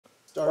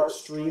Start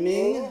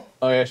streaming.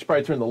 Oh yeah, I should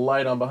probably turn the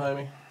light on behind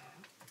me.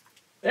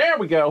 There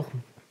we go.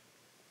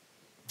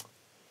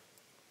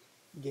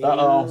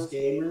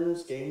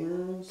 Gamers.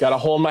 Got a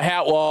hole in my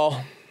hat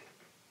wall.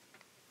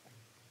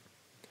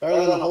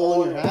 Better than a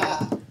hole in your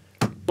hat.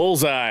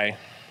 Bullseye.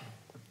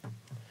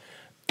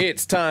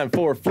 It's time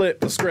for Flip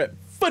the Script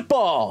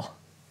Football.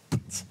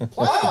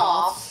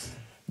 Playoffs.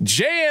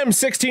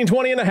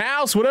 JM1620 in the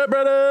house. What up,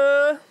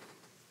 brother?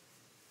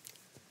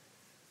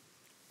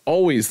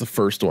 Always the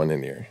first one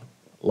in here.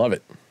 Love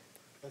it.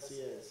 Yes, he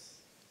is.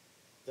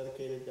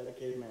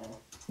 Dedicated man.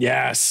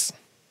 Yes.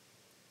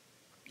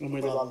 And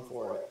we love him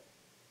for it.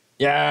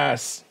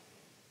 Yes.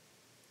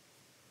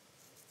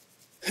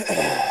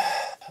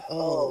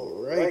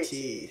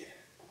 Alrighty.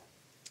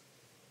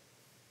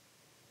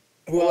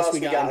 Who else we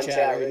got in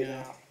chat right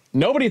now?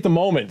 Nobody at the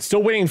moment.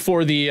 Still waiting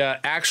for the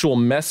actual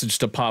message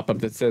to pop up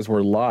that says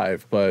we're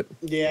live, but...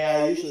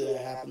 Yeah, usually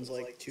that happens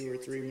like 2 or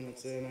 3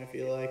 minutes in, I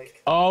feel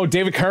like. Oh,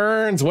 David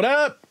Kearns, what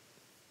up?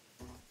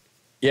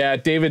 Yeah,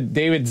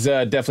 David's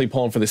definitely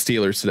pulling for the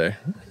Steelers today.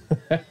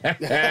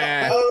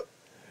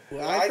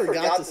 Well, I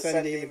forgot to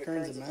send David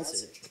Kearns a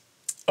message.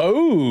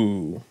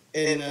 Oh.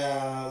 And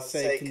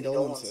say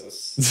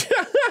condolences.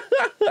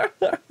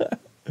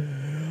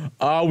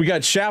 We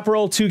got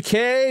Chaparral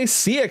 2K,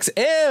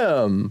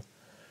 CXM.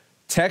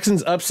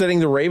 Texans upsetting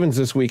the Ravens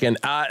this weekend.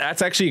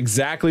 That's actually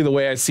exactly the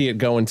way I see it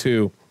going,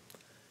 too.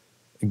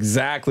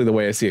 Exactly the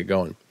way I see it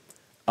going.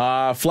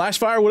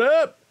 Flashfire, what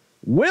up?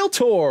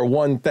 Wiltor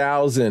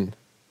 1000.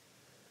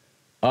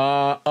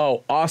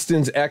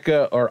 Austin's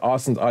echo or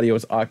Austin's audio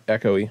is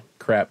echoey.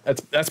 Crap.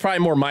 That's probably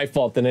more my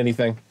fault than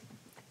anything.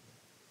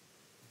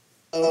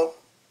 Oh.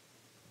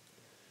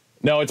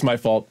 No, it's my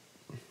fault.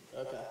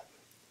 Okay.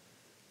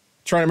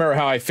 Trying to remember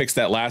how I fixed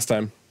that last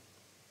time.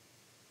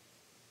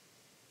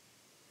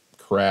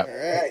 Crap. All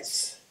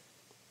right.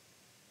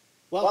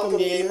 Welcome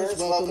gamers.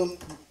 Welcome.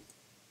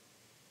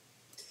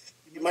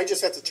 You might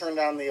just have to turn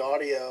down the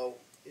audio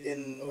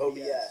in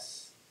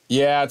OBS.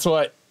 Yeah, that's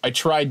what I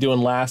tried doing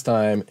last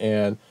time.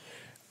 And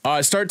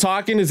start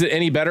talking. Is it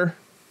any better?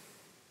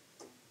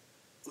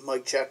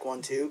 Mic check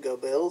 1 2, go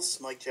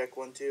Bills. Mic check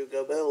 1 2,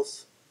 go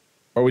Bills.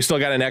 Or we still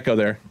got an echo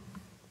there?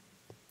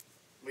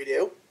 We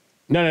do?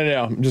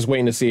 No. I'm just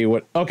waiting to see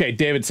what. Okay,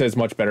 David says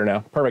much better now.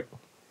 Perfect.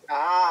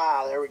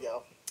 Ah, there we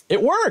go.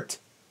 It worked.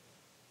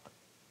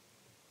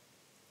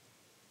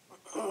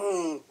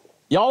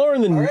 Y'all are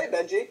in the all right,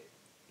 Benji.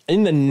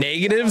 In the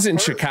negatives in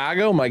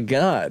Chicago. My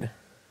God.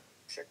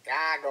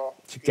 Chicago.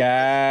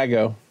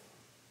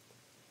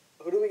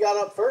 Who do we got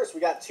up first? We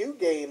got 2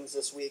 games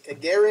this week. A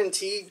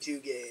guaranteed 2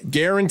 games.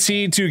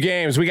 Guaranteed 2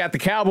 games. We got the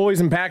Cowboys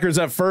and Packers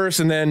up first,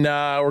 and then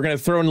we're going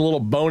to throw in a little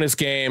bonus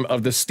game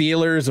of the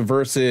Steelers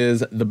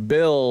versus the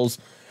Bills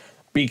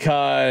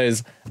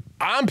because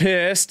I'm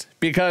pissed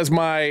because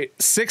my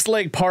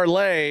 6-leg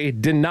parlay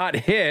did not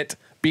hit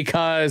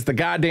because the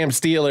goddamn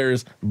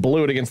Steelers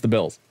blew it against the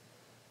Bills.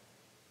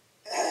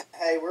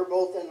 Hey, we're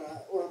both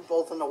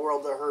in a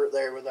world of hurt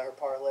there with our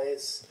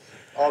parlays.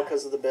 All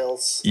because of the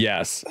Bills.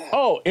 Yes.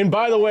 Oh, and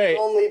by the way...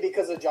 Only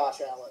because of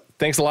Josh Allen.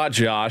 Thanks a lot,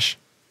 Josh.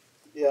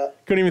 Yeah.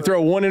 Couldn't even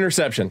throw 1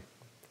 interception.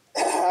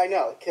 I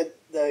know.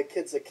 The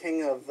kid's the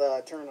king of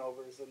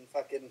turnovers and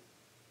fucking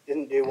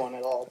didn't do one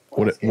at all.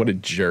 What a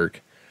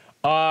jerk.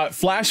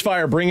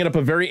 Flashfire bringing up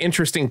a very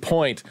interesting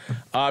point.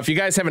 If you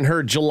guys haven't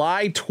heard,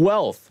 July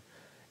 12th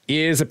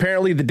is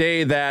apparently the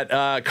day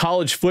that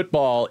college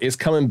football is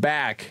coming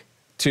back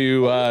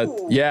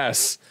to...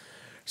 yes.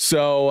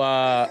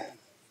 So...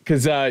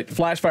 Because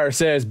Flashfire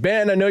says,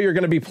 Ben, I know you're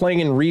going to be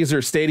playing in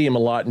Reeser Stadium a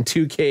lot in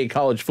 2K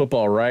college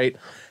football, right?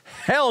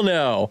 Hell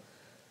no.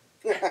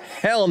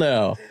 Hell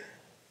no.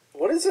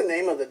 What is the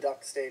name of the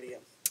Duck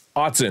Stadium?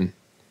 Autzen.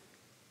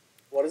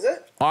 What is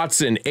it?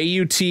 Autzen.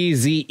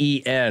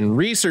 Autzen.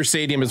 Reeser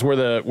Stadium is where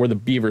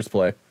the Beavers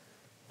play.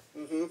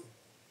 Mm-hmm.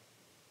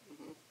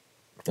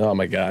 Oh,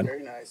 my God.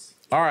 Very nice.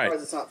 All right.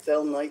 It's not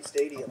Phil Knight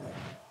Stadium.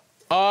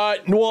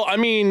 Well, I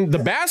mean, the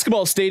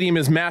basketball stadium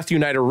is Matthew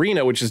Knight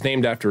Arena, which is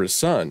named after his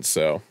son,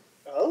 so.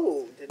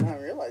 Oh, did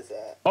not realize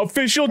that.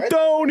 Official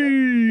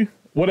Tony!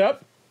 What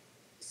up?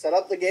 Set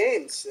up the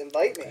games.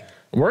 Invite me.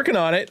 I'm working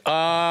on it.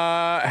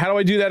 How do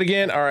I do that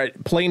again? All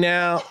right, play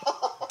now.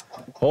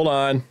 Hold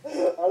on. How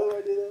do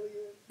I do that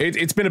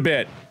again? It's been a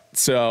bit,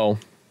 so.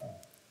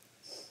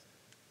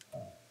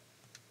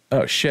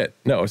 Oh, shit.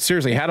 No,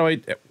 seriously, how do I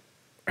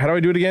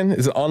do it again?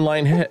 Is it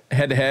online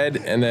head-to-head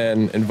and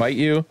then invite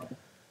you?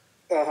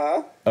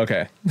 Uh-huh.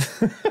 Okay.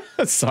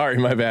 Sorry,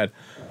 my bad.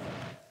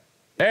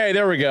 Hey,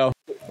 there we go.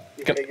 You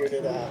figured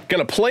it out.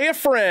 Gonna play a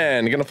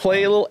friend. Gonna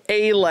play a little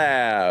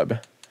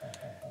A-Lab.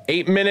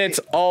 8 minutes,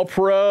 all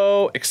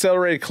pro.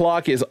 Accelerated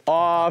clock is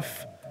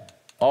off.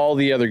 All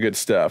the other good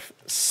stuff.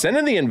 Send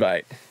in the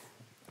invite.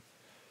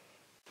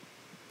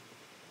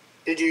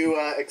 Did you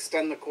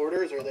extend the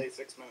quarters or are they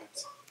 6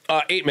 minutes?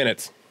 8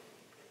 minutes.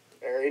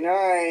 Very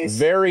nice.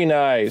 Very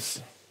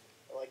nice.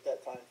 I like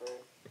that time frame.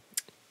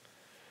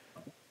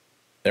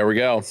 There we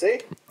go. See?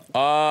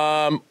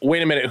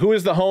 Wait a minute. Who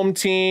is the home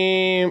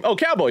team? Oh,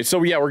 Cowboys.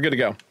 So yeah, we're good to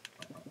go.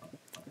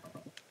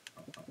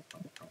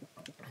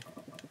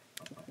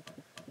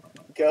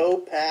 Go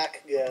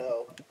Pack,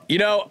 go. You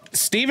know,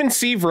 Steven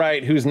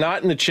Seavright, who's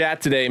not in the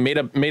chat today, made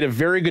a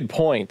very good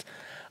point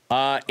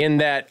in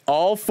that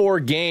all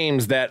 4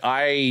 games that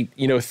I,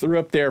 threw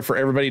up there for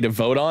everybody to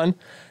vote on,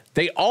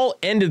 they all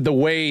ended the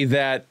way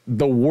that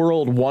the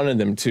world wanted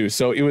them to.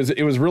 So it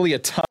was really a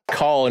tough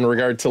call in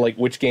regard to like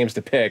which games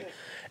to pick.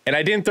 And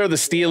I didn't throw the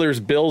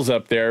Steelers Bills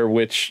up there,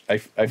 which I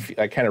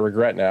kind of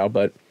regret now,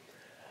 but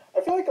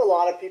I feel like a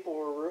lot of people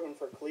were rooting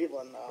for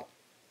Cleveland though.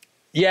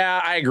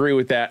 Yeah, I agree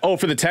with that. Oh,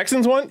 for the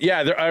Texans one?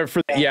 Yeah,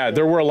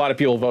 there were a lot of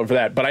people voting for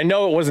that, but I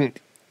know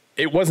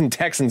it wasn't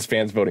Texans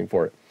fans voting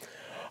for it.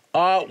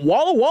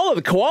 Walla Walla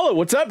the Koala,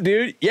 what's up,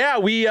 dude? Yeah,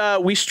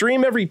 we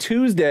stream every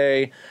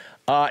Tuesday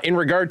in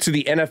regard to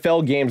the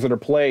NFL games that are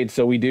played.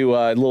 So we do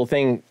a little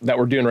thing that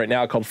we're doing right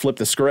now called Flip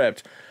the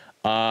Script.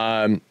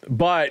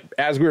 But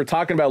as we were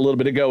talking about a little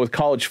bit ago with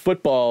college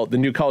football, the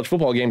new college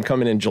football game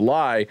coming in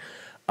July,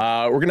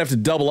 we're going to have to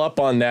double up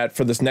on that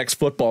for this next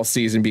football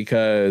season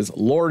because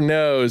Lord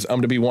knows I'm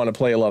going to be wanting to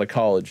play a lot of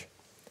college.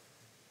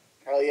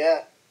 Hell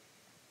yeah.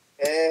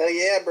 Hell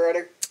yeah,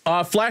 brother.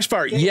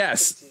 Flashfire,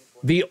 yes.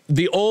 The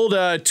old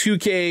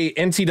 2K,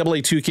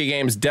 NCAA 2K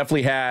games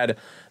definitely had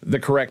the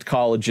correct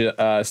college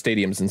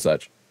stadiums and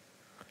such.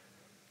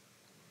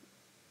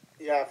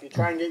 Yeah, if you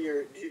try and get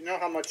do you know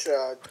how much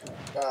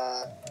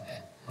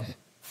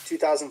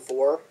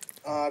 2004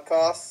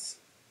 costs?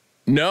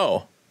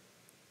 No.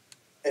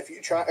 If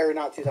you try, or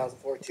not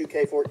 2004,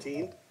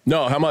 2K14.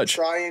 No, how much?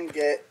 Try and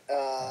get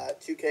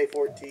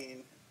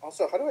 2K14.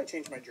 Also, how do I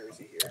change my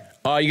jersey here?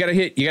 You gotta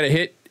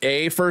hit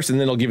A first, and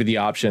then it'll give you the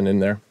option in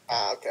there.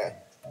 Okay.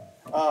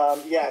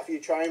 Yeah, if you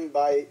try and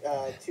buy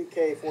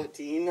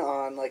 2K14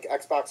 on like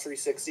Xbox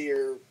 360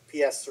 or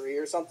PS3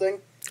 or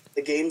something,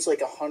 the game's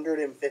like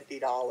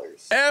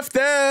 $150. F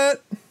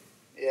that.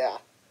 Yeah.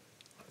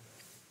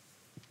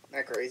 Isn't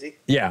that crazy?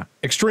 Yeah,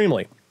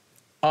 extremely.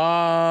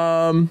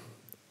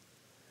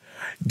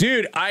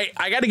 Dude, I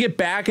got to get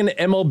back into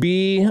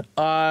MLB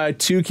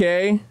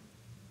 2K,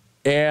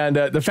 and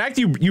the fact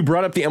you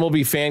brought up the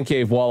MLB fan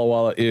cave, Walla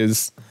Walla,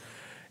 is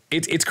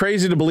it's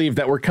crazy to believe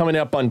that we're coming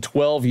up on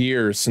 12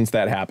 years since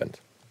that happened.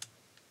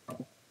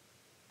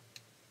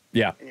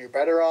 Yeah, and you're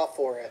better off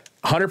for it.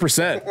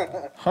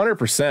 100%,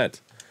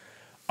 100%.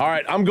 All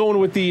right, I'm going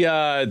with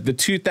the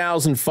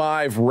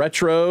 2005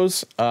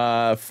 retros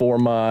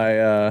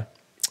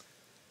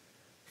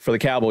for the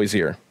Cowboys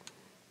here.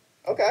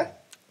 Okay.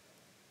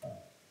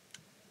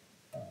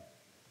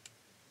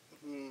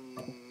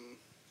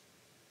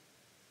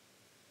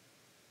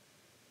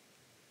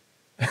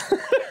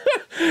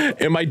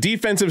 And my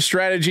defensive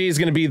strategy is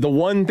going to be the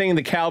one thing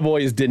the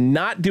Cowboys did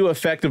not do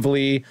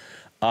effectively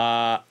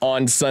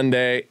on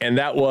Sunday, and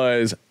that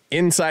was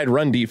inside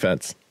run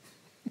defense.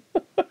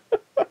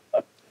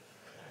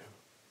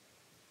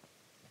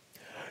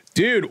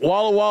 Dude,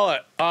 Walla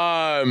Walla,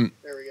 there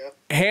we go.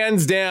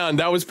 Hands down,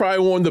 that was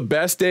probably one of the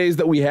best days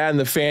that we had in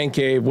the fan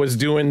cave was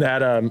doing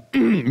that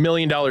 $1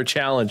 million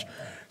challenge.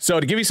 So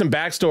to give you some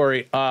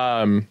backstory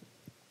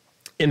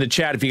in the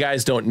chat, if you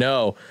guys don't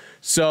know,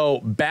 so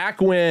back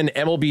when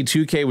MLB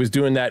 2K was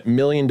doing that $1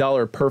 million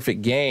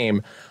perfect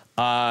game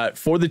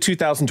for the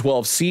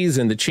 2012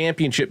 season, the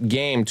championship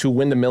game to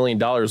win the $1 million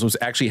was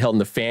actually held in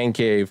the fan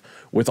cave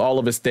with all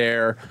of us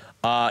there.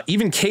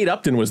 Even Kate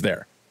Upton was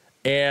there.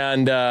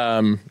 And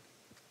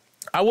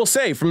I will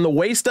say, from the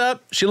waist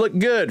up, she looked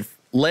good.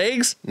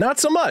 Legs, not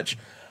so much.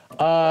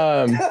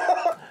 I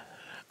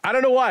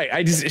don't know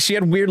why. She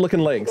had weird looking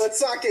legs. Let's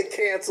not get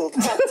canceled.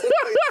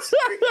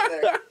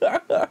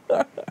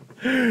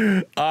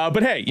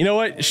 But hey, you know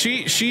what?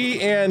 She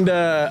and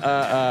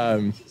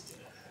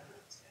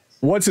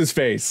what's his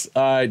face?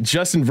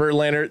 Justin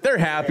Verlander, they're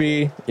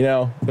happy. You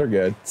know, they're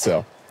good.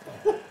 So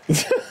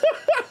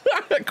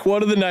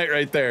quote of the night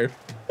right there.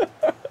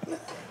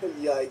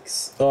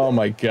 Yikes. Oh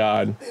my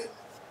God.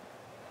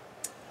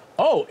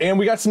 Oh, and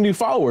we got some new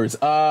followers.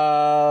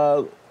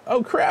 Oh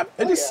crap.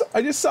 I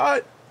just saw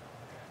it.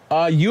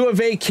 U of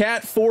A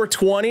Cat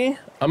 420.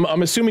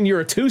 I'm assuming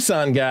you're a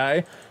Tucson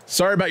guy.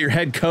 Sorry about your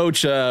head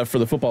coach for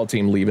the football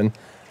team leaving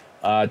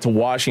to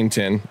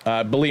Washington.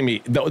 Believe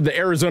me, the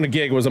Arizona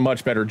gig was a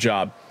much better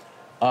job.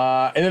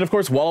 And then, of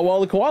course, Walla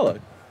Walla Koala.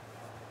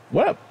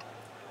 What up?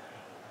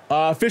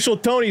 Official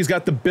Tony's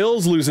got the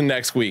Bills losing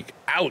next week.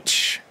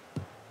 Ouch.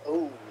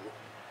 Oh.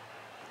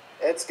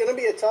 It's going to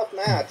be a tough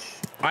match.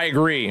 I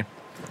agree.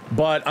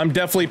 But I'm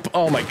definitely,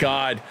 oh my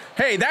God.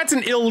 Hey, that's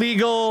an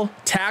illegal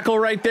tackle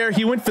right there.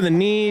 He went for the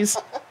knees.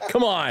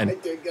 Come on. I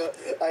did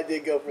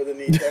go for the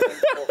knees.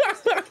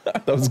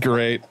 That was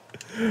great.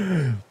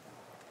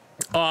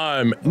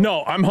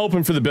 No, I'm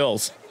hoping for the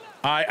Bills.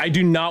 I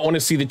do not want to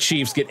see the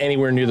Chiefs get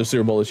anywhere near the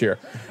Super Bowl this year.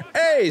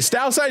 Hey,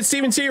 Stoutside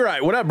Steven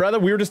Seawright. What up, brother?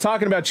 We were just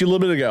talking about you a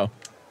little bit ago.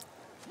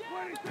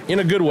 In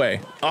a good way.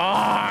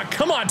 Ah,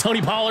 come on,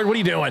 Tony Pollard. What are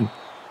you doing?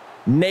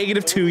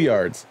 -2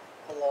 yards.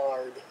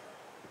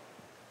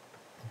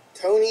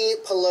 Tony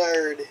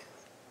Pollard.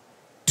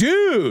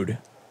 Dude.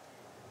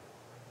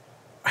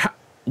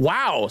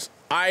 Wow.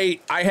 I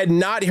had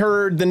not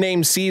heard the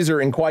name Caesar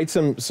in quite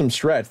some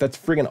stretch. That's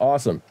friggin'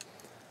 awesome.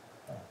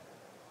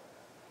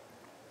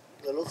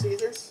 Little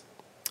Caesars?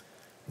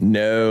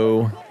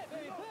 No.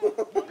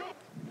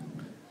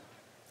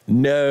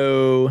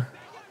 No.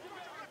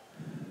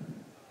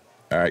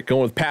 All right,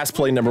 going with pass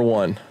play number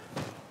 1.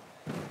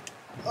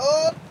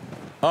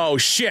 Oh,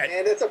 shit.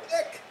 And it's a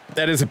pick.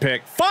 That is a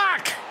pick.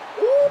 Fuck!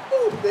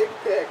 Ooh, big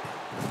pick.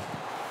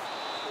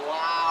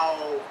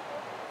 Wow.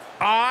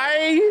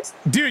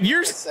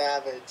 Dude,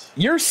 Savage.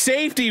 Your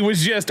safety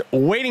was just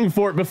waiting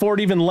for it before it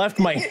even left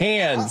my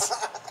hands.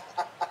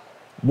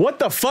 What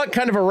the fuck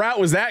kind of a route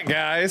was that,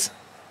 guys?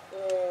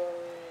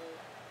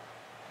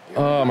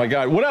 Oh, my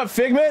God. What up,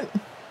 Figment?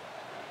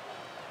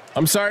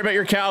 I'm sorry about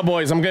your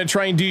Cowboys. I'm going to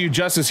try and do you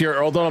justice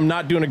here, although I'm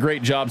not doing a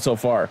great job so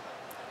far.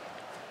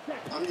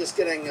 I'm just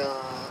getting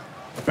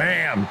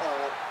bam.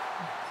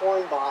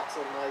 corn box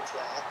in my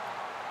chat.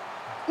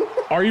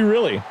 Are you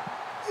really?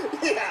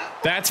 Yeah.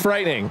 That's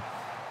frightening.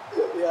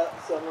 Yeah,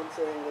 someone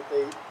saying that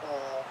they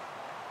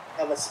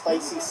have a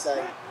spicy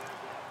site.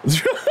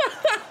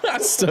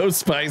 That's so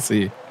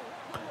spicy.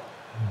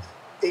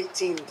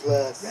 18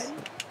 plus.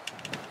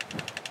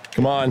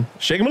 Come on,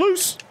 shake him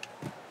loose.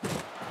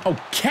 Oh,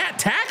 cat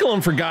tackle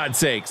him for God's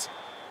sakes.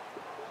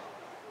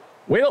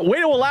 Way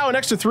to allow an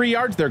extra 3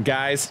 yards there,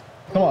 guys.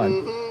 Come on.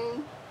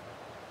 Mm-hmm.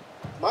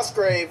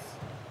 Musgrave.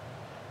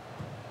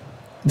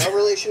 No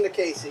relation to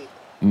Casey.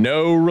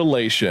 No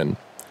relation.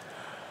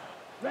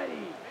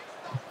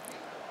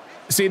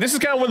 See, this is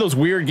kind of one of those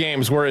weird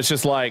games where it's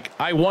just like,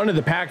 I wanted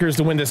the Packers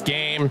to win this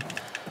game.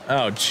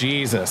 Oh,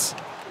 Jesus.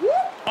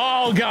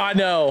 Oh, God,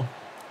 no.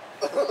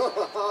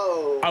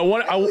 Oh, I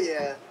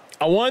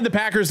wanted the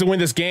Packers to win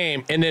this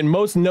game, and then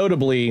most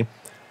notably,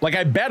 like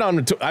I bet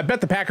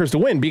the Packers to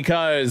win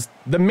because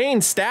the main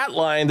stat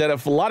line that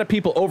a lot of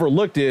people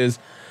overlooked is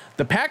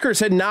the Cowboys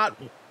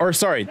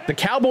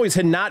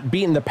had not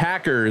beaten the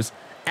Packers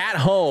at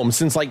home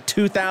since like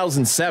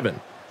 2007.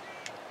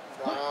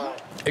 Wow.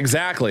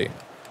 Exactly.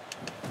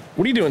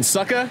 What are you doing,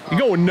 sucker? You're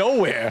going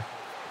nowhere.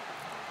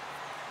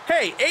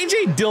 Hey,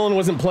 AJ Dillon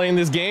wasn't playing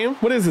this game.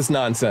 What is this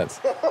nonsense?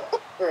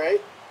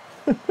 Right.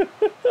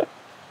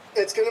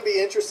 It's going to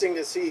be interesting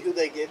to see who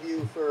they give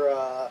you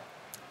for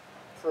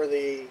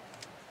the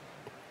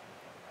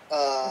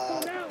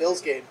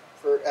Bills game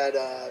at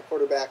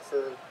quarterback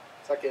for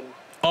fucking.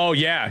 Oh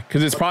yeah,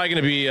 because it's probably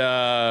going to be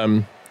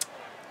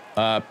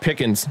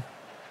Pickens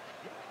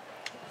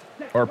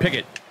or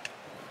Pickett.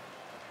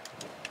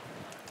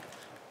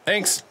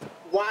 Thanks.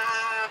 Wow.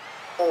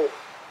 Oh.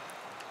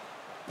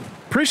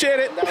 Appreciate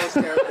it. That was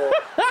terrible.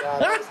 Yeah,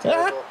 that was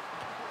terrible.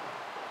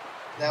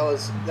 That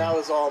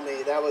was all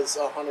me. That was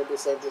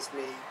 100% just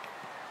me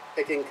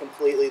picking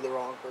completely the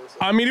wrong person.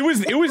 I mean, it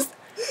was.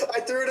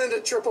 I threw it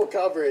into triple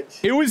coverage.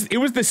 It was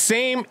the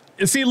same.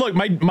 See, look,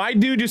 my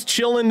dude just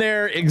chilling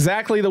there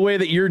exactly the way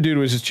that your dude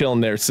was just chilling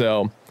there.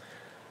 So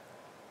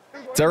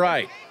it's all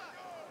right.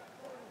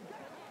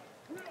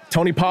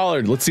 Tony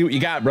Pollard, let's see what you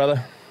got,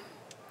 brother.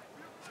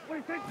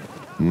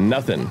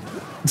 Nothing.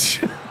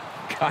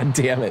 God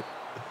damn it.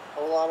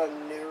 A lot of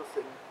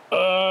nerfing.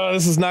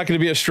 This is not going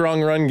to be a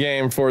strong run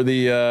game for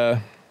the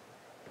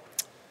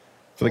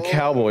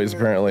Cowboys,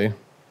 apparently.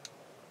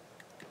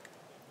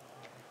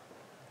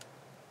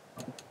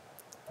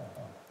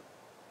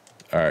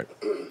 All right,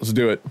 let's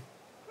do it.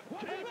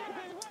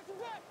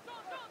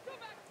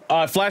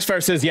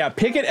 Flashfire says, "Yeah,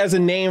 Pickett as a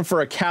name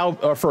for a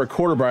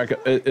quarterback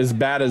as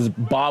bad as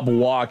Bob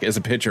Walk as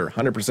a pitcher."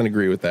 100%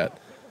 agree with that.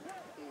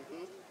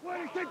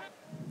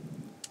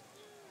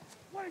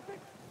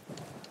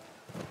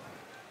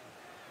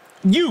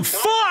 You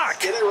fuck!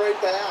 Get it right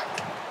back.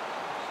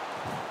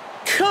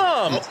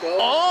 Come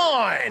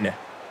on!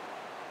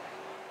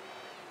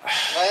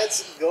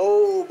 Let's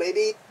go,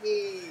 baby.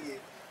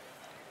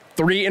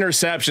 3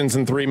 interceptions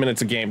in 3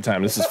 minutes of game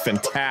time. This is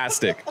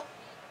fantastic.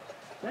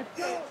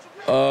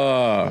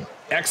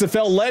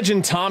 XFL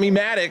legend Tommy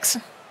Maddox.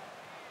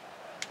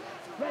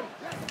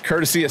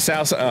 Courtesy of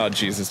South. Oh,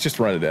 Jesus. Just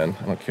run it in.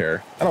 I don't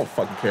care. I don't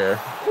fucking care.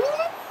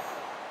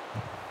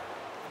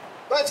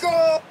 Let's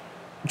go!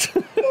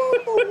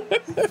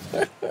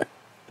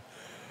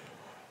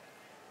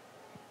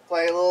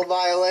 Play a little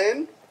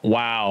violin.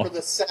 Wow. For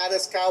the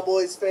saddest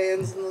Cowboys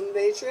fans in the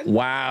nation.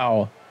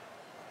 Wow.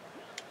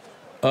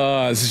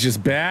 This is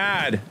just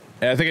bad.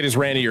 I think I just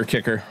ran to your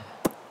kicker.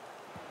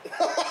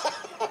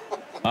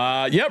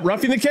 Yep,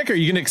 roughing the kicker.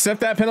 You can accept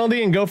that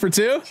penalty and go for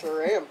 2?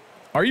 Sure am.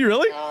 Are you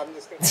really? I'm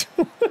just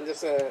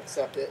gonna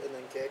accept it and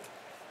then kick.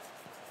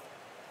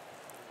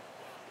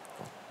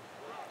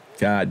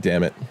 God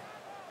damn it.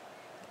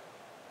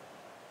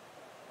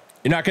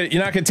 You're not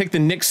gonna take the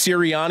Nick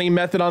Sirianni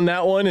method on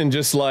that one and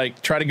just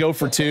like try to go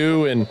for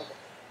 2 and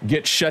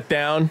get shut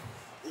down.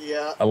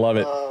 Yeah. I love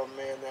it. Oh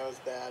man, that was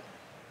bad.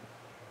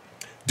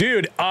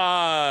 Dude,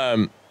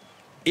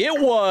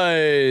 it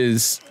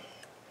was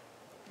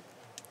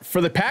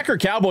for the Packer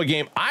Cowboy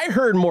game. I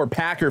heard more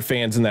Packer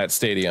fans in that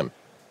stadium.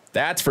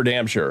 That's for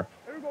damn sure.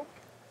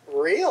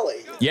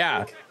 Really?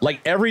 Yeah,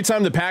 like every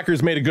time the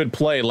Packers made a good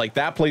play, like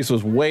that place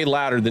was way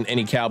louder than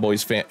any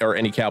Cowboys fan or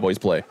any Cowboys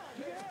play.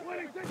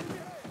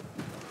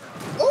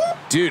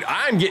 Dude,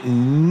 I'm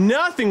getting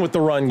nothing with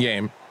the run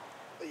game.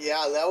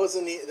 Yeah, that was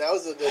a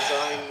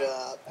designed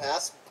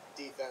pass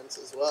defense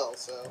as well.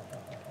 So.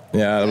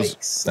 Yeah,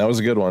 that was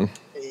a good one.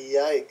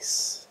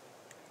 Yikes!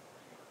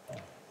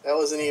 That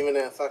wasn't even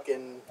a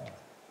fucking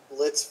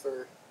blitz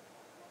for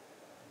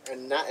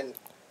nothing.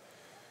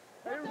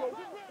 Yeah,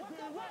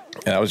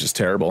 that was just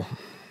terrible.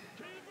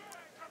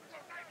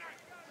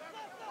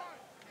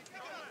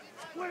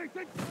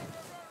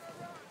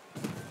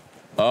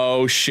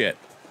 Oh shit!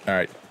 All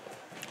right.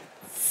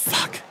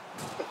 Fuck.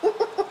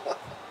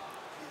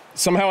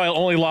 Somehow I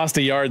only lost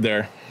a yard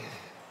there.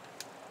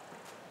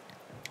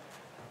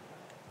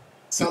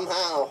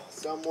 Somehow,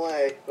 some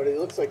way, but it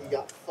looks like he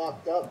got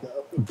fucked up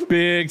though.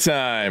 Big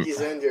time. He's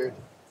injured.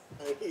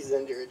 I think he's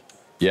injured.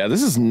 Yeah,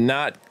 this is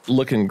not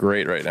looking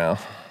great right now.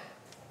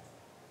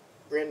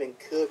 Brandon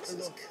Cooks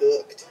is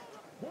cooked.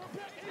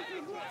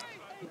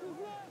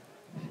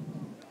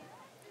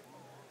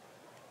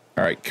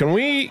 All right, can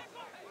we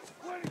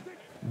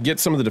get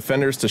some of the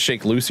defenders to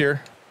shake loose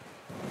here?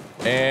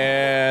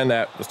 And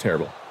that was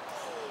terrible.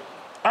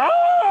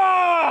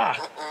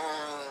 Ah!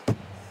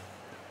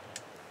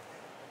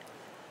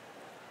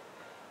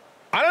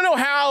 I don't know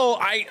how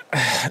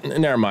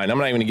never mind. I'm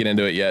not even gonna get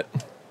into it yet.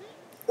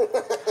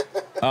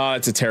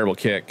 It's a terrible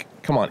kick.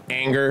 Come on,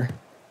 anger.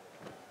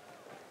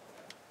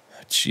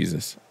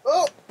 Jesus.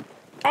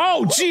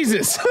 Oh,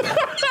 Jesus.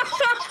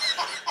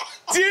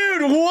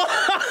 Dude,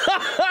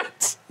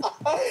 what?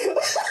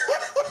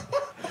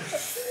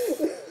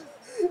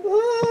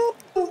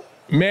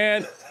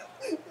 Man.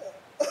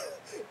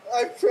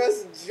 I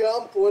pressed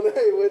jump when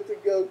I went to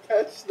go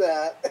catch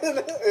that,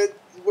 and it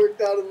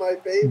worked out in my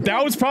favor.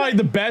 That was probably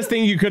the best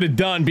thing you could have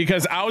done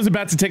because I was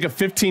about to take a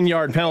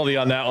 15-yard penalty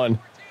on that one.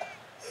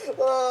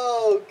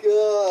 Oh,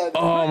 God.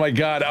 Oh, my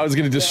God. I was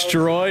going to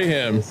destroy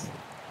him.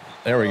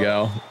 There we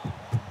go.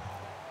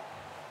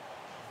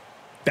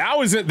 That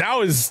was it. That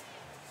was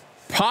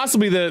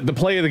possibly the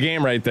play of the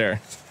game right there.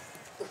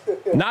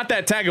 Not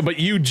that tackle, but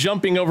you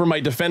jumping over my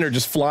defender,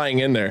 just flying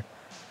in there.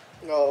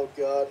 Oh,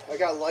 God. I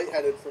got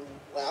lightheaded from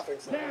laughing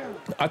so hard.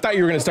 I thought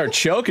you were going to start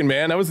choking,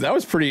 man. That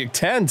was pretty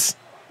intense.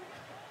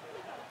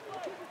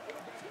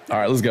 All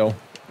right, let's go.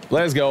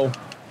 Let's go.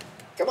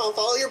 Come on,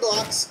 follow your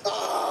blocks.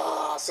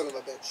 Ah, son of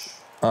a bitch.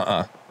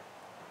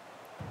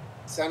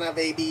 Son of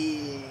a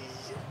bee.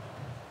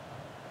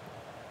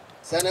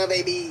 Son of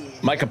a bee.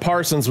 Micah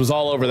Parsons was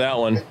all over that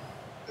one.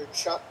 They're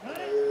chirping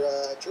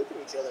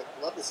each other.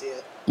 Love to see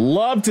it.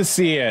 Love to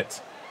see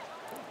it.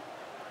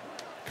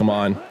 Come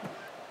on.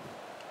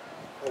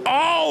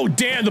 Oh,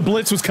 damn, the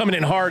blitz was coming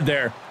in hard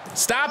there.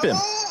 Stop him.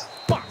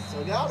 Fuck.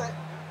 Still got it.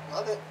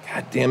 Love it.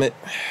 God damn it.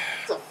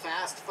 It's a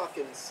fast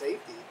fucking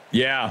safety.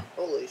 Yeah.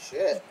 Holy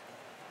shit.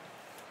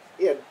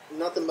 He had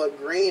nothing but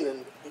green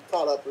and he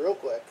caught up real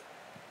quick.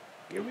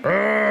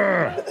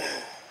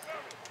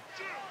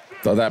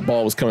 Thought that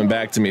ball was coming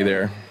back to me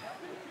there.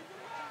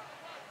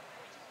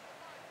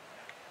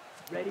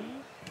 Ready?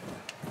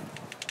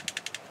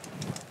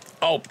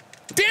 Oh,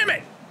 damn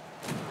it.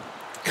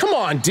 Come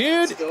on,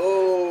 dude. Let's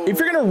go. If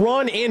you're going to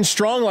run in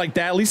strong like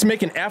that, at least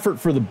make an effort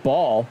for the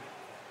ball.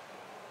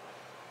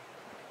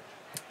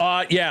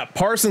 Yeah,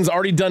 Parsons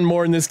already done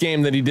more in this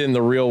game than he did in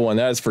the real one.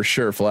 That is for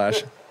sure,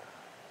 Flash.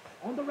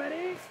 On the ready?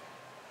 It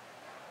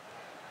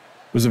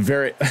was a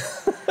very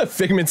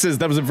Figment says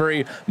that was a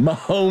very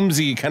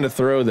Mahomesy kind of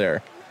throw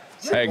there.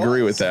 I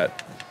agree with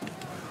that.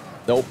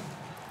 Nope.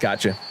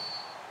 Gotcha.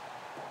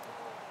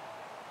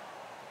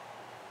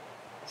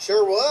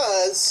 Sure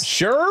was.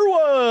 Sure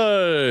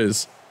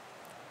was.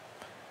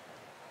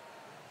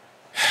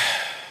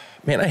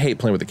 Man, I hate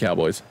playing with the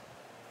Cowboys.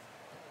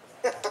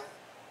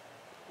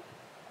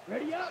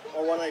 Ready up?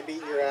 Or when I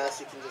beat your ass,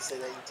 you can just say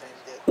that you tamed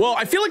it. Well,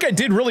 I feel like I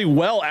did really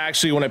well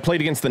actually when I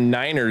played against the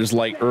Niners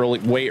like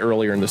way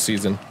earlier in the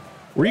season.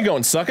 Where you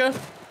going, sucker?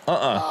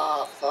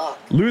 Ah, fuck.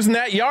 Losing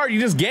that yard you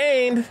just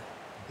gained.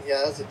 Yeah,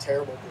 that was a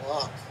terrible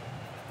block.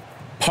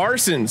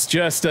 Parsons,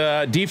 just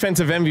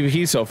defensive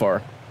MVP so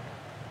far.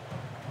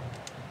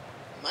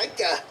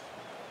 Micah.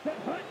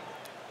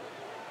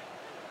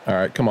 All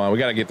right, come on. We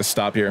got to get the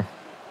stop here.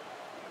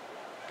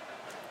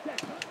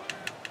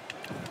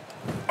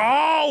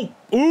 Oh!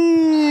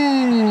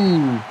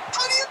 Ooh!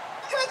 How do you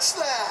catch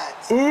that?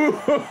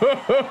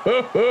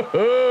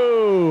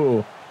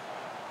 Ooh!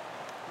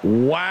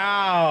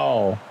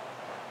 Wow.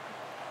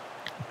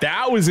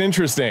 That was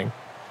interesting.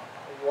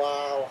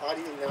 Wow, how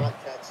do you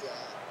not catch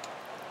that?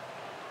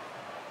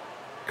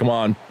 Come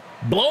on.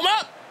 Blow him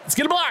up. Let's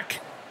get a block.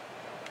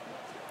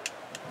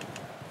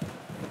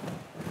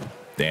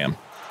 Damn.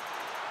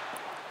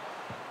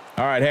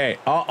 All right, hey,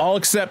 I'll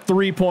accept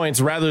 3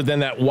 points rather than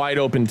that wide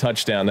open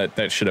touchdown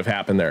that should have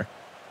happened there.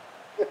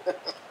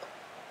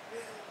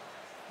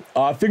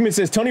 Figment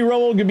says Tony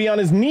Romo could be on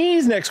his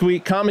knees next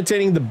week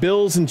commentating the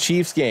Bills and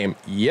Chiefs game.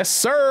 Yes,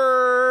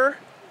 sir.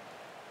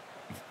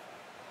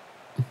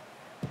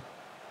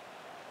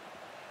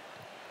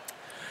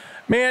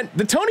 Man,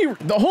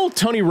 the whole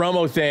Tony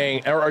Romo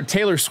thing or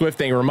Taylor Swift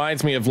thing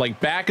reminds me of like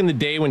back in the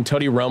day when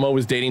Tony Romo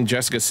was dating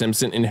Jessica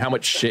Simpson and how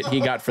much shit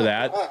he got for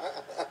that.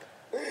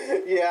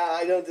 Yeah,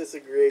 I don't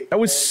disagree. That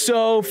was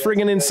so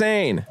friggin'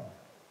 insane.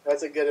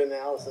 That's a good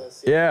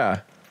analysis.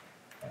 Yeah.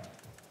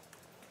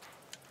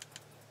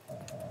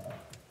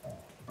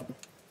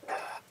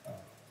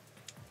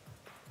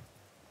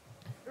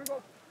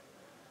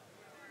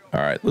 All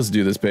right, let's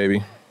do this,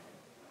 baby.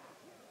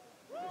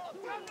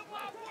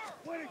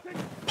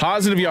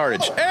 Positive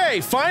yardage. Hey,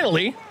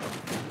 finally.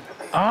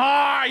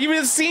 Ah, you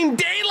haven't seen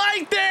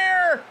daylight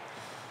there.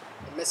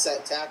 I missed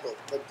that tackle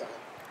big time.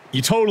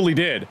 You totally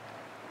did.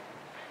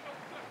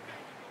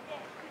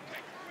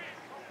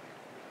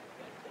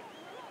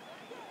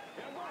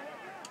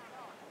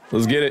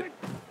 Let's get it.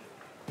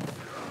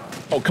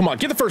 Oh, come on.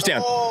 Get the first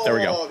down. Oh, there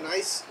we go.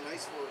 Nice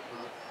work,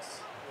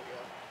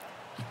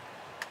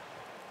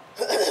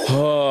 Marcus.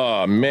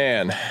 Oh,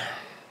 man.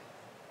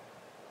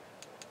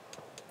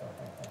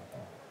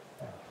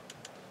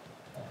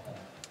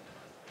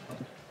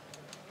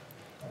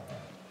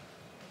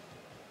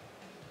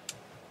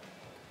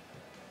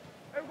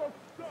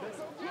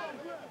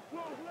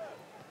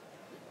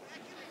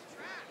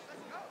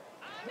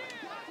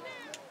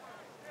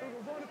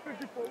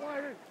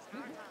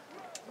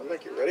 I'm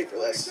like, you're ready for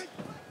this.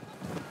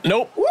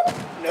 Nope.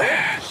 Nope.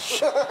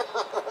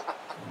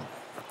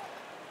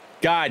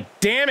 God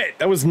damn it.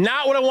 That was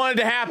not what I wanted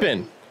to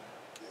happen.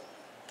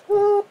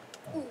 I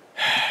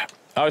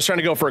was trying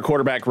to go for a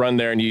quarterback run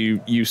there, and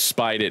you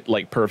spied it,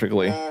 like,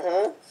 perfectly.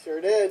 Uh-huh. Sure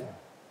did.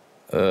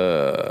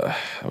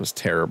 That was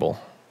terrible.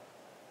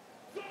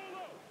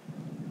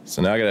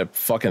 So now I gotta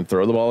fucking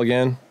throw the ball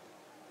again.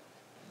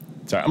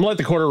 Sorry, I'm gonna let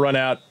the quarter run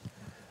out.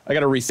 I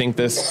gotta rethink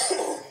this.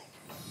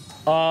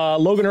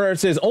 Logan Herrera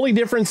says, only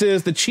difference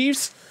is the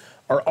Chiefs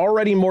are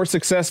already more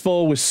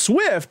successful with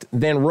Swift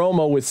than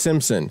Romo with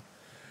Simpson.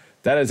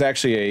 That is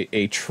actually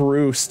a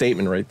true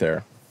statement right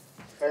there.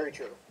 Very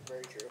true.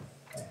 Very true.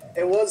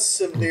 It was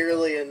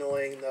severely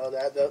annoying, though,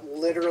 that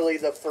literally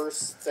the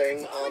first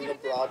thing on the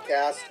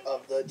broadcast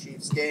of the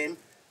Chiefs game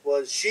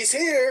was, she's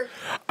here.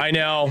 I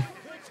know.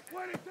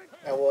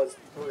 That was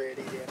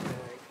pretty damn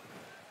annoying.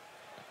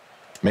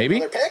 Maybe?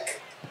 Another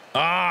pick?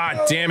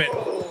 Ah, damn it.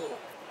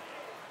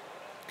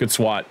 Good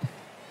swat.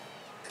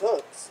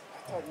 Cooks.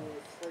 I thought you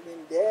were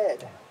friggin'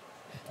 dead.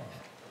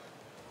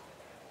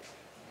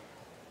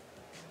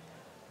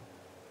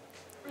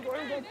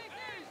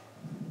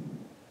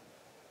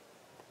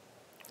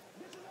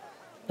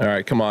 All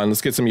right, come on.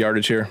 Let's get some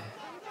yardage here.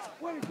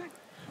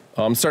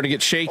 Oh, I'm starting to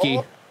get shaky.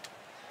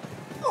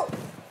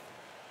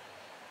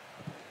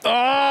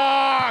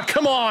 Ah,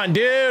 come on,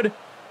 dude.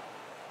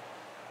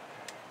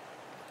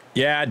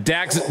 Yeah,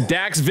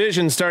 Dak's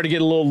vision started to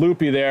get a little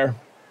loopy there.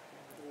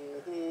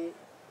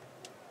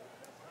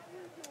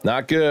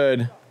 Not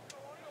good.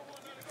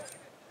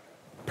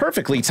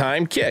 Perfectly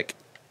timed kick.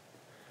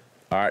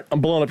 All right, I'm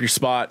blowing up your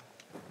spot.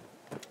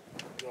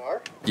 You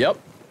are? Yep.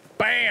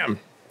 Bam.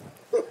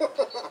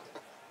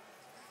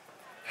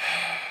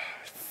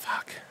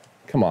 Fuck.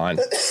 Come on.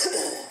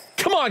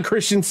 Come on,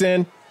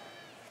 Christensen.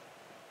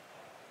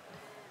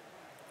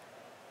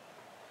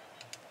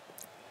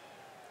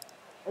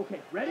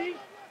 Okay, ready?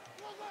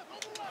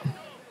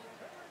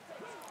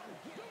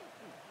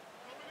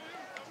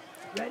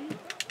 Ready?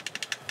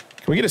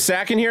 Can we get a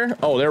sack in here?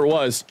 Oh, there it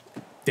was.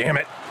 Damn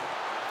it.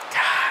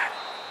 God.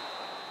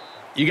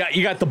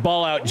 You got the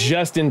ball out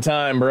just in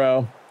time,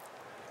 bro.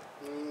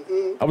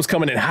 I was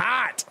coming in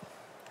hot.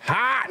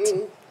 Hot.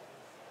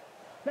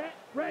 Set,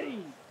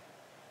 ready.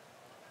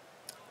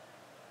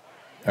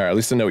 All right, at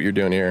least I know what you're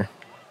doing here.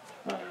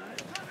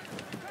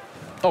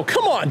 Oh,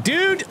 come on,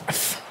 dude.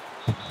 If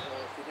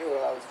you knew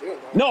what I was doing.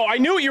 Right? No, I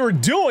knew what you were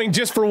doing.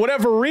 Just for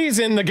whatever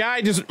reason, the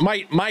guy just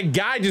my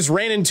guy just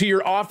ran into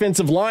your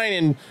offensive line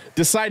and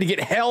decided to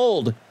get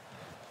held.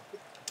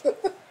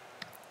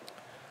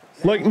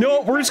 Like,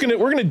 no, we're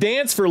gonna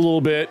dance for a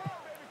little bit.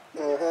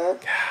 Uh-huh.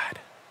 God.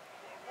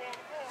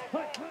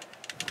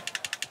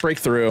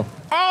 Breakthrough.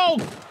 Oh,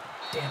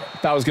 damn it!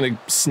 Thought I was gonna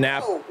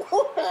snap. Oh,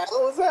 what the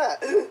hell was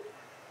that?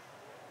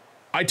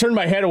 I turned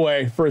my head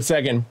away for a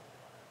second.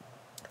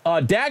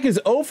 Dak is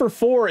 0 for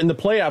 4 in the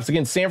playoffs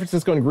against San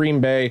Francisco and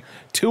Green Bay.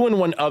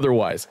 2-1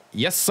 otherwise.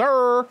 Yes,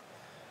 sir.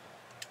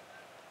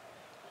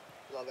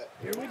 Love it.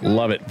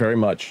 Love it very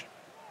much.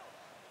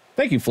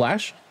 Thank you,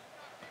 Flash.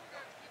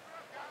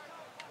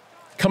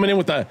 Coming in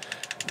with the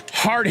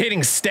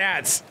hard-hitting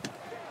stats.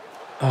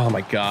 Oh,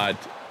 my God.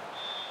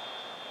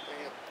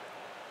 Damn.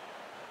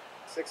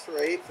 6 for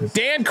 8. For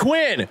Dan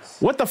Quinn.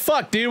 What the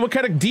fuck, dude? What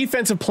kind of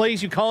defensive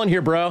plays you calling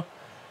here, bro?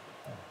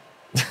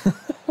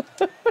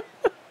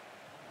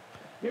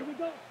 Here we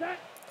go, set.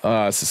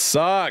 This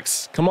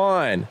sucks. Come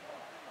on. Is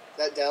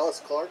that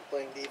Dallas Clark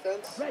playing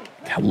defense? Ready.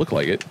 God, look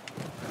like it.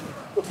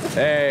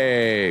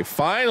 Hey,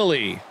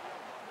 finally.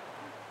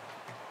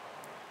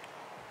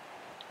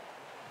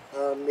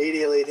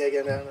 Immediately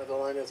taken down at the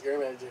line of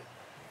scrimmage.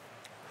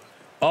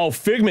 Oh,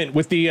 Figment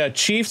with the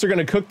Chiefs are going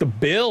to cook the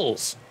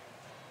Bills.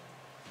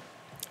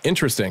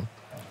 Interesting.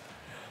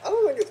 I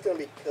don't think it's going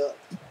to be cooked.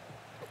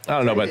 I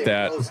don't know about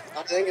that.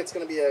 I think it's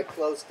going to be a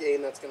close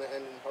game that's going to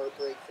end in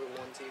heartbreak for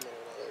one team or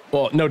another.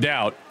 Well, no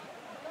doubt.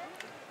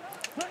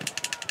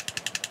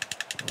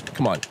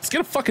 Come on. Let's get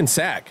a fucking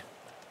sack.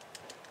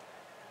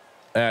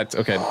 That's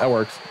okay. That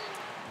works.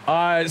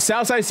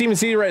 Southside Steven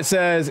C.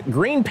 says,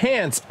 green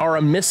pants are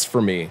a miss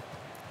for me.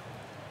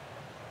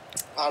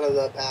 Out of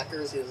the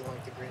Packers, he doesn't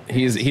like the green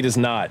pants. He does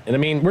not. And I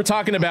mean, we're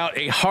talking about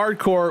a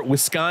hardcore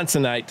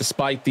Wisconsinite,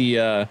 despite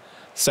the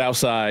South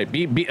Side,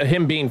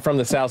 him being from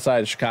the South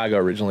Side of Chicago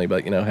originally.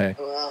 But you know, hey.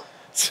 Well,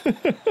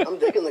 I'm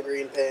digging the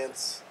green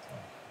pants.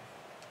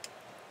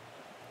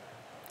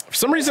 For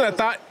some reason, I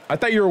thought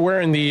you were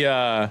wearing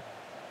the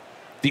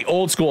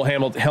old school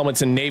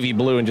helmets in navy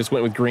blue and just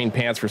went with green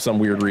pants for some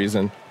weird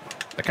reason.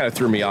 That kind of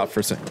threw me off for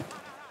a second.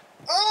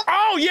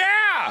 Oh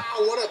yeah!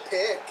 Oh, what a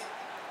pick!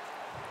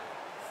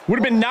 Would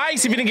have been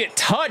nice if you didn't get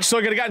touched, so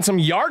I could have gotten some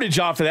yardage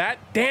off of that.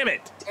 Damn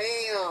it!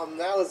 Damn,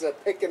 that was a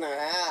pick and a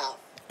half.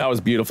 That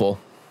was beautiful.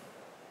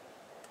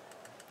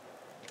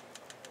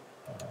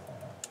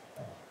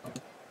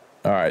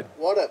 All right.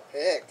 What a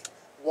pick.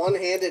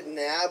 One-handed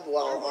nab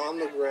while on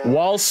the ground.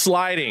 While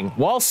sliding.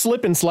 While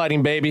slip and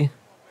sliding, baby.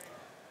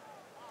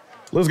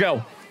 Let's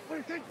go.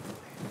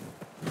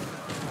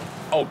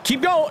 Oh,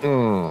 keep going.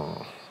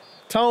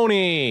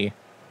 Tony.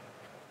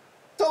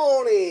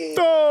 Tony.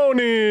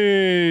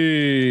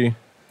 Tony.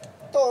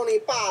 Tony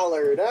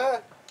Pollard,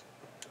 huh?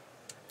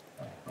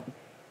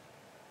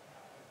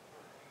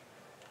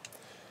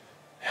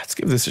 Let's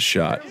give this a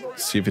shot.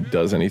 See if it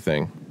does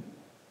anything.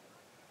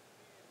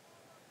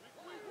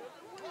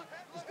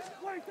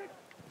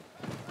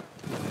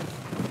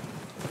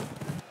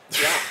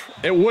 Yeah.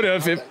 It would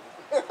have. 0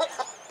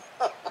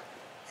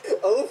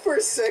 for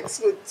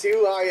 6 with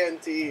 2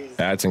 INTs.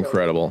 That's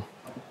incredible.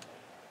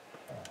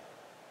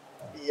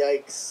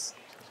 Yikes.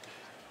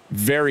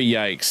 Very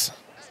yikes.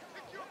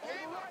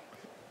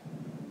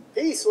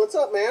 Peace, what's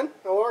up, man?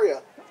 How are you?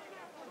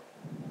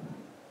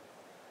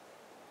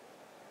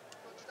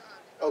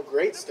 Oh,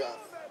 great stuff.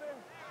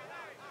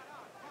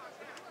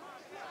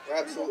 We're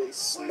absolutely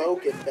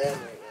smoking Ben right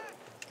now.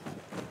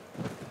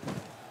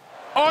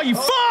 Oh, you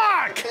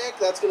fuck! Pick.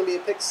 That's going to be a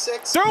pick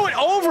 6. Throw it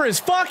over his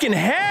fucking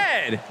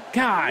head.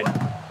 God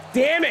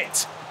damn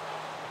it.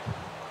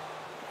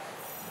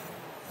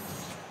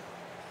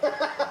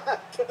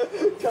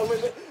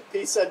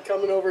 He said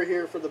coming over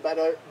here for the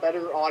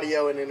better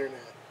audio and internet.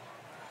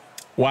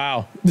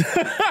 Wow.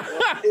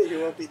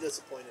 You won't be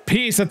disappointed.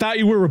 Peace, I thought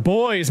you were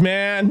boys,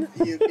 man.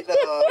 You get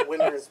a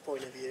winner's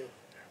point of view.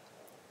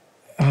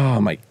 Oh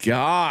my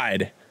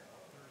God.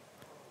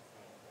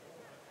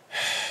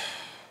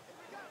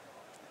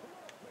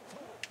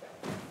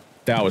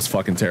 That was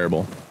fucking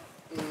terrible.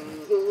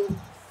 Mm-hmm.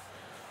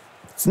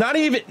 It's not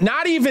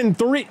even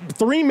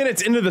three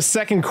minutes into the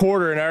second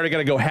quarter, and I already got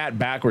to go hat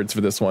backwards for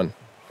this one.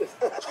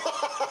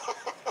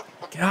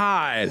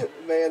 God.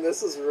 Man,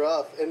 this is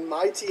rough. And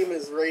my team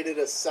is rated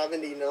a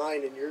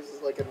 79, and yours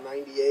is like a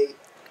 98.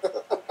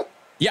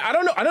 Yeah, I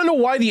don't know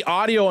why the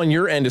audio on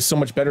your end is so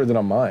much better than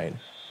on mine.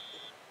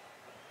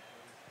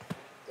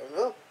 Don't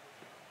know.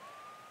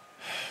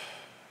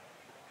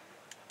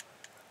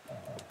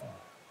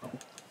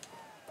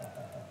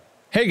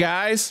 Hey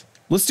guys,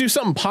 let's do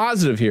something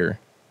positive here.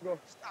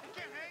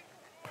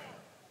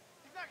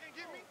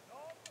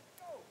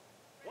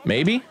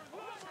 Maybe?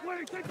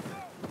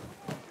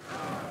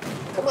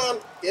 Come on,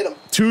 get him.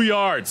 2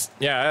 yards.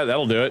 Yeah,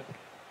 that'll do it.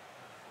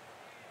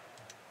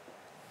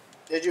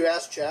 Did you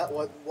ask chat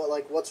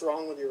what's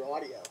wrong with your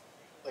audio?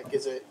 Like,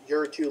 is it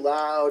you're too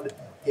loud?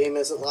 Game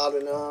isn't loud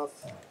enough?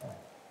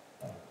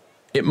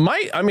 It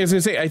might. I mean, I was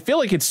gonna say, I feel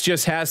like it's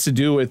just has to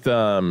do with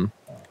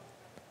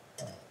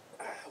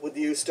With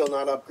you still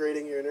not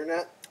upgrading your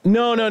internet?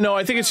 No.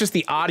 I think it's just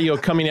the audio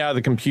coming out of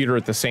the computer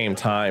at the same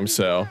time.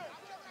 So.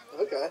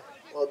 Okay.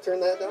 Well, turn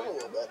that down a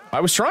little bit.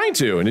 I was trying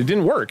to, and it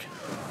didn't work.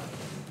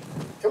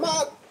 Come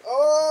on.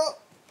 Oh.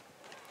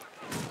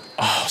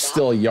 Oh,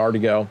 still a yard to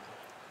go.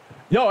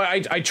 No,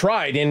 I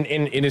tried, and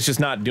it's just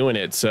not doing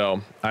it.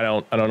 So I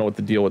don't know what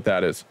the deal with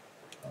that is.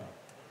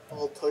 A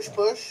little push.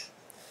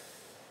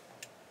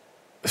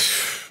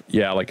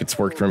 Yeah, like it's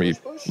worked for me.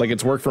 Push? Like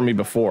it's worked for me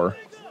before.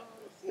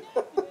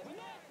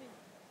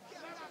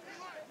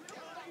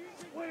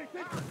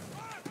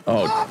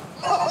 Oh.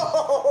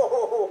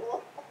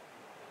 Oh.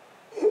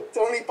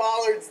 Tony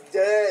Pollard's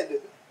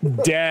dead.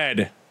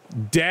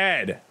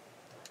 Dead.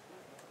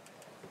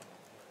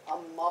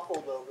 I'm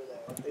muffled over there.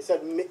 They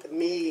said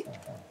me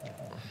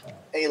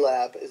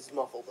A-Lab is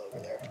muffled over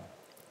there.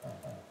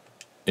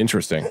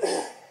 Interesting.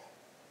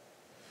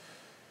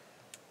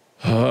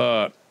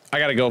 I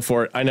gotta go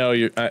for it. I know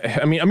you.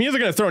 I mean, I'm either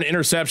gonna throw an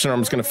interception or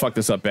I'm just gonna fuck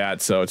this up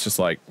bad. So it's just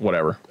like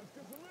whatever.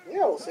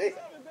 Yeah, we'll see.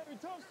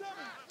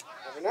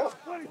 Never know.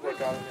 Could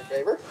work out in your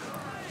favor.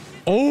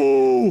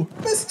 Oh!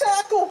 Missed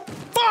tackle.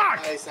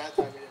 Fuck! Nice, that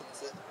time we didn't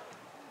miss it.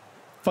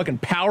 Fucking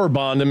power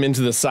bombed him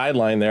into the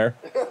sideline there.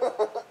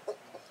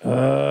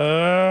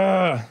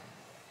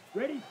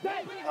 Ready,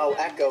 set. Oh,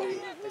 echoey.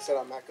 They said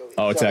I'm echoey.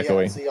 Oh, it's so, echoey.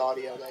 Yeah, it's the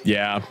audio that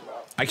Yeah.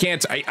 I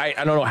can't. I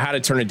don't know how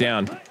to turn it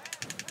down.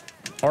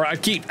 Or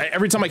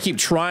every time I keep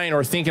trying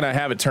or thinking I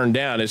have it turned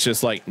down, it's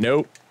just like,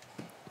 nope.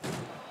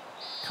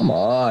 Come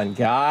on,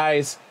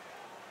 guys.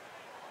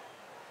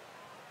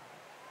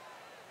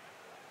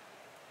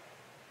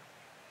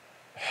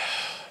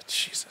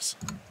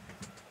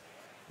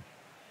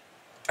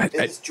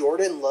 Is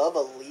Jordan Love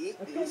elite?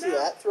 Did you see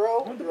that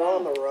throw? Throw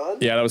on the run?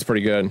 Yeah, that was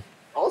pretty good.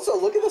 Also,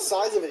 look at the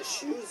size of his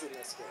shoes in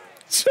this game.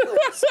 He's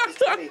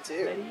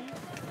 22.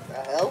 The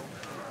hell?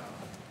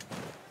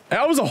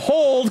 That was a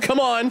hold. Come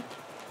on.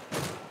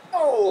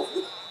 Oh!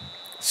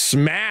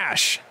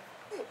 Smash.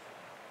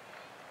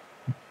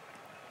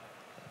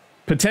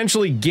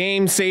 Potentially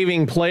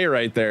game-saving play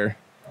right there.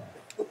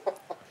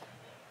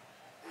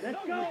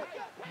 Let's go.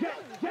 Jet,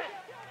 jet.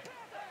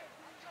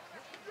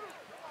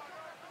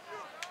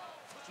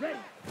 Ready.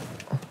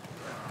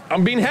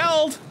 I'm being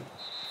held.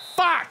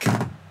 Fuck.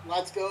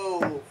 Let's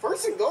go.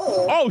 First and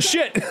goal. Oh,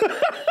 shit.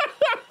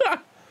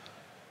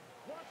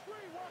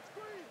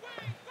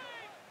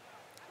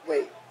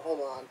 Wait, hold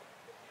on.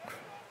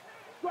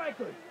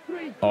 Striker.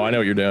 3. Oh, I know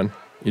what you're doing.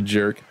 You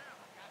jerk.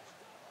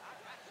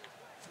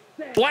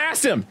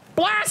 Blast him.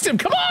 Blast him.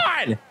 Come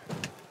on.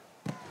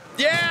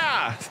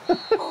 Yeah.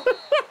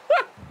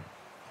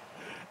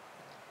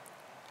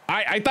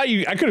 I thought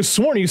I could have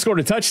sworn you scored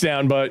a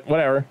touchdown, but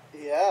whatever.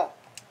 Yeah.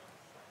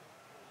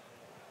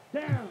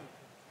 Down.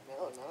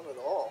 No, not at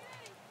all.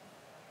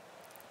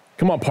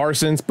 Come on,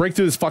 Parsons. Break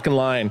through this fucking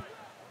line.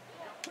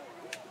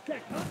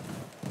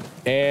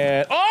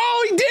 And,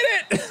 oh, he did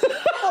it.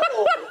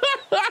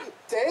 Oh,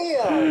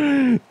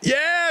 damn.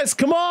 Yes,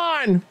 come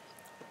on.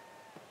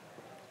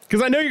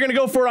 Because I know you're going to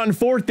go for it on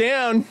 4th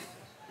down.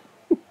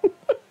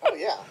 Oh,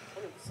 yeah.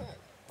 100%.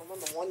 I'm on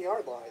the 1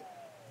 yard line.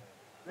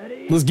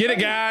 Ready. Let's get it,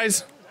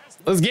 guys.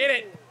 Let's get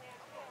it.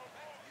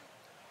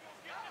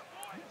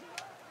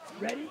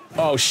 Ready.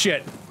 Oh,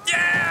 shit.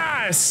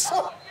 Yes.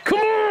 Come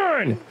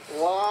on.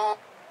 Wow.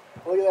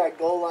 Look at that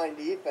goal line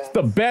defense.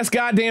 The best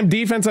goddamn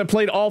defense I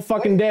played all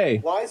fucking day.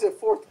 Why is it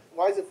fourth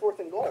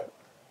and goal?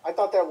 I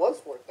thought that was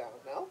 4th down,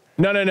 no?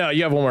 No.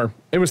 You have one more.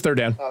 It was 3rd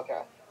down.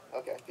 Okay.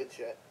 Okay, good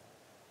shit.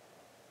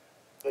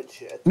 Good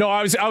shit. No,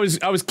 I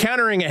was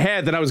countering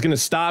ahead that I was going to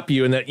stop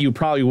you and that you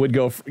probably would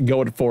go for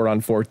it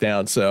on 4th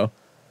down. So.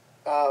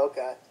 Oh,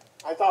 okay.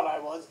 I thought I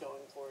was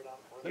going for it on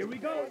 4th. Here we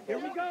go. Here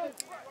we go.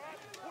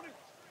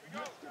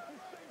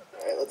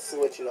 All right, let's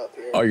switch it up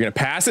here. Oh, you're going to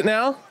pass it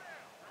now?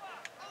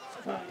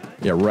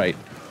 Yeah, right.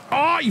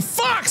 Oh, you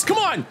fucks! Come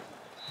on!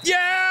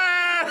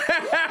 Yes!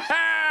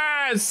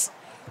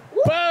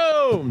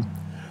 Boom!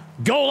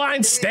 Goal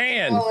line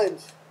stand.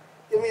 Challenge.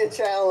 Give me a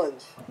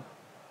challenge.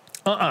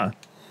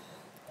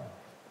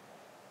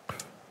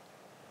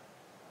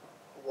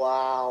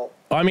 Wow.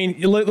 I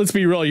mean, let's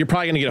be real. You're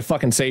probably going to get a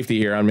fucking safety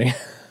here on me.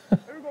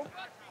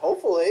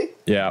 Hopefully.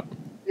 Yeah.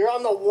 You're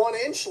on the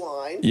 1-inch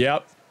line.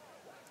 Yep.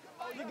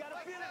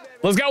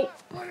 Let's go.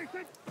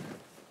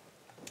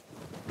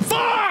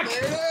 Fuck!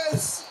 There it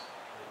is.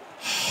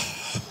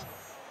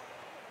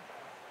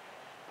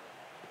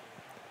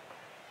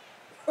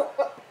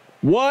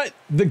 What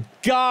the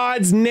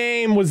God's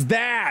name was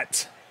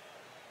that?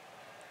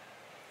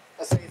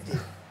 A safety.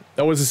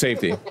 That was a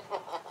safety.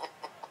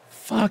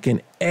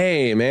 Fucking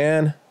A,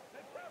 man.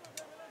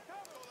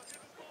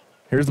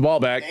 Here's the ball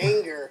back.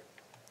 Anger.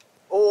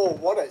 Oh,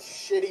 what a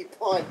shitty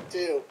punt,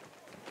 too.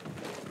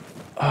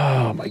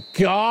 Oh, my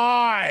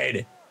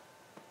God.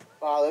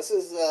 Wow, this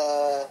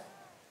isn't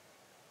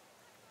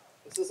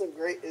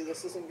great.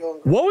 This isn't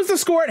going great. What was the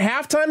score at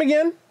halftime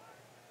again?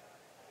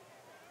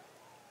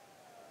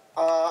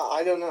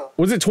 I don't know.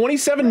 Was it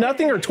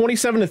 27-0 or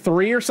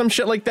 27-3 or some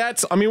shit like that?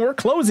 So, I mean, we're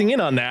closing in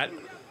on that.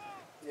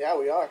 Yeah,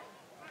 we are.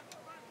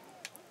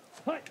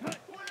 Hut, hut.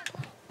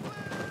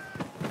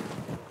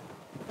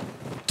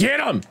 Get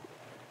him!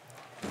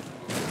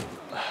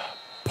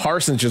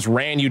 Parsons just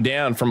ran you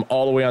down from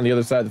all the way on the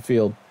other side of the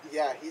field.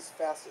 Yeah, he's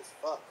fast as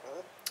fuck,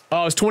 huh?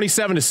 Oh, it's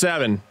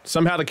 27-7.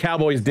 Somehow the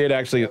Cowboys did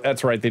actually.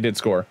 That's right, they did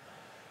score.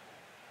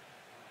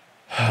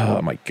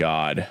 Oh my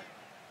God.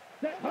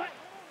 Set, hut.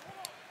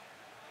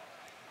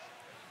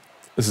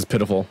 This is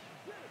pitiful.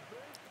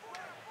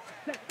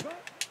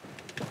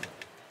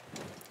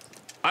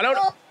 I don't.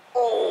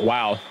 Oh.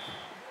 Wow.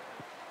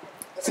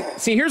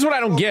 See, here's what I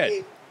don't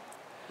get.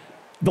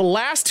 The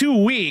last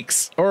 2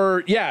 weeks,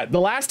 or yeah, the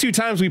last 2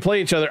 times we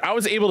played each other, I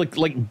was able to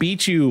like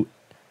beat you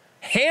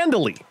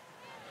handily.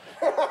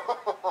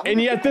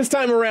 And yet this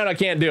time around, I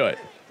can't do it.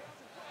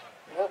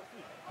 Yep.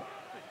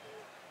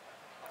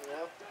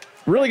 Yep.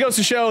 Really goes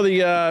to show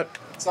the.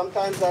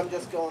 Sometimes I'm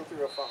just going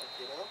through a funk,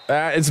 you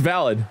know? It's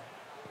valid.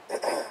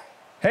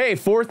 Hey,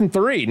 4th and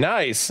 3.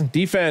 Nice.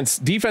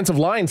 Defensive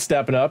line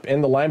stepping up,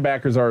 and the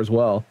linebackers are as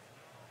well.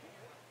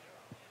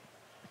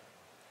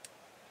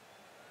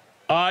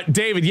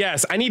 David,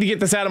 yes, I need to get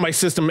this out of my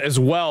system as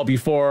well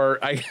before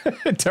I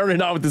turn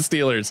it on with the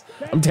Steelers.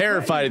 I'm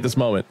terrified at this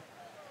moment.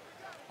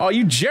 Oh,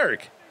 you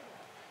jerk.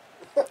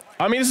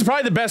 I mean, this is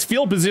probably the best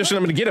field position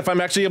I'm going to get if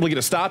I'm actually able to get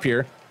a stop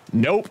here.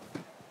 Nope.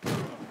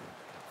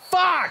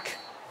 Fuck!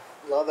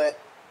 Love it.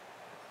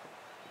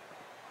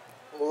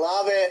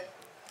 Love it.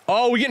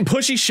 Oh, we're getting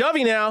pushy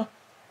shovey now.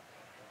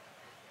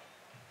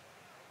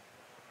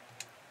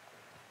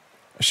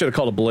 I should have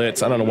called a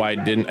blitz. I don't know why I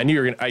didn't. I knew you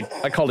were going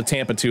to. I called a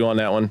Tampa 2 on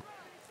that one.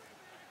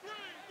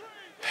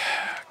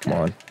 Come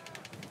on.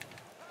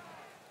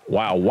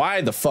 Wow,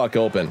 wide the fuck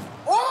open.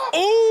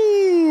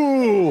 Oh!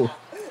 Ooh.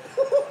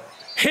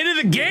 Hit of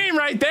the game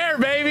right there,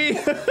 baby.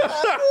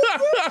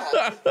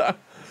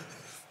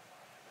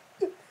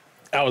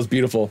 That was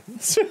beautiful.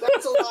 That's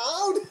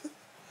allowed?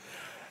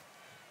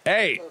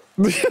 Hey.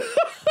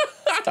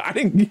 I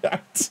didn't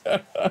get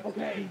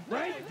Okay,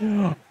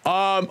 right?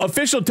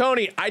 Official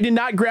Tony, I did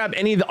not grab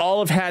any of the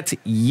olive hats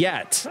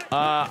yet.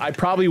 I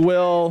probably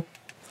will.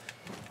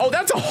 Oh,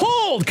 that's a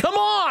hold. Come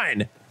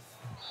on.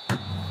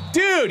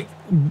 Dude,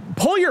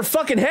 pull your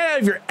fucking head out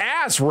of your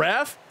ass,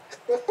 ref.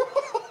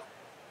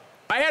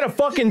 I had a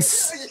fucking...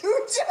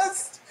 You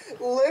just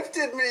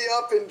lifted me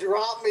up and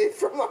dropped me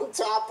from on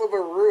top of a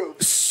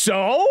roof.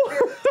 So?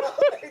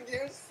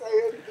 You're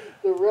saying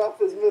the ref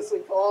is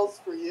missing calls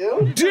for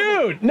you?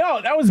 Dude,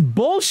 no, that was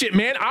bullshit,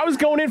 man. I was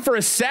going in for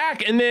a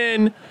sack, and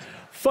then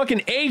fucking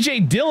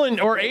AJ Dillon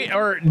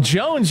or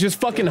Jones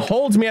just fucking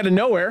holds me out of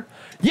nowhere.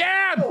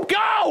 Yeah,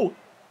 go!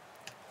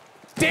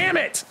 Damn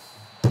it!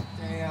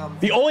 Damn.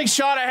 The only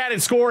shot I had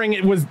at scoring,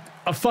 it was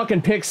a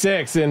fucking pick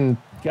six, and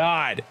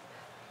God.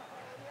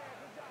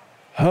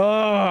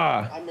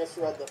 I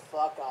misread the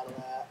fuck out of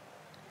that.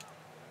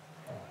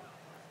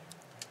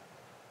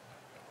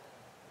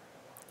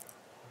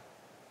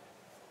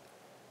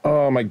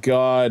 Oh my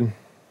God.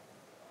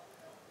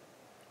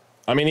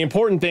 I mean, the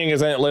important thing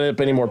is I didn't let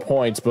up any more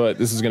points, but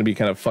this is going to be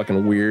kind of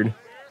fucking weird.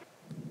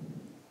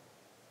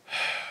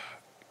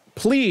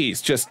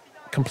 Please just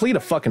complete a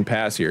fucking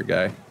pass here,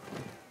 guy.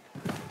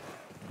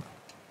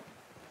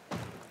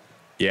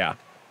 Yeah.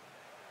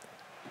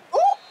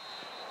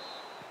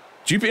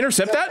 Did you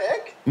intercept that?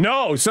 Pick?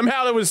 No,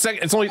 somehow it was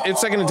second. It's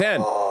second and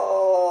 10.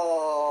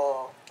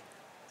 Oh.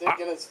 Didn't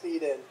get his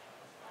feet in.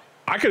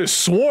 I could have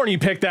sworn you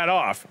picked that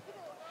off.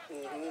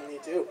 Me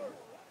too.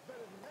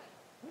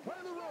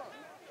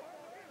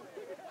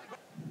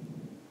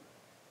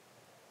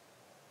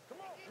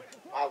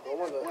 Wow,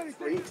 going to a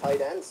 3 tight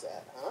end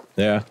set, huh?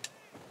 Yeah.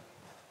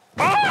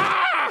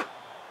 Ah!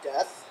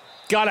 Death.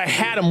 God, I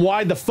had him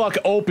wide the fuck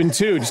open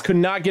too. Just could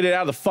not get it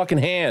out of the fucking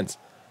hands.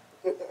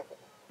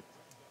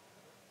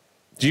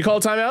 Did you call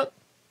a timeout?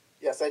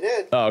 Yes, I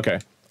did. Oh, okay.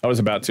 I was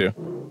about to.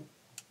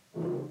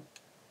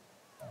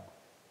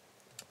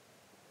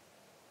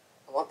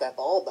 I want that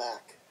ball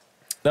back.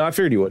 No, I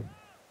figured you would.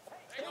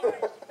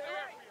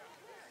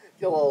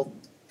 You'll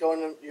go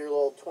into your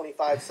little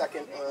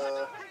 25-second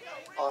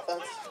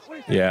offense.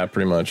 Yeah,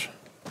 pretty much.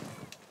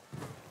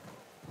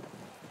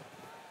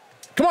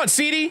 Come on,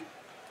 CD.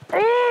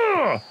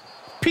 PI,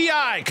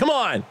 come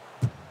on.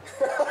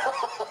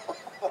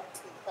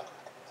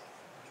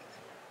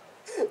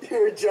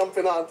 You were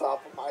jumping on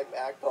top of my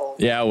back hole.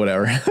 Yeah,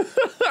 whatever.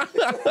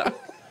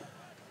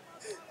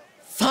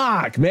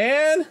 Fuck,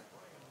 man.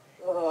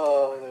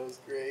 Oh, that was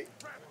great.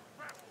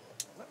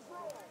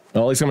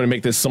 Well, at least I'm going to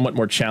make this somewhat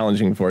more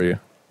challenging for you.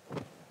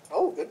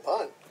 Oh, good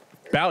pun.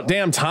 About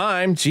damn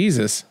time.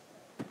 Jesus.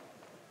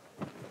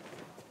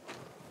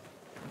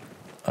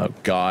 Oh,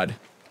 God.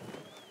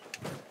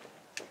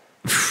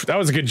 That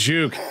was a good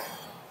juke.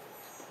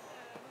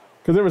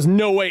 Because there was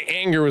no way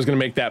Anger was going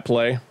to make that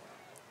play.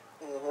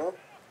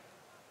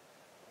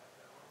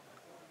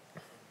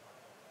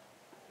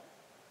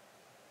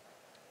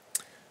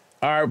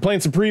 All right, we're playing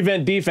some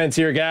prevent defense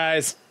here,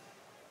 guys.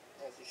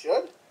 As you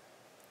should.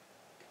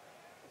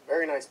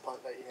 Very nice punt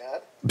that you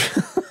had.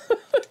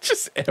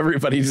 Just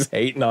everybody just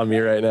hating on me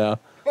right now.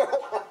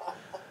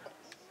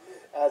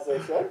 As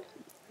they should.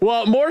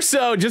 Well, more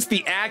so just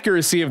the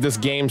accuracy of this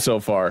game so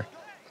far.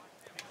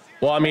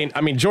 Well, I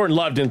mean, Jordan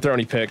Love didn't throw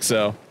any picks,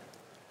 so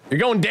you're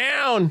going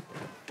down.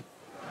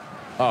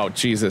 Oh,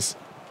 Jesus.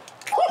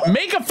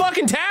 Make a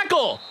fucking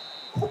tackle.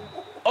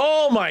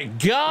 Oh my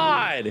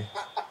God.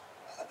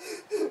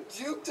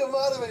 Juked him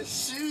out of his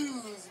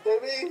shoes,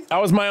 baby. That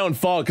was my own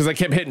fault because I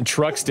kept hitting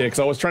truck sticks.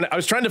 I was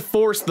trying to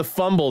force the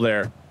fumble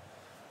there.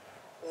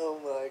 Oh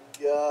my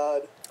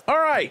God. All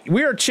right,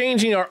 we are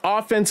changing our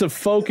offensive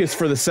focus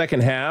for the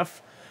second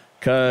half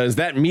because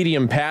that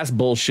medium pass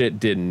bullshit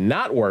did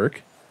not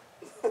work.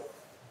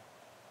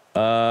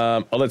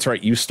 Oh, that's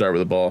right. You start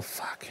with the ball.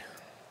 Fuck.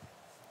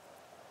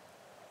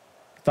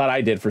 Thought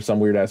I did for some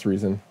weird ass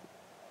reason.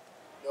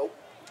 Nope.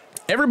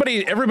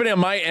 Everybody on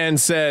my end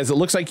says it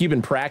looks like you've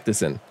been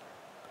practicing.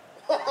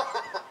 Bro,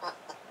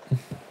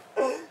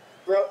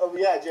 oh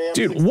yeah, JM.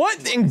 Dude,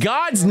 what in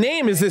God's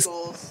name is this?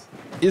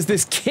 Is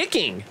this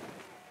kicking?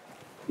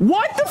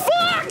 What the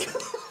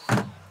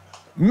fuck?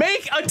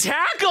 Make a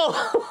tackle.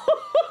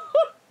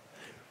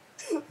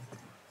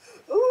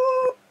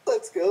 Ooh,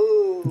 let's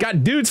go.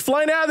 Got dudes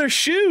flying out of their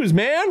shoes,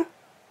 man.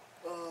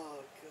 Oh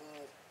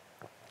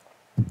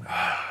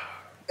God.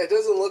 It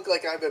doesn't look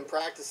like I've been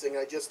practicing.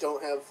 I just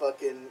don't have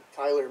fucking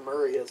Kyler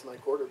Murray as my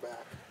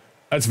quarterback.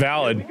 That's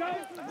valid.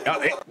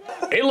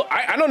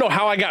 I don't know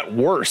how I got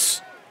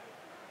worse.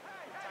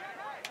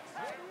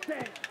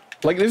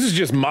 Like, this is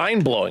just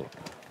mind-blowing.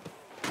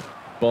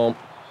 Boom.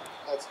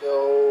 Let's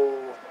go.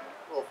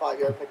 Little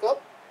 5-yard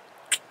pickup.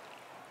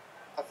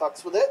 I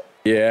fucks with it.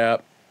 Yeah.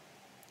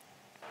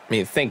 I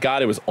mean, thank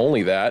God it was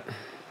only that.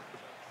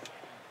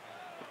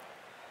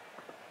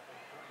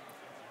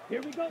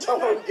 Here we go.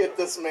 Someone get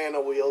this man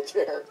a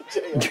wheelchair.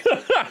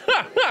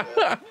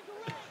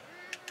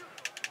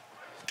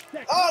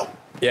 Oh!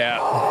 Yeah.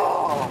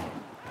 Oh!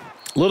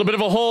 A little bit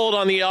of a hold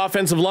on the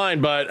offensive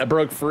line, but I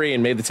broke free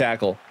and made the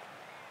tackle.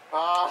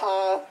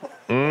 Uh-huh.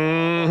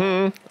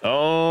 Mm-hmm.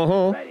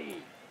 Uh-huh. Ready.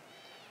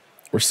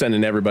 We're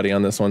sending everybody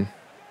on this one.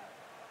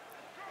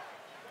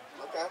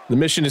 Okay. The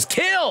mission is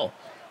kill.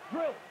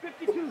 Drill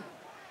 52.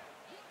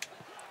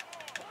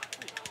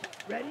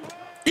 Ready?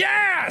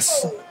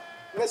 Yes. Oh,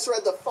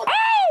 misread the fuck.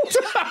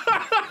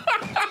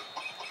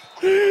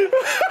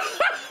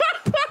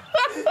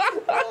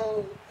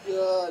 Oh,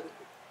 God.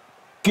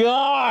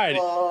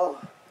 God.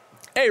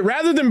 Hey,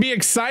 rather than be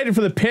excited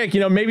for the pick,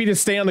 maybe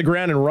just stay on the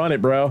ground and run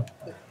it, bro.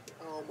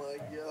 Oh, my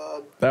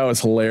God. That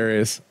was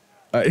hilarious.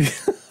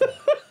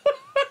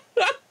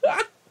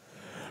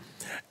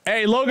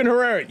 Hey, Logan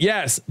Herrera.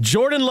 Yes,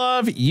 Jordan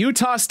Love,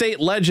 Utah State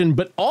legend,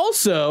 but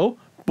also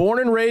born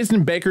and raised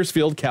in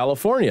Bakersfield,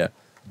 California.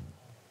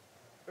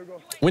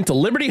 Went to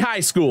Liberty High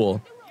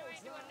School.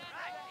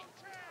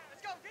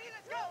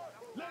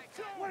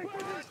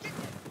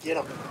 Get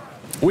him.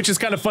 Which is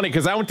kind of funny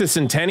because I went to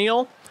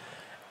Centennial,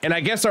 and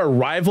I guess our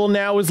rival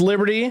now is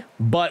Liberty,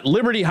 but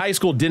Liberty High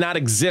School did not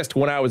exist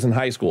when I was in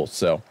high school,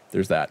 so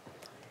there's that.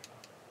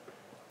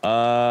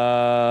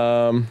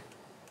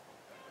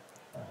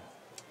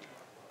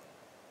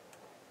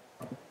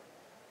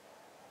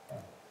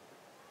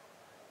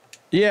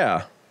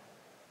 Yeah.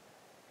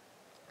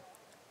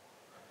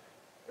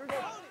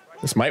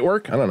 This might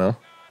work. I don't know.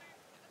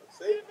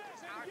 See?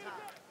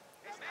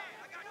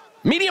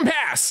 Medium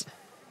pass.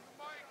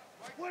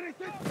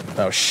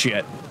 Oh,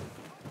 shit.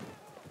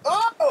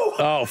 Oh!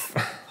 Oh.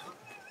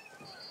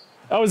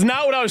 That was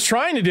not what I was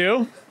trying to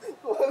do.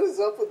 What is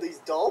up with these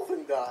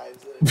dolphin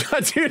dives?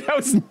 Dude, that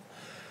was...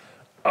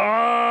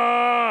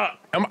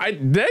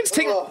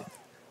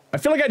 I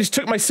feel like I just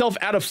took myself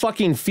out of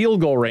fucking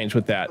field goal range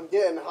with that. I'm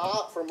getting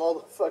hot from all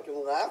the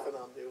fucking laughing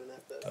I'm doing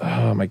at this.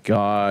 Oh, my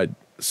God.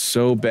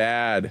 So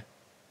bad.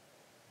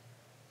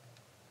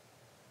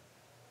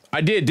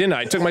 I did, didn't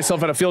I? I took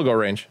myself out of field goal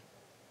range.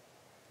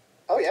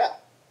 Oh, yeah.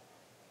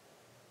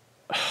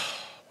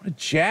 What a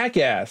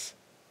jackass.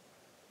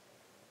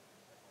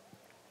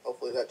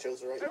 Hopefully that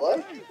chose the right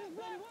play.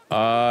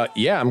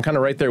 Yeah, I'm kind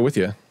of right there with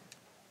you.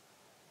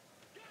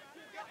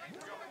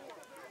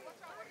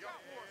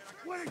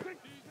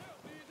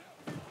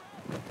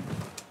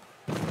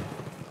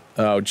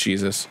 Oh,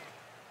 Jesus.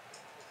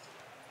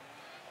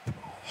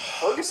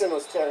 Ferguson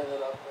was tearing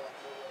it up.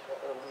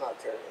 Or not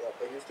tearing it up,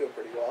 but he was doing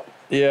pretty well.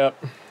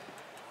 Yep.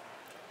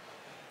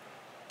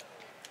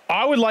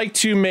 I would like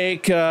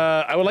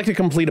to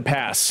complete a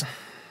pass.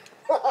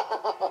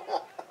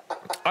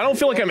 I don't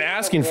feel like I'm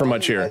asking for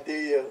much here. Do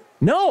you?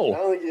 No. I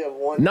don't think you have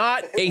one.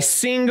 Not a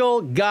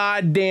single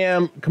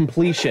goddamn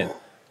completion.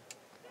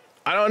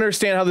 I don't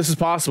understand how this is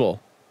possible.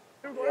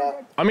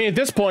 Yeah. I mean, at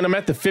this point, I'm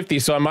at the 50,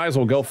 so I might as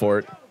well go for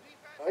it.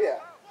 Oh, yeah.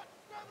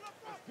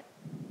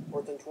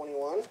 4th and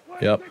 21.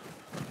 Yep.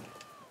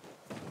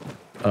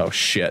 Oh,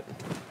 shit.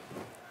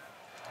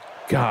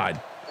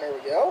 God. There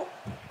we go.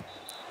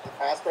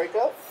 Pass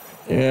breakup.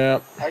 Yeah.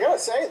 I gotta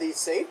say, these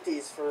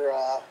safeties for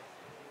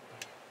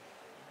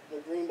the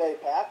Green Bay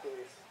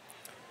Packers.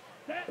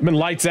 I've been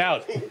lights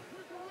out.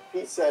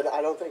 He said,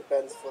 I don't think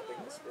Ben's flipping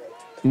the script.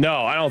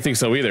 No, I don't think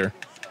so either.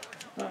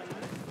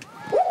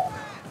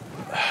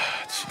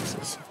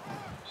 Jesus.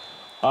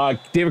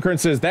 David Kern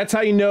says, that's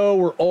how you know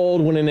we're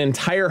old when an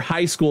entire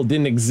high school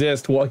didn't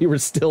exist while you were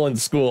still in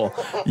school.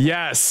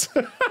 Yes.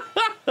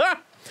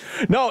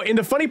 No, and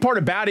the funny part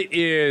about it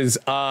is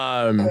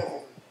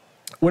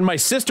when my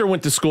sister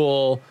went to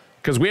school,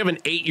 because we have an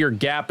 8-year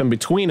gap in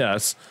between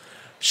us,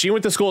 she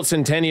went to school at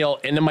Centennial,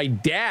 and then my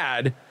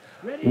dad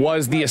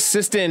was the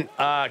assistant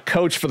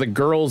coach for the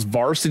girls'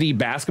 varsity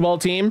basketball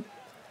team.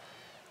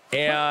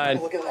 And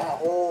look at that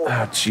hole.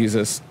 oh,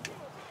 Jesus.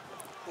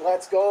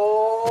 Let's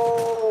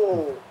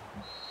go.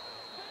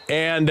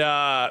 And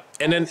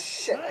then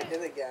Shit, I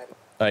did it again.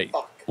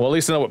 well, at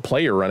least I know what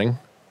play you're running.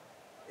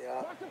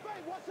 Yeah.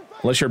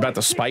 Unless you're about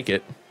to spike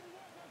it.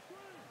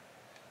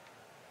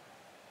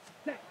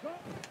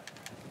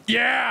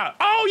 Yeah.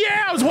 Oh,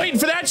 yeah. I was waiting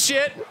for that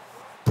shit.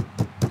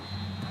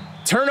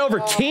 Turnover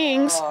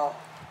Kings.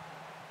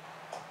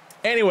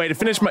 Anyway, to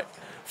finish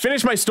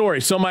my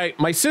story. So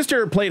my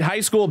sister played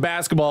high school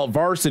basketball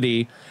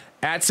varsity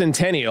at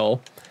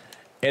Centennial.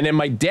 And then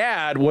my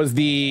dad was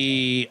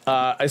the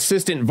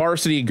assistant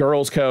varsity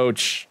girls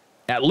coach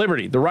at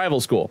Liberty, the rival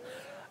school.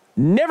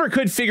 Never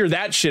could figure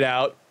that shit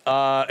out,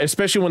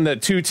 especially when the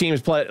two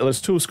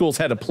schools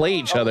had to play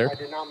each other. I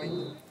did not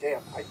mean.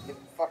 Damn, I did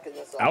fucking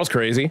this up. That was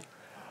crazy.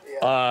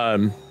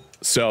 Yeah.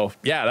 So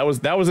yeah,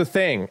 that was a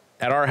thing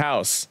at our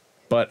house,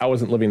 but I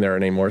wasn't living there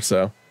anymore.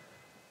 So,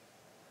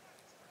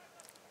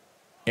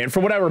 and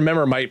from what I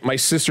remember, my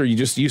sister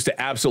just used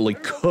to absolutely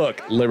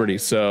cook Liberty.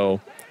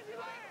 So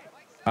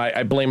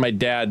I blame my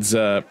dad's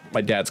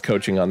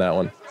coaching on that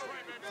one.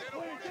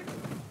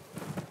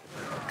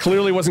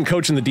 Clearly wasn't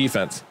coaching the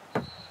defense.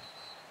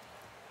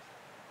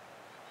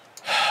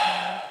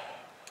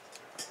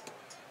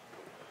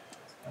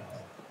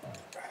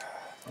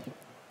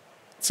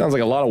 Sounds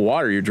like a lot of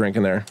water you're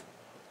drinking there.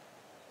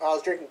 I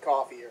was drinking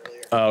coffee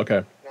earlier. Oh,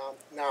 okay.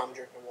 Now I'm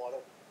drinking water.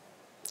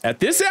 At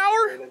this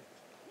hour?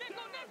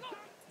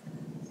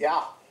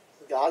 Yeah,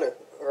 got it.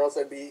 Or else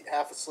I'd be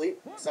half asleep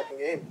second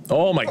game.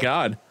 Oh my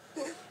God.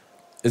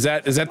 Is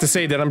that to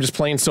say that I'm just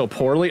playing so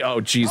poorly?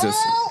 Oh Jesus.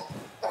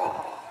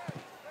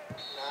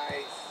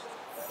 Nice.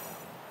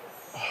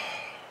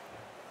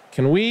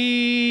 Can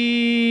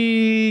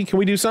we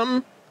do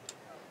something?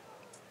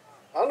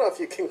 I don't know if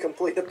you can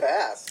complete a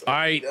pass.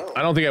 I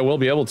don't think I will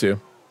be able to.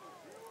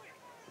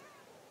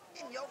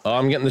 Oh,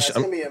 I'm getting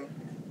the.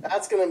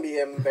 That's gonna be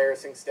an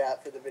embarrassing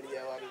stat for the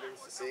video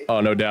editors to see.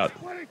 Oh, no doubt.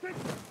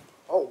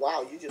 Oh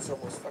wow, you just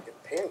almost fucking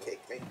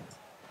pancaked me.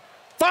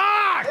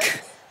 Fuck!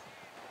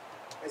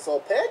 Nice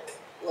little pick.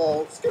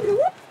 Little skibbity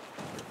whoop.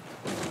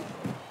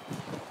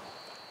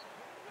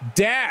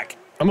 Dak,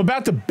 I'm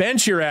about to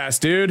bench your ass,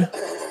 dude.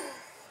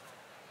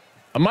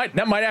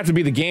 That might have to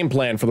be the game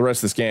plan for the rest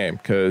of this game,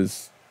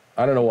 because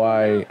I don't know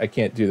why I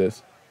can't do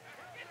this.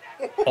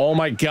 Oh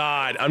my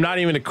God. I'm not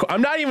even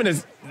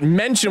to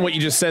mention what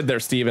you just said there,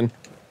 Steven.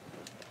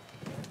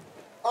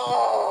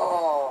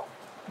 Oh.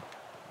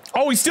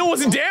 Oh, he still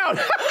wasn't down.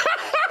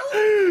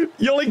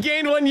 You only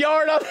gained 1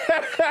 yard up.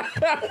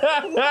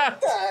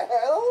 What the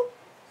hell?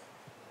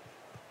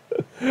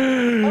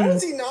 How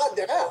is he not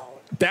down?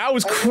 That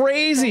was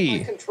crazy.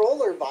 My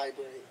controller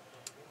vibrate.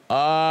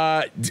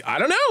 I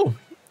don't know.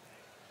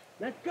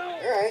 Let's go. All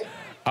right.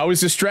 I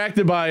was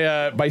distracted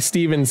by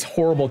Steven's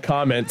horrible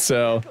comment,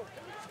 so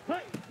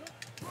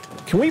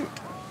can we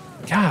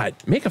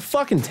make a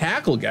fucking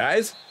tackle,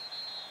 guys?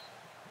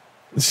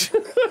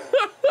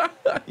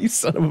 You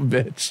son of a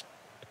bitch.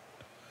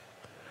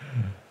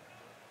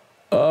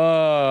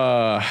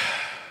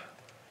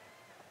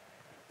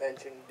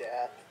 Benching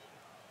Dak.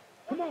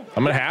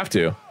 I'm gonna have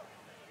to.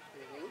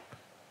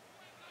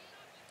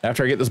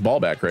 After I get this ball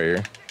back right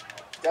here.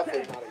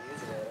 Definitely not a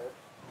user error.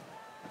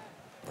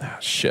 Ah,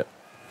 shit.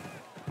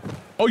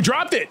 Oh, he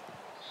dropped it.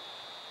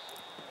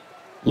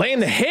 Laying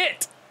the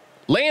hit.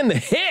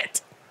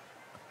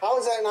 How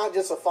is that not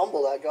just a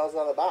fumble that goes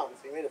out of bounds?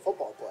 He made a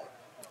football play.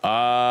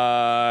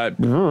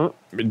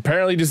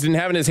 Apparently just didn't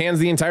have it in his hands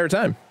the entire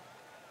time.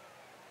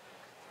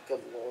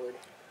 Good lord.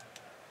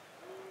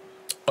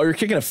 Oh, you're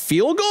kicking a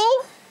field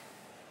goal?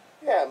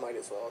 Yeah, might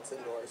as well. It's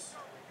indoors.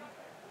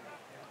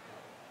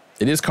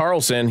 It is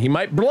Carlson. He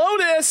might blow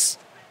this.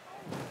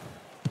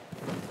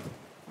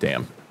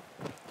 Damn.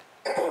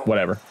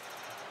 Whatever.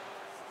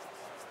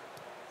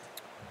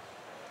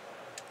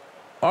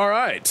 All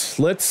right.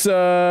 Let's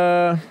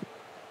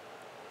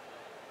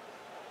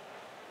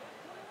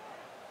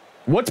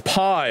what's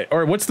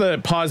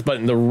the pause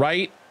button? The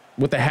right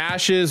with the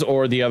hashes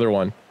or the other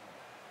one?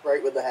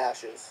 Right with the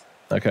hashes.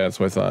 Okay, that's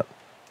what I thought.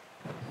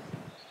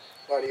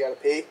 Oh, you gotta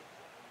pee?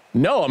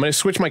 No, I'm going to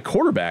switch my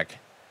quarterback.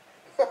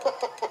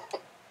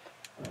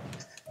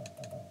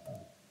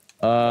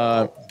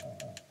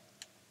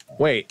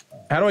 Wait.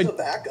 How do Who's the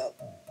backup?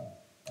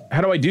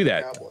 I do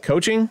that? Cowboys.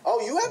 Coaching?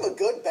 Oh, you have a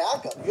good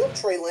backup. You have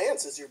Trey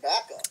Lance as your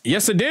backup.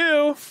 Yes, I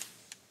do.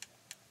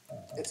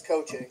 It's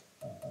coaching.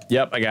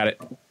 Yep, I got it.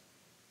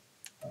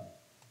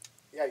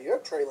 Yeah, you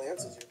have Trey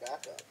Lance as your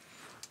backup.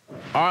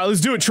 All right,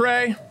 let's do it,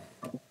 Trey.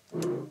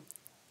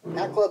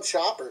 Hat Club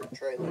Shopper,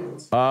 Trey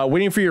Lance.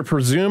 Waiting for your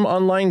presume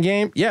online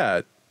game.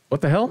 Yeah.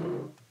 What the hell?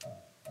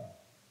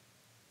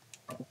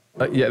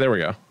 Yeah, there we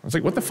go. I was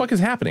like, what the fuck is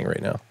happening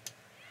right now?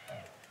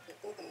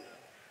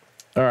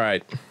 All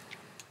right.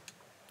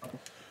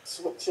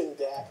 Switching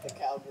Dak, the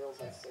Cowgirls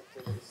are sick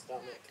to their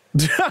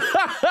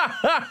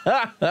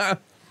stomach.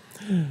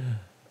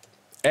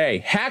 Hey,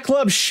 Hat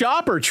Club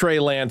Shopper Trey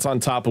Lance on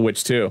top of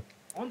which too.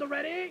 On the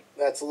ready.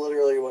 That's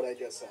literally what I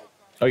just said.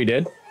 Oh, you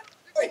did?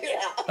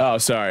 Yeah. Oh,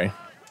 sorry.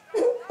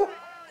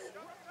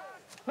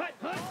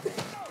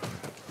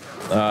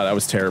 That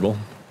was terrible.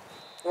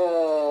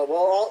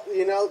 Well,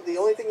 the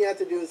only thing you have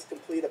to do is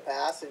complete a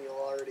pass, and you'll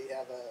already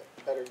have a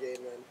better game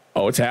than.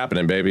 Oh, it's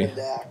happening, baby.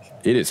 Dak.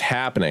 It is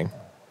happening.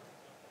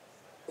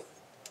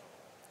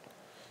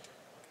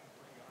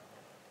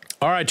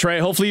 All right, Trey.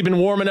 Hopefully you've been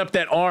warming up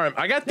that arm.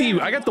 I got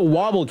the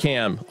wobble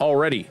cam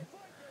already.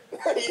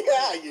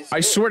 Yeah, you should. I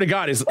swear to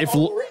God,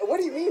 What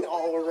do you mean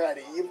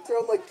already? You've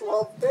thrown like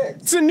 12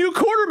 picks. It's a new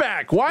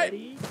quarterback. Why?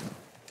 Ready.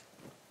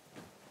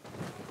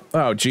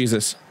 Oh,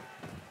 Jesus.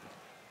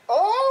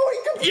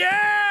 Oh, he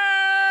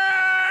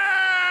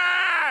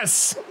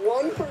Yes!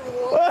 1 for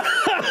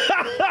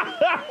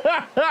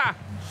 1.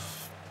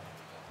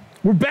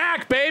 We're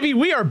back, baby.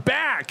 We are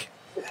back.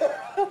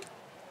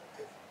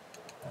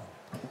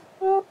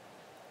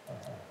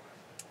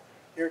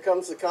 Here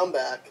comes the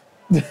comeback.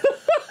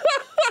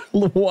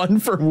 1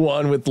 for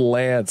 1 with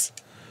Lance.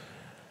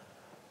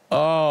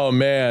 Oh,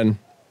 man.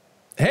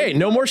 Hey,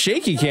 no more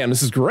shaky cam.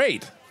 This is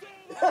great.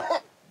 You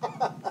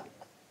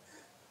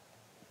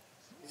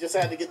just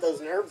had to get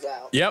those nerves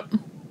out. Yep.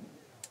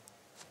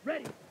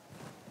 Ready.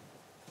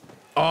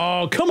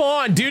 Oh, come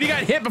on, dude. He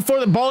got hit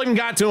before the ball even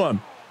got to him.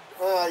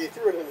 You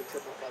threw it into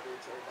triple coverage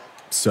right now.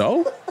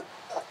 So?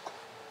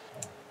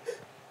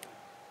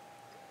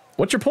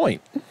 What's your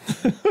point?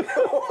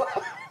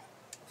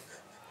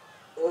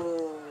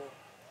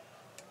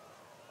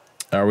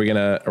 Are we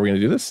gonna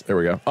do this? There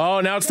we go. Oh,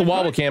 now it's the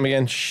wobble cam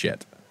again.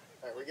 Shit.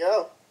 There we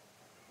go.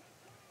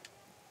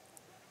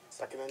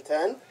 2nd and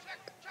 10.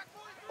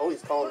 Oh,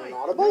 he's calling an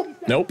audible?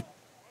 Nope.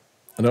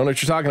 I don't know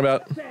what you're talking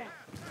about.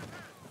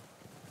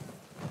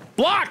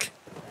 Block!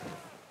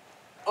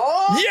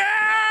 Oh!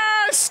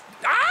 Yes!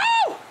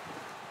 Ow!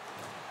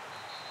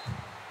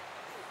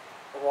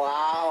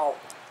 Wow.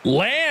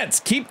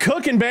 Lance, keep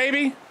cooking,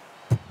 baby.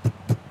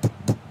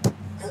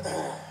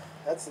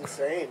 That's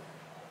insane.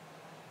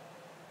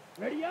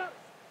 Ready up.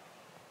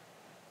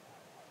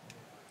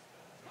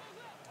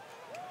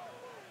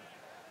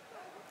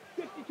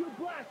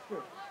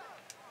 Blaster.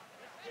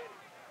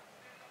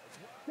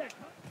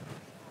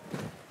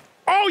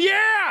 Oh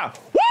yeah!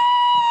 Woo!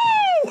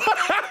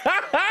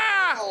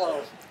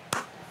 Oh.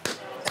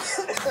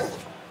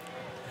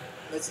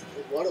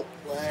 What a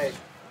play.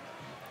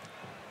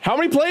 How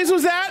many plays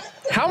was that?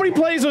 How many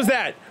plays was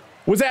that?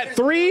 Was that There's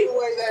 3? no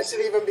way that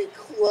should even be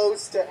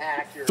close to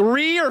accurate.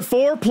 3 or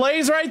 4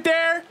 plays right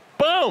there?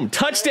 Boom!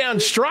 Touchdown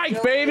strike,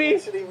 No baby! way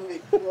that should even be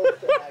close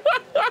to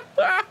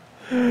accurate.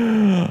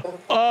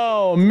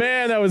 Oh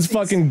man, that was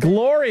fucking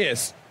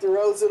glorious.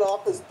 Throws it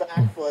off his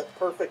back foot.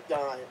 Perfect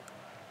dime.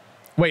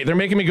 Wait, they're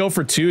making me go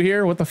for 2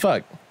 here? What the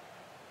fuck?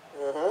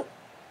 Uh-huh.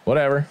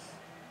 Whatever.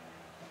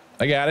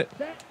 I got it.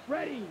 Set,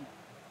 ready.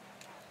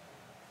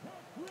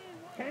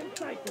 10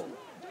 cycles.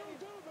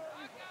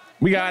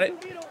 We got it.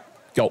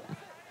 Go.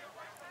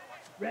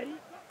 Ready.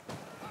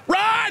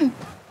 Run!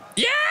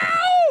 Yeah!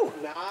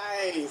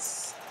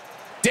 Nice.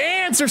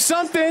 Dance or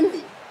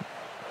something.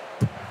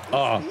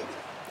 Oh,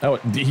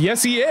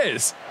 yes, he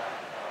is.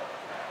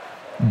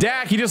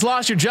 Dak, you just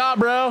lost your job,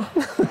 bro.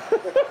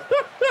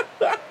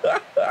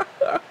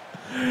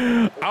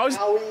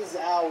 Owie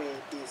zowie,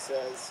 he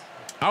says.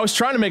 I was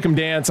trying to make him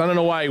dance. I don't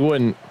know why he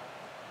wouldn't.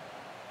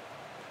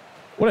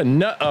 What a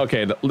nut.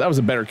 Okay, that was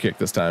a better kick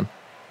this time.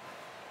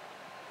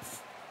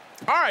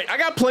 All right, I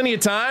got plenty of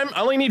time.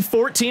 I only need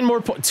 14 more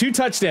points. 2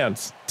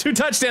 touchdowns. 2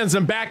 touchdowns.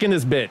 I'm back in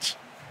this bitch.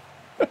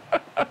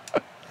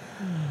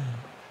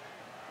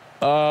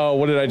 Oh,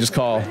 what did I just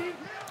call?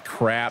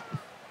 Crap.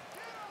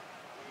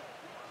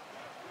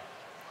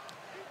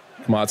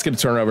 Come on, let's get a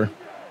turnover.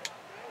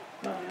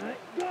 All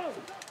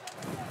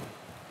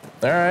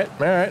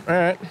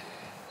right.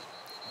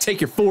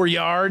 Take your 4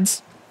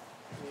 yards.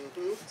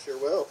 Mm-hmm, sure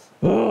will.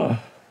 Ugh.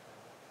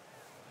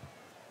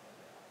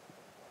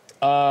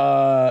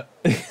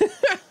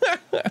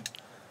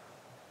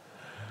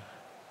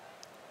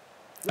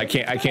 I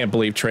can't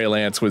believe Trey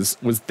Lance was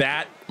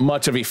that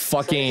much of a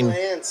fucking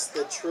Trey Lance,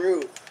 the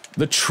truth.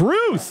 The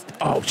truth.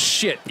 Oh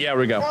shit. Yeah,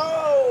 we go.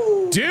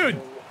 Oh!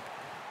 Dude.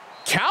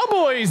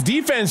 Cowboys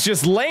defense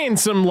just laying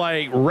some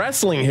like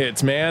wrestling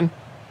hits, man.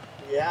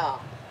 Yeah.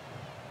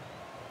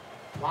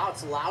 Wow,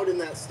 it's loud in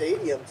that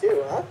stadium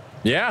too, huh?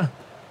 Yeah.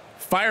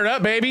 Fired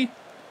up, baby.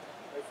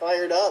 They're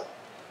fired up.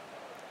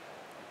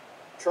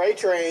 Trey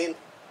train.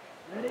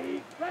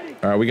 Ready, ready.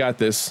 All right, we got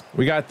this.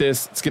 We got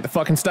this. Let's get the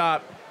fucking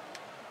stop.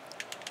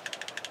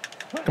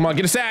 Come on,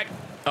 get a sack.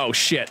 Oh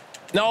shit.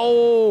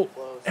 No.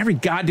 Close. Every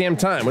goddamn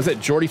time. Was that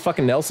Jordy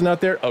fucking Nelson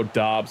out there? Oh,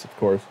 Dobbs, of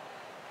course.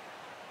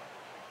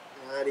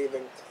 Not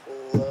even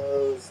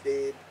close,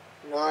 dude.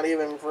 Not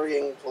even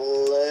freaking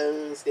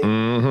close, dude.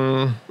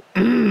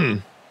 Mm-hmm.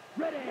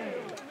 Ready.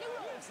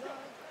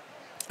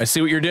 I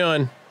see what you're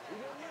doing.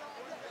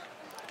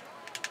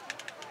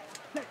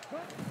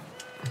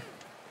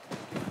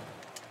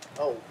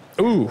 Oh.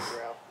 Ooh.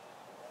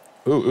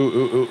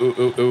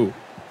 Ooh.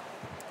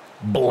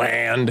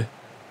 Bland.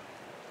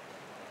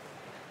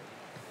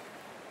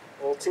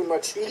 A little too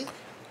much heat.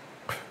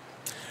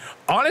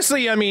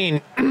 Honestly, I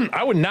mean,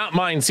 I would not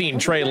mind seeing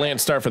Trey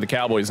Lance start for the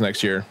Cowboys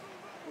next year.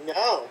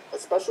 No,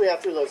 especially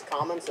after those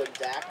comments that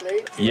Dak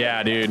made.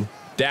 Yeah, dude.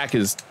 Dak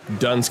is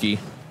Dunsky.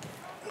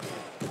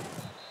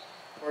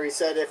 Where he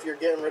said, if you're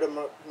getting rid of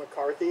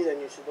McCarthy, then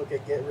you should look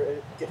at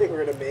getting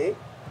rid of me.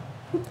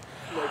 I'm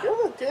like,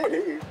 oh, dude,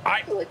 you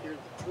feel like you're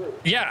the truth.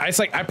 Yeah, it's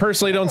like I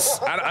personally don't.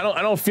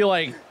 I don't feel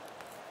like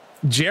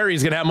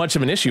Jerry's gonna have much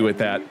of an issue with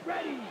that.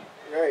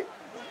 Right.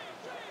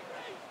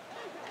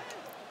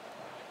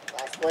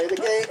 Last play of the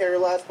game, or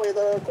last play of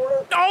the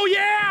quarter. Oh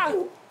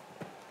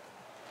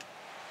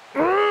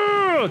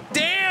yeah!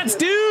 Dance,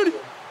 dude.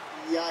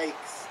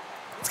 Yikes!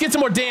 Let's get some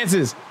more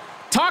dances.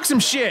 Talk some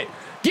shit.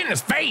 Get in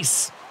his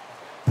face.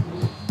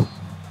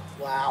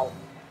 Wow.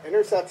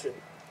 Interception.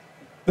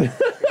 You're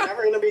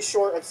never going to be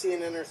short of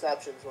seeing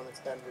interceptions when it's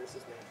Ben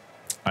versus me.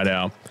 I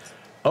know.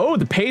 Oh,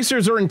 the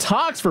Pacers are in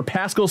talks for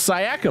Pascal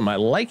Siakam. I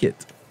like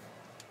it.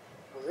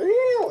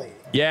 Really?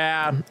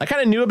 Yeah, I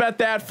kind of knew about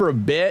that for a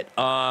bit.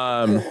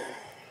 I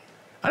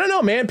don't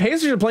know, man.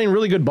 Pacers are playing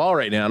really good ball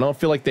right now. I don't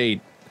feel like they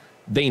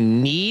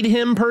need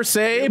him per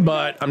se,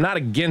 but I'm not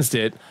against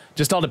it.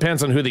 Just all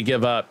depends on who they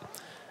give up.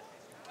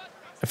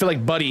 I feel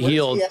like Buddy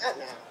Hield. Where's he at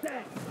now?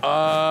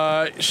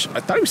 I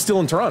thought he was still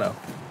in Toronto.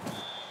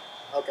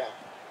 Okay.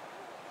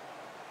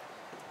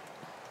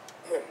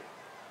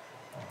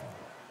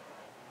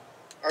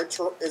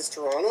 is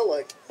Toronto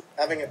like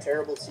having a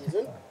terrible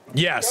season?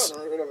 Yes.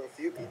 Gotten rid of a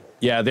few people.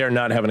 Yeah, they're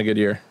not having a good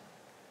year.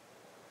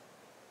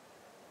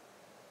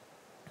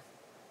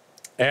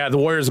 Yeah, the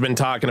Warriors have been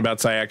talking about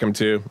Siakam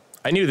too.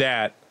 I knew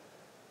that.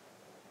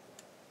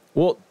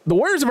 Well, the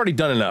Warriors have already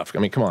done enough. I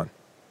mean, come on.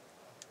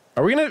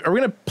 Are we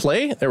gonna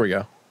play? There we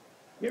go.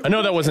 I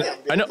know that wasn't.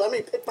 Damn, dude, I know. let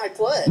me pick my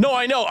play. No,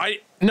 I know.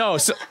 No.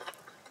 So,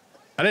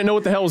 I didn't know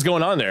what the hell was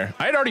going on there.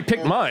 I had already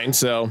picked mine,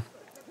 so.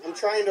 I'm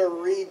trying to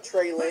read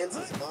Trey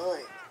Lance's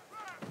mind.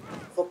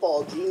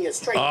 Football genius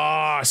Trey.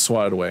 I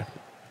swatted away.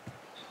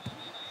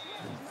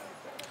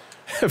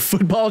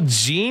 Football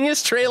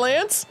genius Trey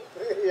Lance?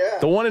 Yeah.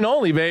 The one and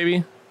only,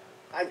 baby.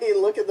 I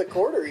mean, look at the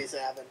quarter he's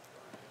having.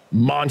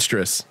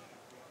 Monstrous.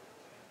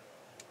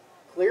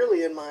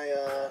 Clearly in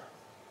my.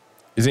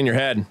 He's in your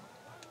head.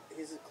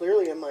 He's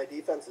clearly in my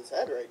defense's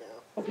head right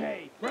now.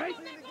 Okay, right?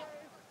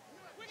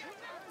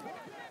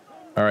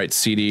 All right,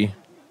 CD.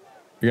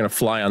 You're going to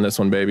fly on this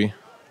one, baby.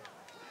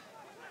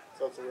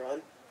 So it's a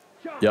run.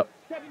 Shot. Yep.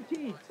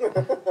 17.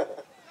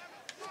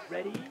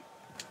 Ready?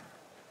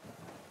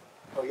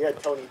 Oh, you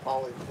had Tony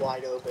Pollard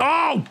wide open.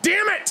 Oh,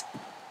 damn it!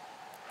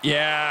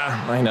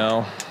 Yeah, I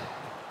know.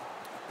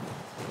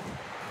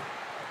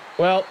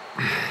 Well,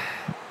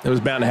 it was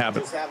bound to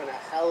happen. He's having a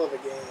hell of a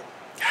game.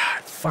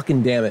 God,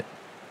 fucking damn it.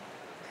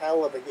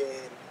 Hell of a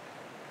game.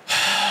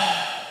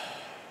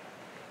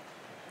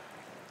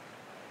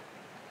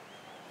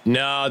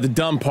 No, the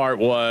dumb part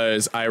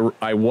was I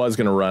was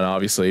going to run,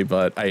 obviously,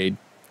 but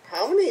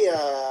How many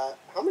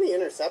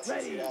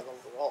interceptions do you have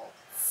overall?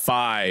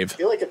 5. I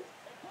feel like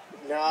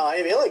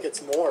I feel like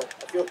it's more.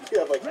 I feel like you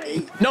have like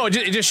 8. No, it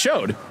just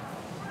showed.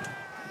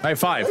 I have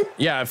 5. Really?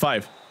 Yeah, I have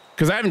 5.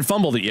 Because I haven't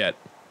fumbled it yet.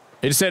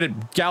 It just said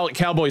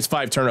Cowboys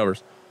 5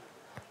 turnovers.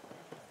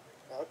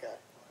 Okay.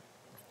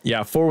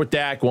 Yeah, 4 with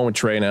Dak, 1 with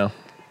Trey now.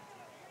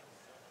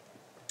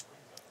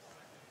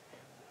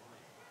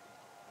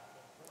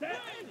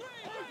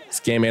 This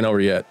game ain't over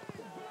yet.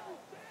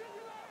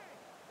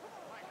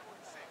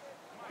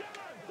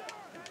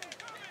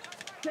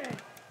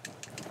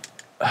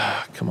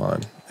 Come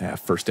on. Yeah,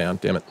 first down,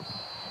 damn it.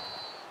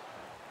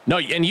 No,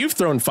 and you've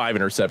thrown 5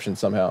 interceptions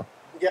somehow.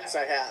 Yes,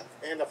 I have,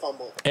 and a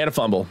fumble. And a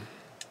fumble.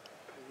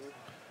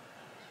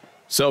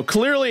 So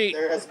clearly,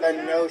 There has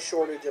been no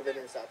shortage of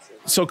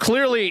interceptions. so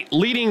clearly,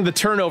 leading the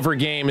turnover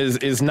game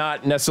is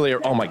not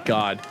necessarily. Oh my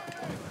God,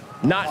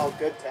 not. Oh,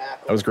 good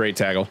tackle. That was a great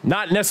tackle.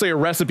 Not necessarily a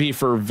recipe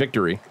for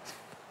victory.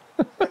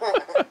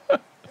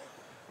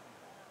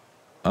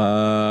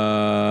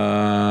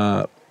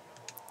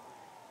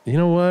 You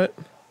know what?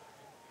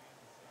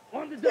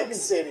 On the Big double.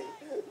 City.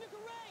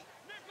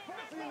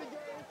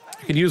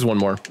 I could use one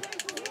more.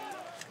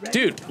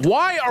 Dude,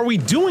 why are we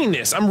doing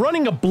this? I'm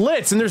running a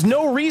blitz, and there's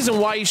no reason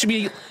why you should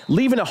be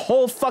leaving a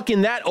whole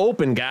fucking that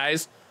open,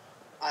 guys.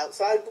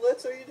 Outside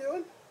blitz are you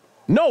doing?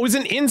 No, it was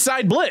an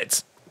inside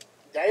blitz.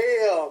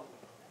 Damn.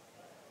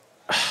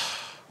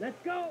 Let's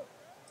go.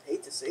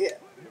 Hate to see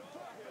it.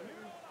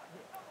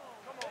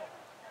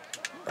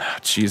 Ah,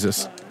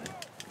 Jesus.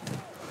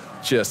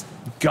 Just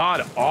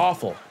god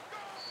awful.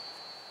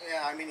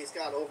 Yeah, I mean, he's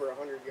got over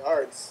 100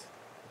 yards.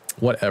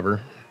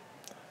 Whatever.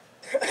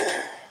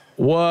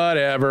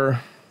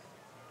 Whatever.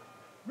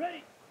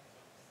 Ready?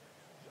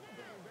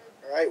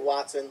 All right,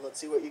 Watson, let's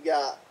see what you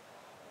got.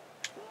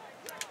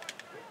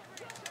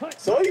 Punch.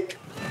 Zoink.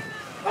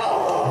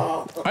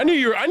 Oh. I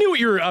knew what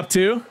you were up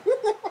to.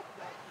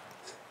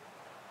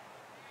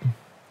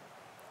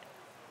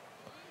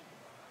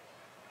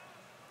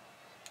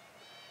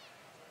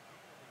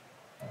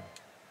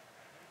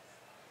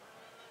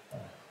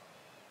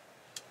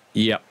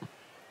 Yep.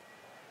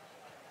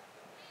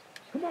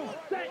 Come on,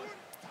 set.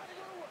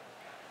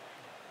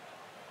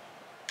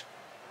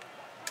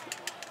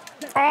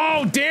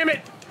 Oh, damn it!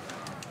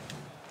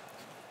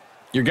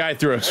 Your guy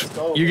threw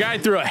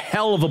a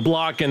hell of a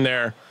block in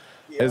there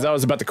as I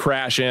was about to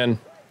crash in.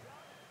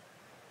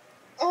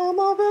 I'm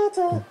about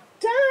to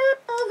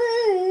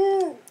dive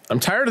in. I'm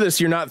tired of this.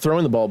 You're not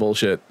throwing the ball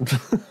bullshit.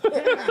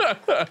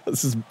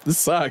 This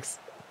sucks.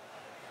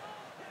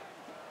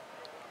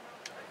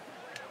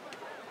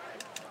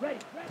 Ready.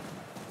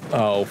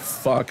 Oh,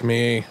 fuck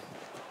me.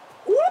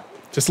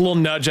 Just a little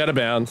nudge out of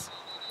bounds.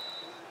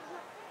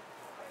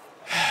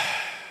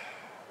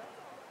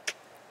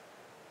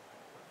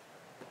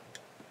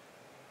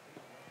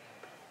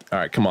 All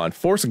right, come on.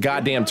 Force a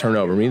goddamn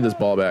turnover. We need this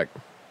ball back.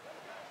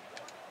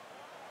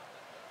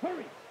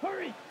 Hurry,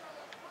 hurry.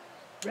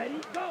 Ready,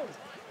 go.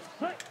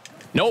 Punch.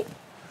 Nope.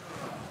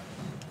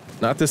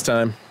 Not this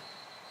time.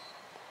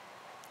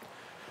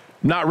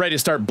 Not ready to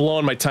start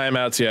blowing my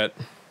timeouts yet.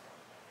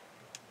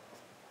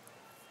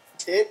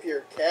 Tip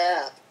your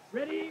cap.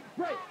 Ready,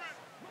 break.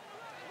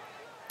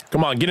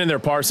 Come on, get in there,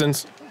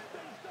 Parsons.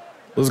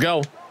 Let's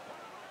go.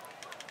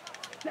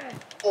 Set.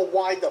 Oh,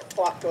 wide the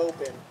fuck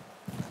open.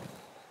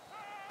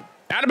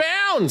 Out of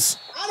bounds.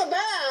 Out of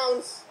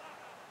bounds.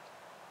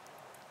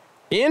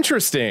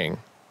 Interesting.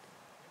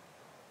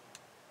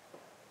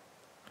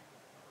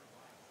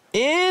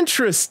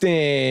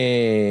 Interesting.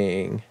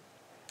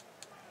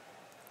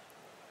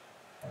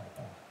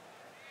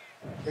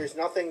 There's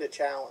nothing to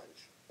challenge.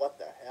 What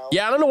the hell?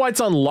 Yeah, I don't know why it's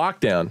on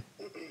lockdown.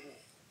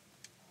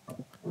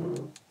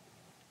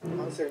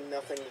 How is there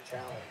nothing to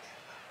challenge?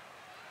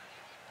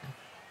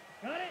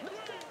 Got it.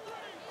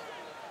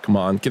 Come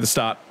on, get the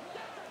stop.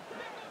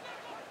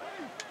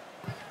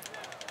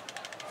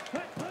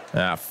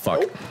 Ah, fuck.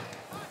 Nope.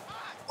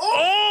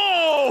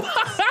 Oh!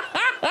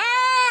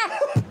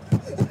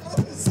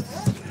 Is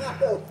that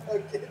not a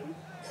fucking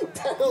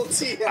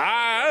penalty?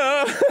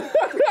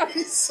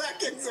 3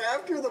 seconds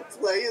after the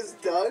play is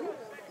done,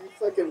 you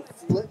fucking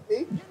flip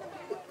me.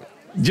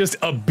 Just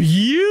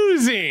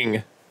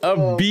abusing.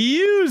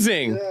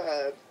 Abusing.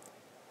 God.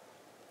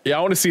 Yeah,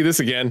 I want to see this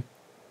again.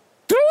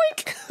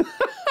 Doink!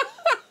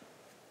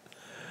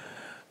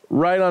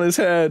 Right on his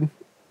head.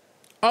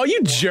 Oh,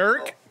 you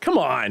jerk. Come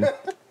on.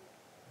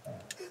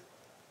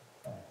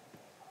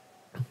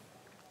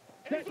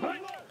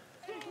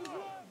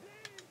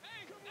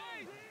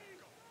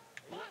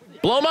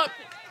 Blow him up.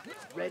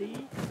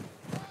 Ready?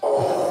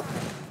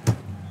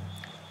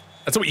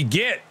 That's what you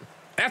get.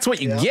 That's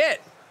what you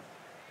get.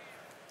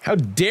 How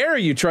dare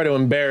you try to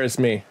embarrass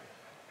me?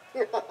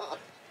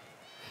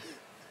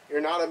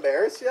 You're not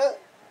embarrassed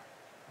yet?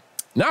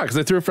 No, because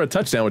I threw it for a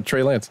touchdown with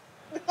Trey Lance.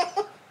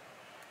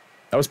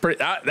 That was pretty.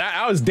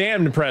 That was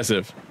damn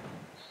impressive.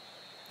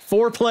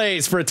 4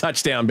 plays for a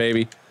touchdown,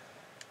 baby.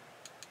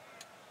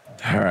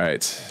 All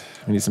right,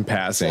 we need some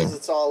passing. Says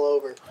it's all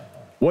over.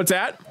 What's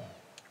that?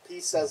 He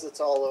says it's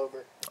all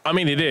over. I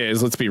mean, it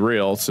is. Let's be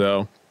real.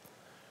 So.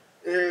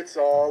 It's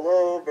all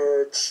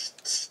over.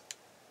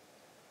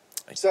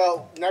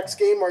 So, next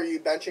game, are you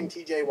benching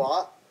TJ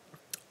Watt?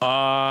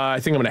 I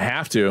think I'm gonna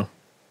have to.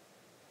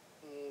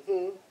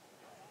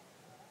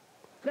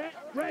 Set.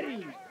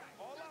 Ready.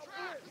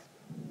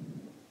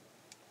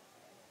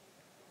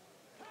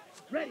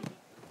 Ready.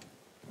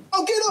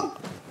 Oh, get him!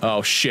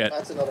 Oh shit.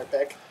 That's another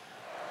pick.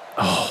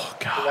 Oh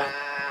god.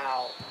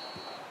 Wow.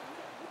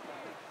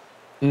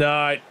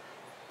 No,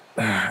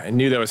 I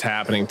knew that was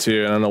happening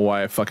too. I don't know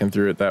why I fucking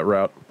threw it that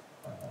route.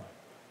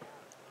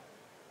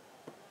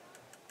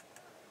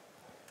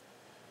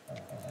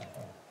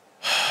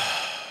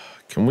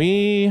 Can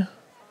we?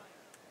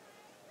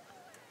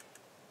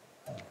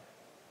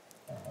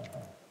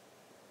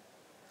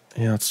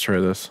 Yeah, let's try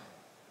this.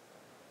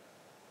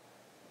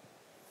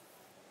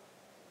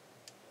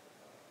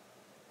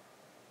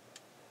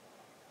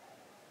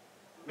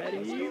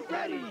 Ready.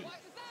 Ready.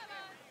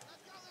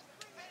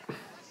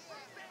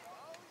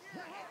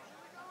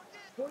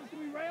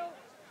 43 rail.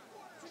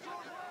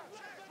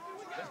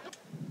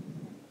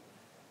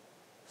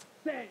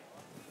 Set.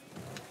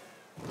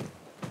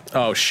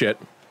 Oh shit.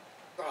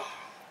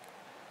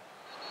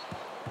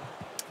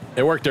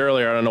 It worked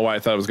earlier. I don't know why I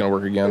thought it was gonna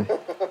work again.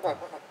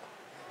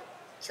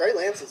 Trey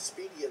Lance is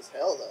speedy as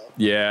hell, though.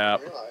 Yeah.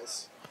 I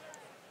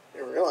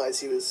didn't realize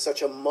he was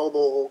such a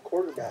mobile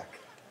quarterback.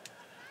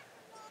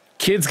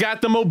 Kid's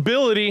got the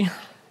mobility.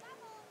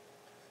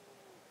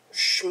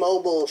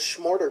 Schmobile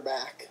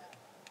schmorterback.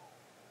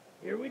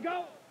 Here we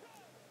go.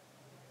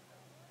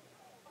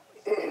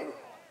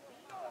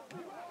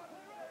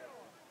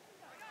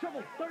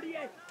 Trouble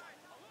 38.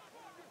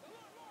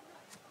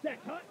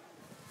 Set. Cut.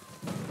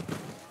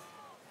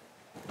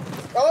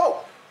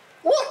 Oh!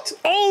 What?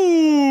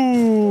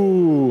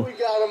 Oh! We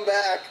got him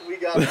back. We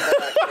got him back.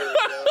 There we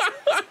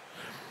go.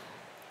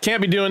 Can't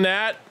be doing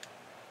that.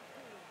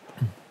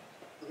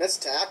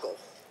 Missed tackle.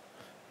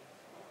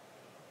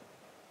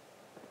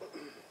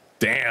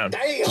 Damn.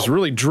 Damn. Just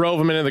really drove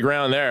him into the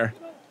ground there.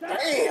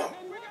 Damn!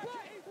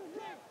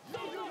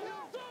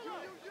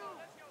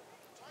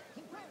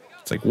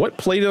 It's like, what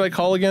play did I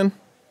call again?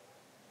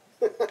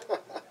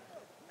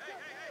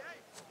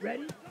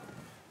 Ready.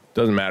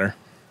 Doesn't matter.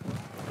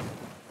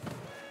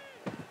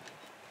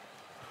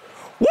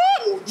 Woo!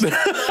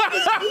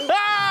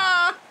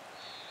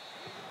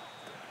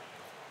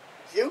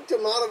 Juked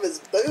him out of his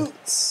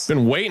boots.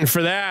 Been waiting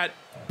for that.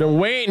 Been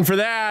waiting for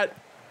that.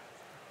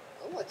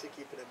 I'll let you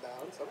keep it in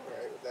bounds. I'm all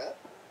right with that.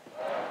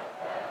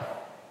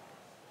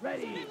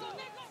 Ready.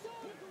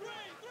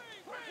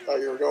 Thought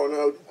you were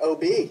going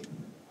OB.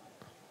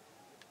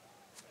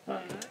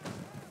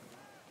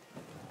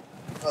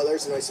 Oh,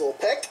 there's a nice little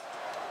pick.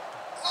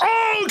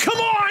 Oh, come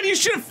on! You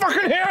should have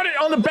fucking had it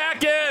on the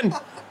back end.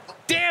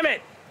 Damn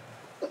it!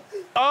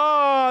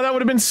 Oh, that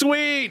would have been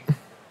sweet.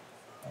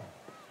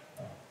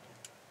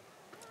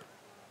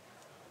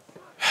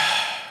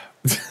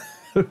 It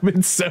would have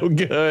been so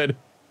good.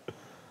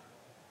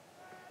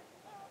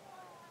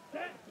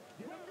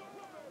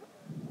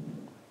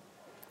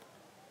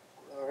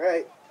 All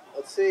right,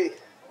 let's see.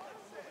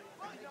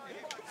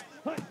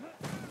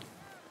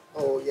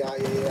 Oh,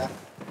 yeah.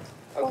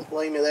 I don't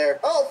blame you there.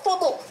 Oh,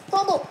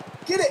 fumble,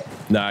 get it.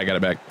 Nah, I got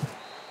it back.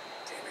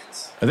 Damn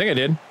it. I think I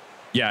did.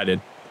 Yeah, I did.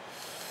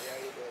 Yeah,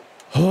 you did.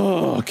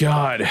 Oh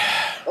God.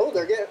 Oh,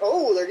 they're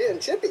getting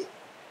chippy.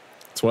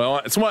 That's what I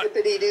want. That's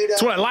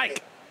what I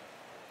like.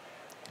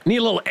 Need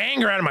a little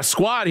anger out of my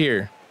squad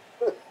here.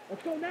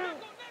 Let's go now.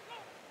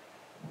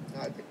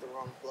 I picked the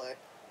wrong play.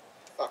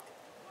 Fuck.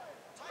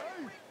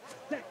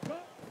 Set.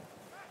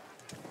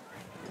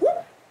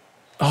 Go.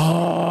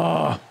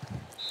 Oh.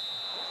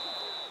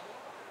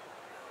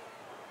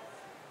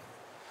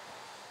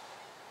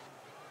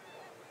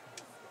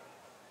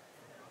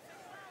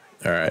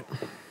 All right.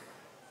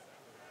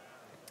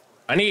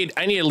 I need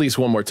at least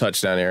one more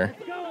touchdown here.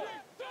 Go.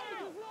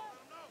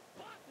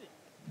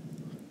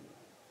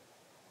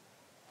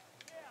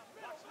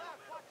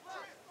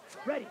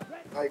 Ready.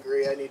 I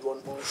agree. I need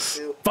one more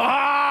too.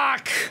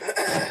 Fuck!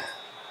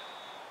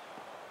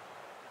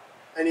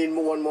 I need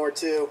one more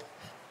too.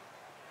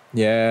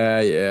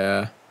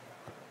 Yeah.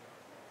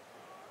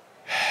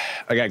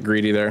 I got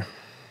greedy there.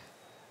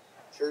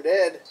 Sure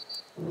did.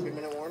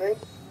 2-minute warning.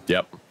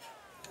 Yep.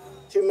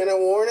 2-minute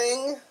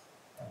warning.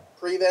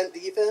 Prevent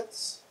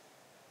defense.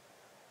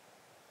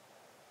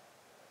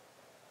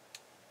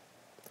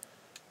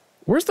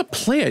 Where's the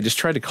play I just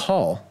tried to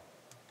call?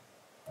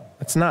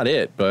 That's not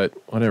it, but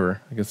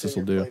whatever. I guess this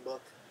will do. Playbook.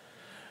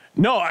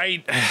 No,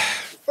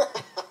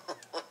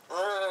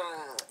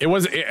 it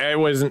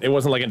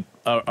wasn't like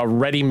a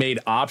ready-made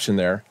option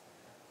there.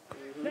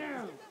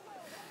 Down.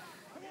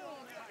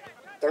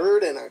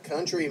 3rd and a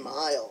country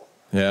mile.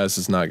 Yeah, this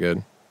is not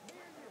good.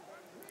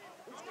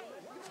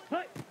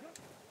 Hut.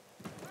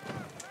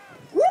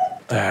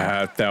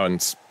 That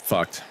one's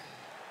fucked.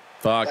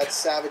 Fuck. That's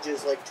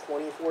Savage's like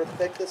 24th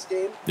pick this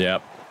game.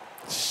 Yep.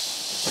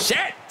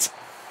 Shit!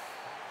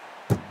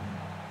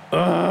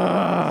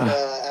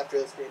 After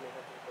this game, they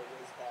have to go to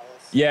Race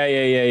Palace.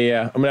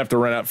 Yeah. I'm gonna have to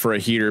run out for a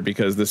heater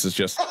because this is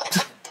just.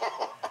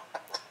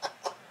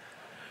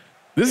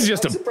 This is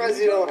just I'm surprised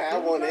you don't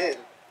have one in.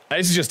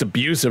 This is just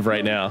abusive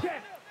right now.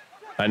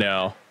 I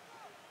know.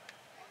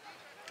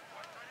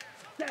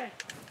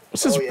 Set.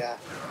 What's this Oh yeah.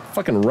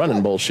 fucking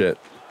running bullshit?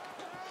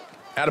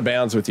 Out of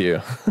bounds with you.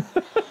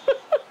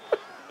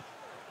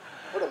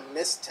 What a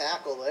missed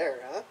tackle there,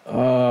 huh?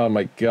 Oh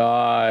my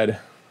god.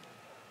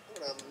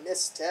 What a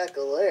missed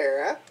tackle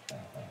there, huh?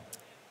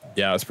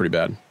 Yeah, that's pretty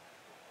bad.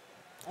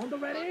 On the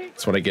ready.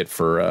 That's what I get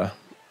for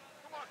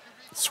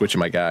switching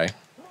my guy.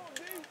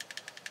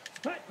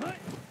 Hut.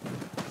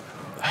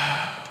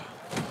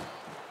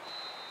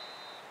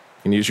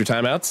 Can you use your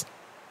timeouts?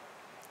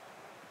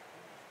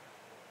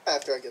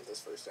 After I get this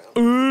first down.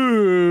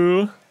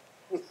 Ooh.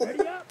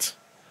 Ready up.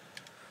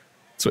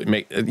 So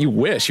you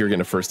wish you were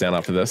getting a first down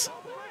after this.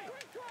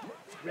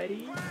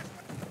 Ready.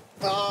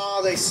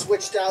 Oh, they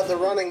switched out the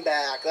running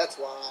back. That's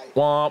why.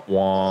 Womp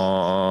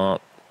womp.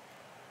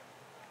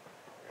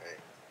 Right.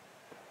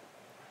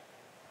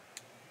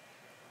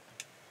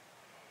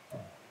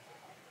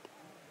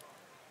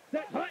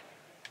 Set. Hut.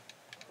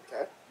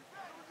 Okay.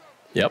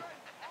 Yep.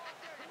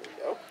 Here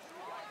we go.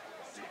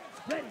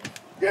 Ready.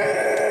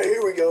 Yeah,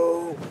 here we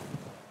go.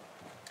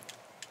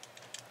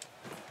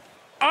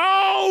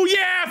 Oh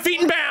yeah, feet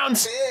and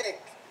bounds.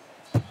 Pick.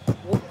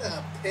 What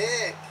a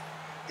pick.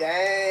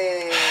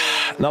 Dang.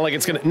 Not like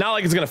it's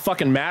gonna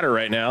fucking matter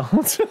right now.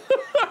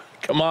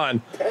 Come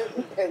on.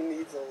 Pen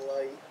needs a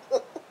light.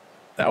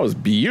 That was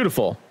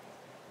beautiful.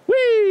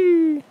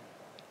 Whee!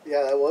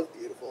 Yeah, that was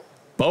beautiful.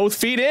 Both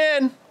feet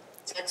in.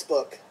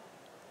 Textbook.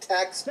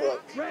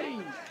 Textbook.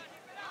 Ready.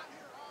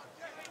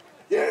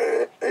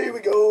 Yeah, here we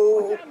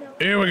go.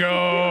 Here we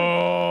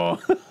go.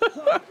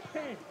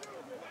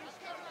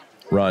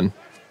 Run.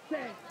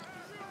 Set.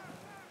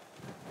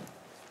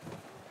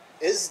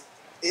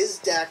 Is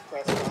Dak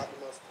Prescott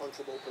the most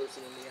punchable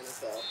person in the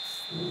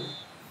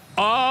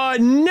NFL?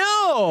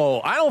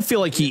 No, I don't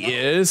feel like he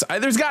is.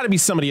 There's got to be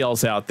somebody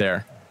else out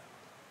there.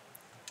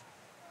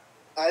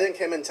 I think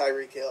him and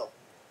Tyreek Hill.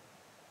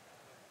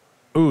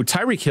 Ooh,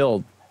 Tyreek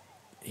Hill.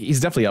 He's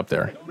definitely up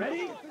there.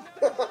 Ready.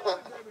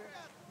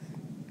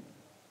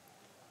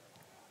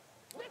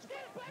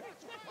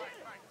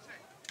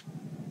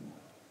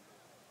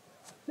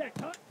 Set.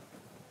 Hut.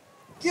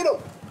 Get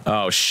him.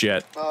 Oh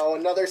shit. Oh,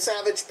 another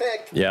savage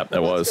pick. Yep,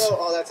 that Let's was. go.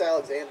 Oh, that's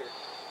Alexander.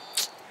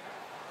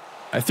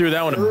 I threw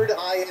that one a 3rd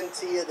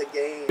INT of the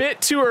game. bit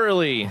too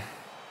early.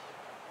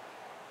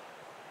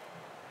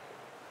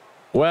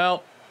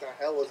 Well, What the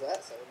hell was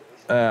that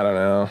celebration? I don't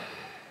know.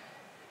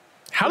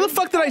 How the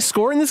fuck did I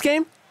score in this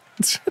game?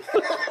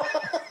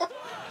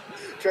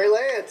 Trey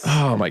Lance.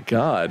 Oh my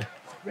god.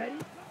 Ready.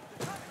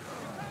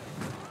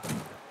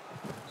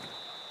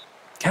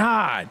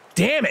 God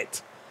damn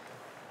it.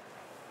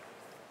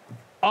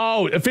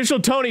 Oh, official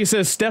Tony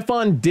says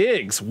Stephon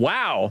Diggs.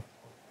 Wow.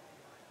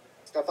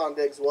 Stephon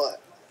Diggs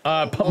what?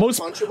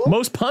 Most punchable?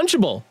 most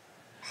punchable.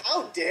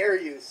 How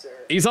dare you, sir?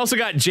 He's also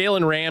got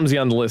Jalen Ramsey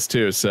on the list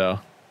too, so.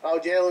 Oh,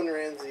 Jalen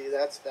Ramsey,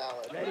 that's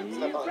valid. Ready,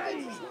 Stephon ready.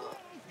 Diggs is not.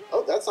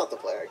 Oh, that's not the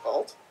play I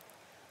called.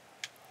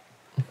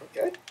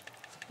 Okay.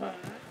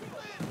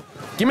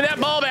 Give me that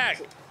ball back.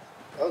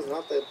 That was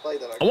not the play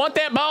that I I called. want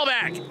that ball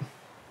back.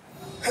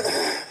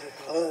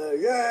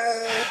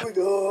 Yeah, here we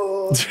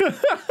go.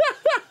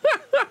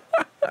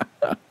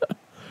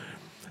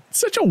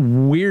 Such a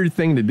weird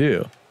thing to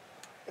do.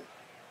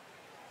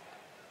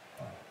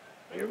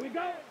 Here we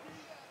go.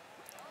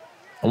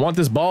 I want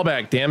this ball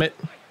back, damn it.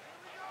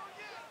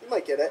 You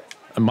might get it.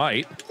 I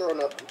might. I'm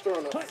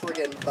throwing a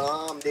friggin'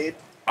 bomb, dude.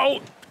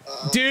 Oh,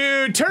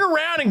 Dude, turn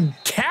around and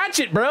catch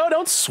it, bro.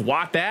 Don't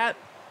swat that.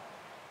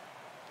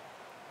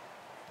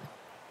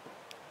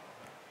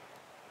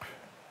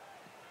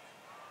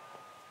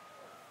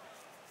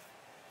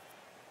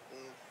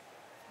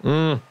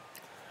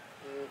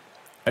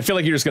 I feel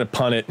like you're just going to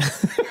punt it.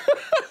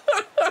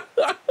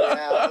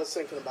 Yeah, I was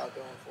thinking about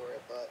going for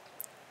it, but...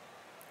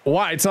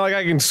 Why? It's not like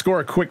I can score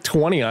a quick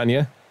 20 on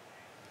you.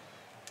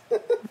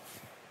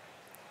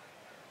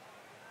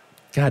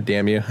 God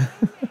damn you.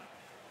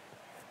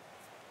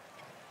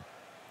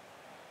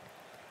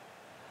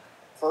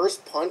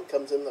 First punt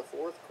comes in the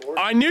fourth quarter.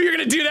 I knew you were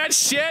going to do that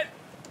shit.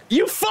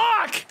 You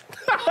fuck.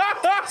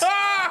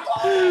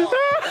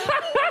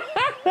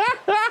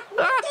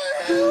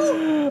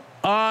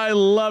 I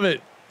love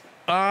it.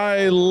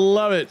 I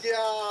love it.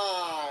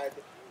 God.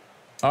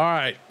 All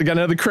right. We got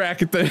another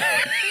crack at the...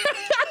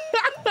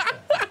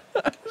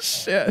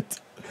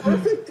 Shit.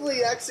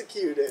 Perfectly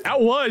executed.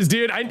 That was,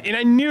 dude. I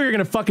knew you were going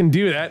to fucking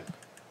do that.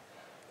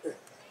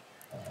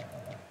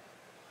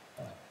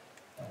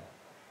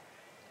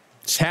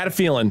 Just had a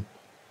feeling.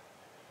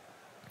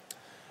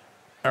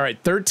 All right,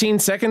 13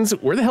 seconds.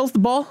 Where the hell's the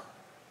ball?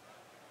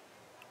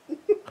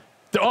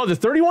 Oh, the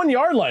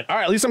 31-yard line. All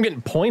right, at least I'm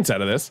getting points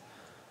out of this.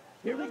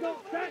 Here we go.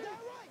 Back.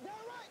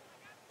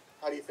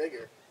 How do you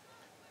figure?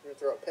 You're going to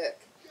throw a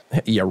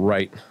pick. Yeah,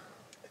 right.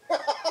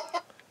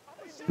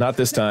 Not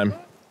this time.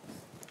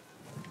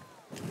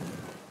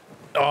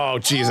 Oh,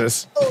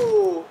 Jesus.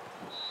 Oh.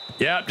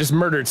 Yep, just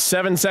murdered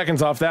 7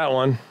 seconds off that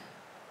one.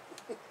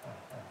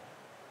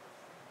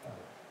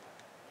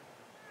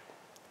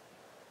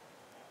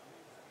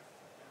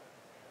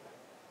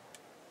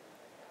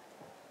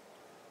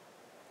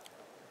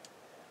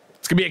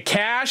 It's going to be a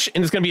cash,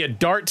 and it's going to be a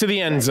dart to the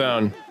end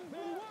zone.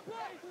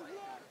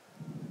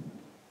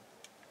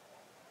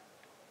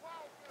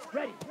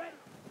 Ready.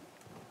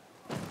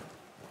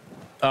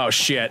 Oh,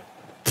 shit.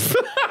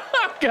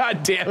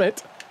 God damn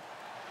it.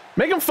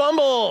 Make him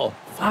fumble.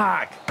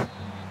 Fuck.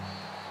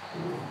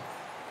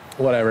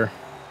 Whatever.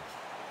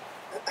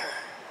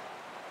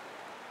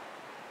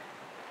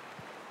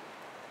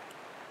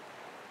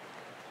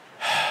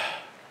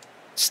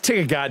 Just take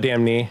a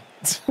goddamn knee.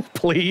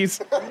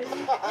 Please.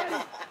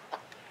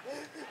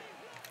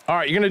 All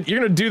right, you're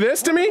gonna do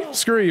this to me?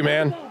 Screw you,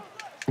 man.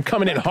 I'm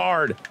coming in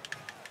hard.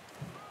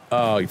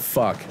 Oh, you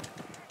fuck.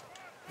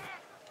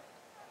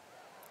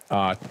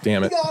 Ah,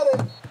 damn it. Got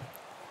it.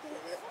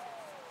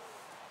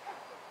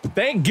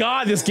 Thank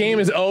God this game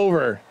is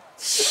over.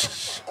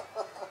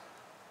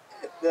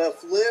 The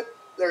flip,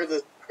 or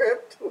the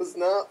script was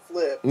not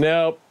flipped.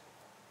 Nope.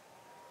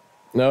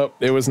 Nope,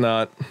 it was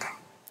not.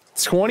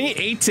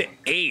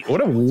 28-8.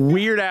 What a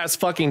weird ass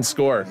fucking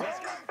score.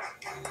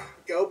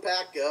 Go,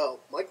 Pack, go.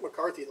 Mike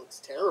McCarthy looks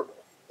terrible.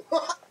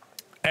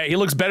 Hey, he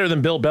looks better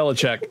than Bill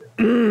Belichick.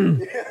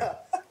 Yeah.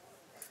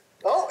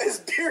 Oh, his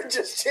beard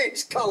just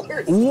changed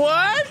colors.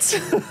 What?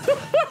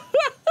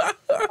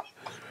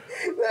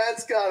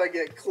 That's gotta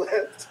get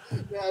clipped.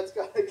 That's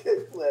gotta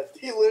get clipped.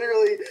 You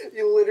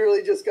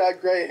literally just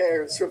got gray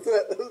hairs from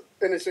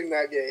finishing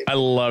that game. I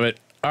love it.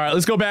 All right,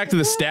 let's go back to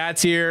the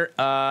stats here.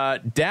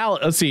 Dallas,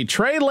 let's see.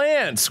 Trey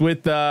Lance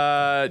with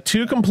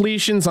 2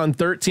 completions on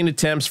 13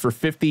 attempts for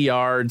 50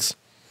 yards,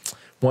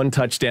 1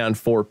 touchdown,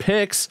 4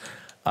 picks.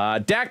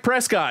 Dak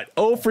Prescott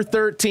 0 for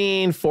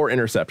 13, 4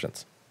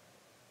 interceptions.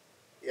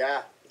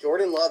 Yeah,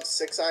 Jordan Love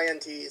 6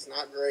 INTs,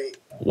 not great.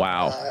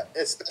 Wow.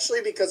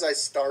 Especially because I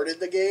started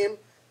the game.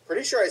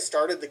 Pretty sure I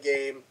started the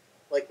game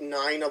like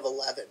 9 of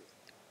 11,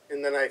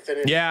 and then I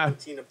finished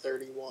 17 of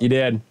 31. You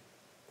did.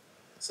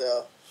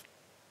 So,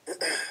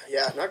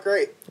 yeah, not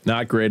great.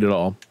 Not great at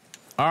all.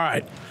 All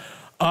right.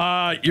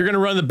 You're going to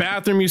run the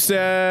bathroom, you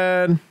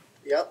said?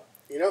 Yep.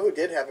 You know who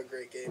did have a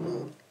great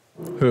game?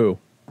 Who?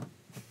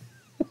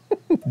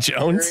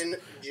 Jones? Aaron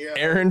Jones.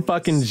 Aaron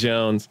fucking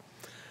Jones.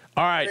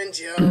 All right. Aaron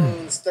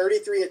Jones,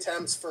 33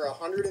 attempts for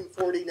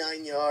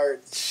 149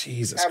 yards.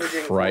 Jesus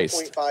averaging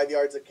Christ. 4.5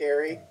 yards a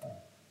carry.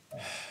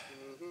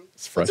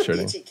 It's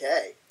frustrating. What's a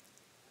BTK?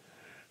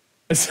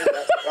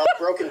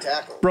 Broken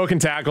tackle. Broken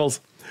tackles.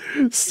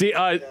 See,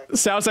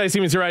 Southside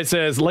Stevens right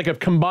says, like a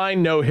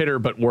combined no-hitter,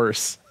 but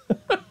worse.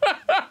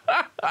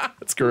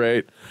 That's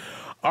great.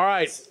 All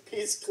right.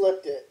 He's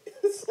clipped it.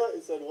 He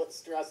said, what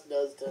stress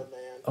does to a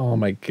man. Oh,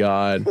 my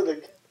God.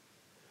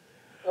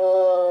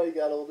 Oh, he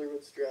got older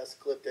with stress.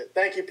 Clipped it.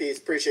 Thank you, Peace.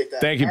 Appreciate that.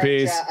 Thank you, All right,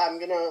 Peace. chat, I'm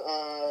going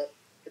to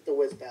hit the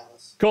Wiz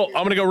Palace. Cool.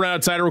 I'm going to go run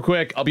outside real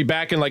quick. I'll be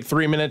back in like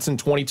 3 minutes and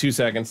 22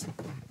 seconds.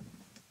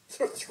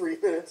 3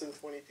 minutes and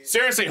 22 seconds.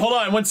 Seriously, hold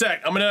on 1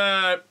 sec. I'm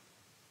gonna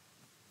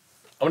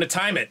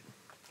time it.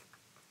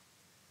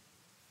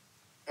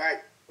 All right.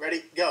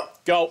 Ready? Go.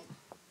 Go.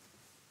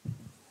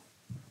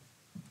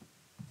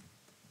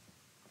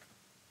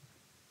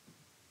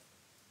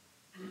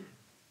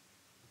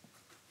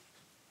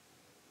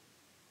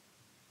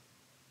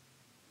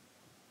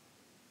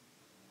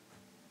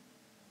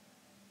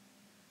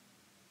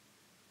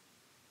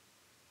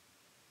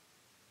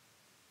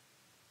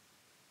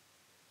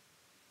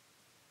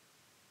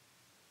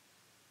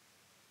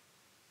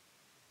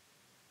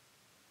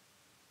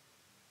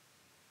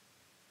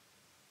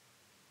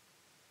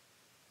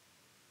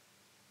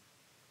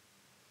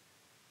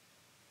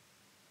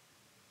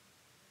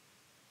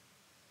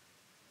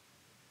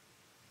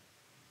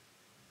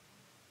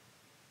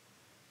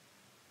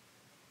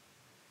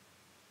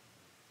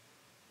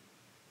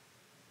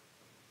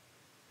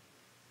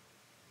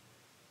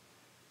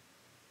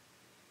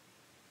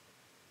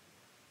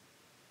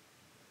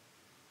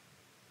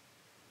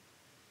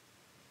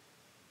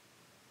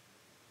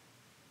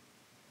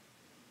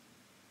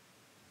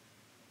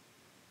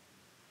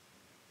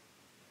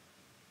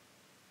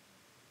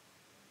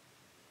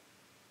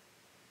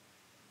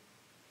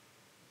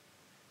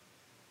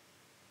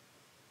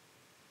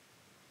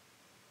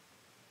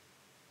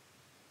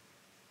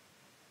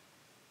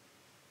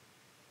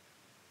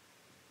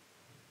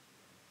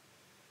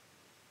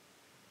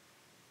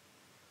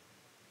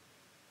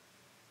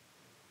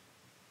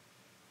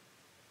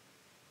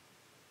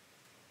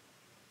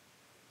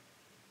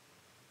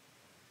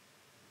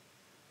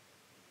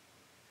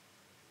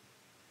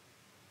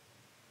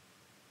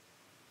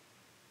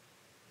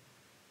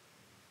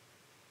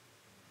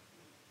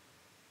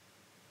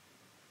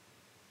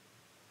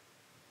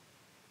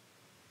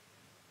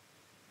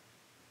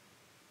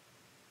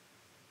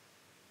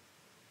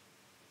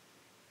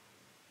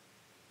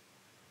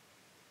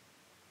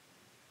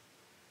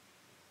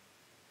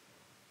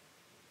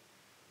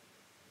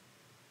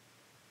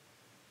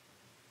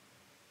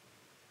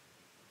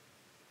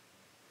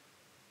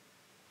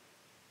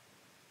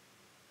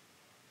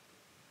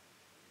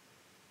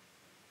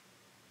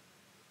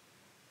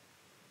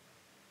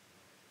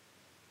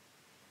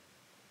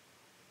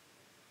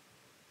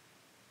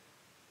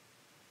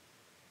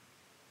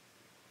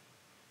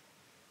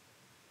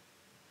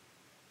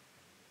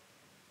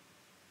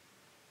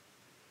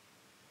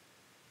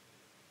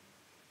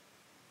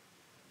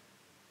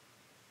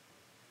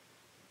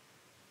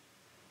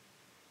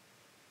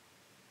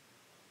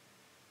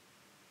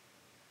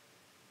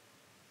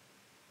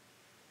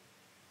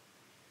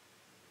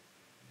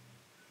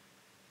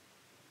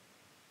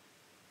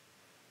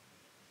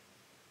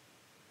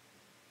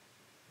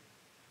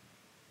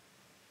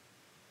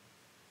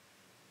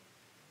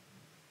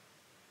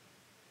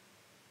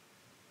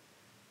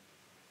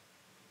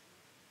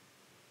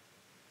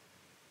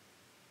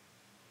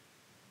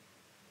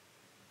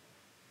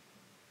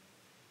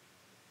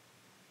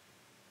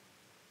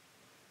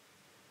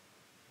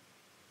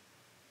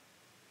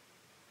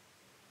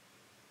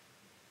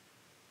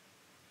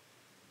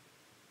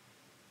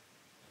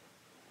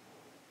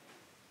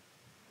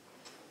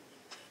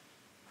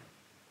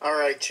 All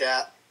right,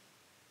 chat.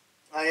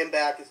 I am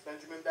back. Is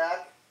Benjamin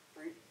back?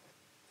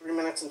 3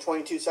 minutes and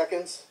 22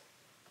 seconds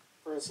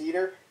for his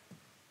heater.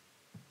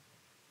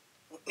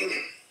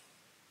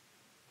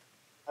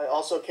 I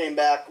also came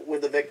back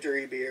with a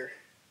victory beer.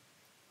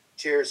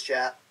 Cheers,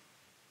 chat.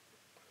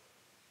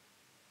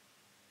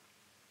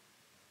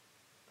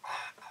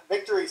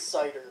 Victory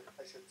cider,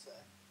 I should say.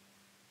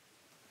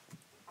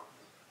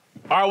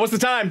 All right, what's the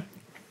time?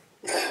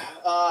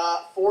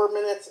 4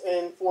 minutes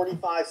and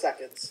 45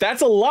 seconds.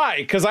 That's a lie,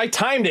 because I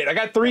timed it. I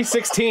got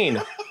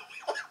 3:16.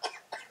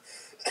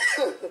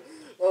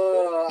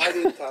 I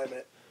didn't time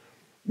it.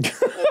 I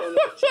don't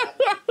know,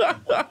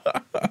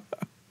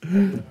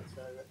 chat.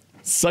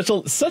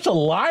 Such a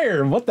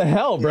liar. What the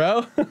hell,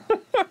 bro?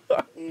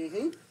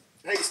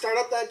 Hey, start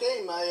up that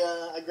game.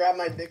 I grabbed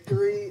my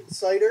victory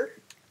cider.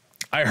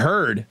 I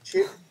heard.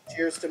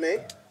 Cheers to me.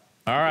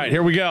 All right,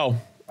 here we go.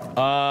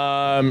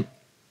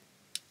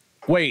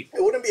 Wait.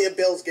 It wouldn't be a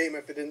Bills game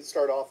if it didn't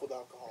start off with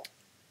alcohol.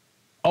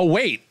 Oh,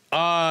 wait.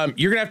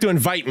 You're going to have to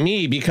invite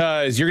me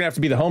because you're going to have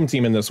to be the home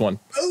team in this one.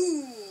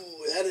 Ooh,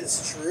 that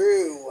is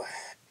true.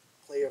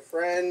 Play a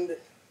friend.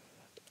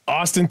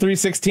 Austin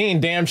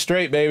 316, damn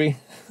straight, baby.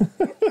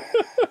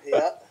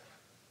 Yep.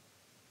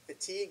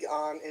 Fatigue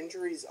on,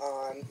 injuries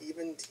on,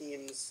 even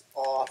teams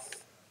off.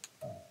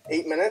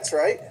 8 minutes,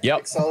 right? Yep.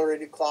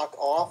 Accelerated clock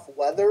off.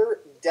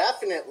 Weather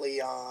definitely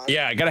on.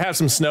 Yeah, I got to have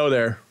some snow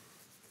there.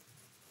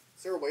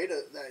 Is there a way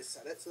that I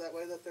set it so that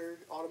way that there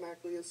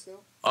automatically is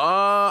snow?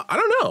 I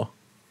don't know.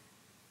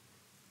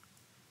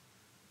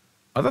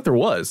 I thought there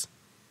was.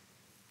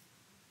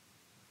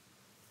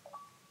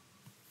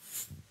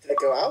 Did it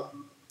go out?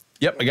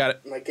 Yep, I got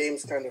it. My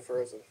game's kind of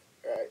frozen.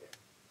 All right.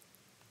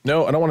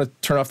 No, I don't want to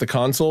turn off the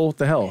console. What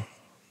the hell?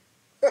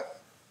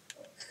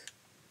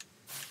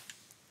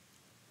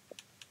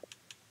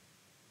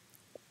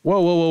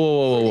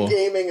 Whoa.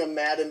 Gaming a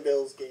Madden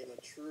Bills game,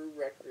 a true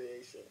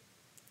recreation.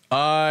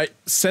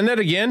 Send that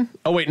again.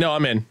 Oh, wait, no,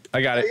 I'm in.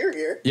 I got Oh, it. you're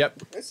here.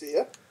 Yep. I see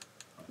you.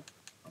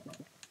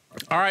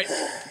 All right.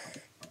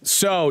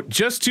 So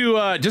just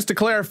to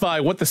clarify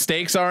what the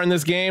stakes are in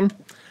this game.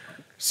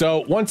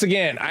 So once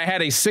again, I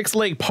had a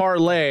 6-leg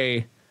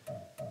parlay,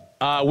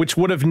 which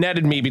would have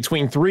netted me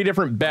between 3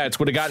 different bets,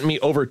 would have gotten me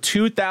over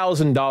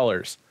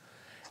 $2,000,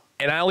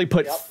 and I only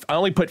put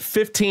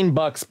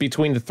 $15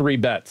 between the 3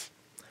 bets.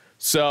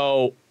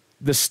 So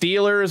the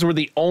Steelers were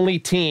the only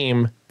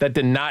team that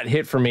did not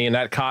hit for me, and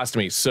that cost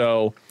me.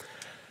 So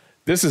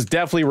this is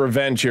definitely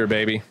revenge here,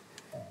 baby.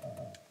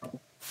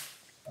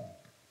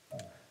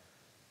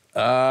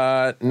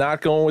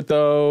 Not going with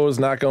those.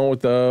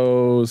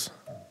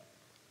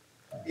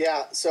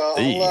 Yeah, so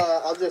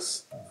I'll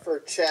just,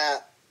 for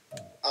chat,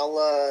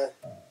 I'll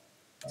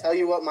tell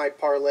you what my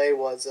parlay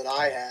was that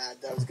I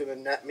had that was going to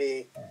net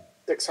me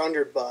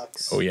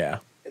 $600. Oh, yeah.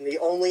 And the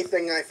only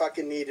thing I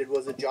fucking needed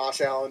was a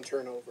Josh Allen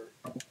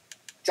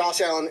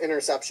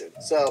interception.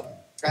 So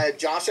I had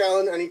Josh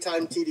Allen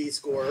anytime TD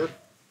scorer,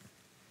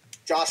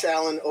 Josh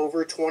Allen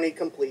over 20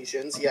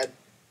 completions. He had,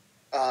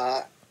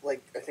 I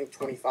think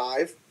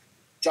 25.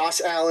 Josh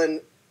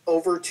Allen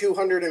over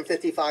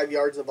 255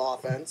 yards of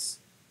offense.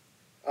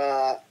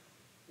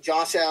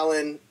 Josh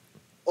Allen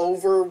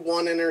over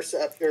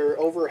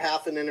over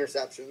half an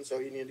interception, so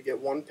you need to get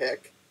 1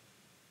 pick.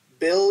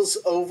 Bills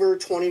over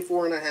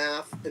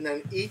 24.5, and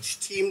then each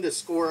team to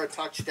score a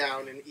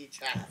touchdown in each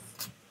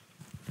half.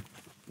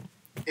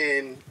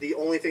 And the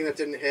only thing that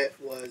didn't hit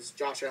was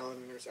Josh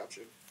Allen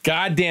interception.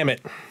 God damn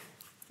it.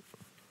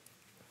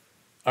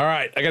 All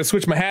right, I got to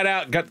switch my hat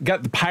out.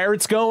 Got the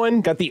Pirates going.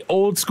 Got the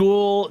old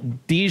school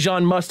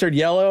Dijon mustard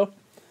yellow.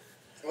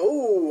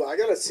 Oh, I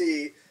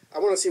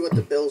want to see what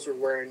the Bills were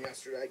wearing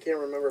yesterday. I can't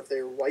remember if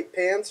they were white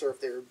pants or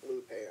if they were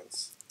blue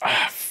pants.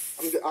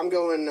 I'm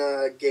going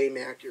game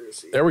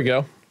accuracy. There we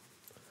go.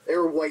 They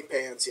were white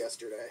pants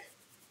yesterday.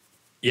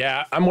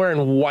 Yeah, I'm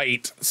wearing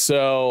white,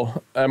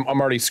 so I'm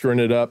already screwing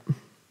it up.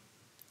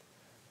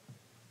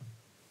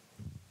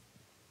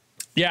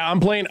 Yeah, I'm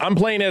playing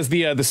as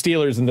the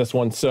Steelers in this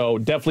one, so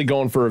definitely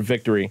going for a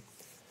victory.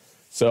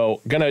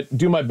 So gonna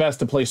do my best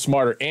to play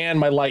smarter. And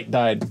my light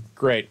died.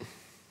 Great.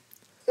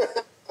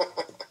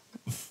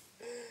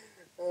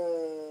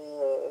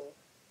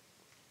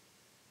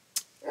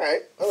 All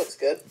right, that looks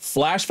good.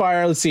 Flash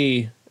fire. Let's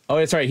see. Oh,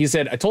 that's right. He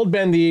said I told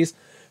Ben these,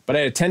 but I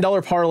had a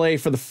 $10 parlay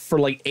for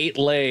like 8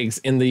 legs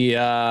in the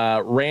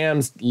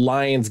Rams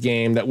Lions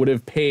game that would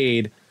have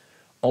paid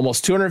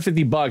almost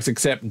 $250,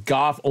 except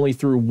Goff only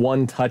threw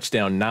 1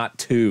 touchdown, not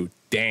 2.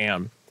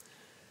 Damn.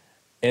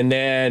 And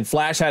then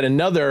Flash had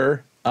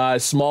another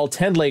small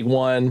 10-leg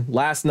one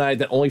last night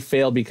that only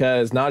failed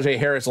because Najee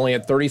Harris only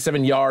had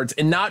 37 yards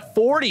and not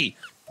 40.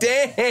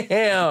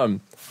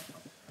 Damn.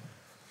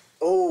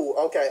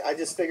 Oh, okay. I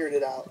just figured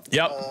it out.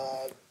 Yep.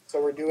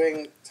 So we're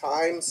doing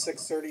time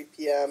 6:30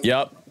 p.m.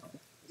 Yep.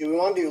 Do we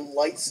want to do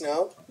light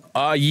snow?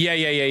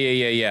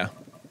 Yeah.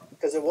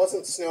 Because it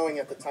wasn't snowing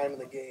at the time of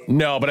the game.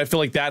 No, but I feel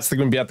like that's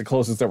going to be at the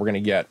closest that we're going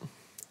to get.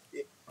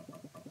 Yeah.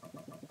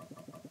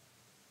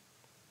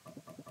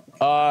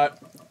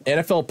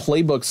 NFL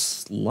playbook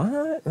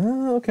slot?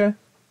 Oh, okay.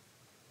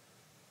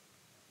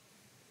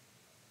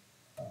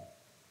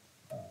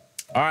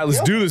 All right,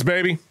 let's do this,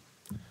 baby.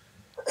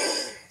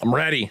 I'm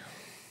ready.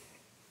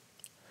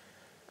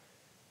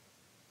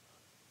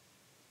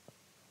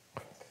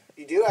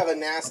 You do have a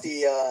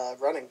nasty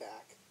running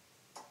back.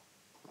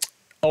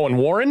 Oh, and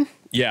Warren?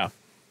 Yeah.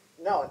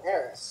 No, and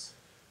Harris.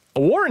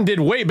 Warren did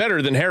way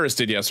better than Harris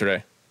did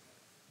yesterday.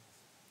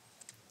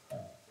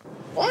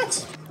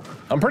 What?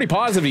 I'm pretty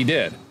positive he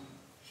did.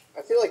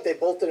 I feel like they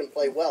both didn't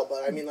play well,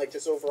 but I mean, like,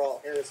 just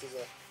overall, Harris is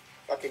a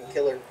fucking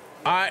killer.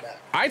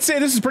 I'd say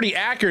this is pretty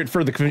accurate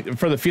for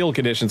the field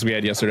conditions we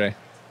had yesterday.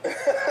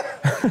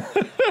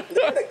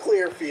 Not a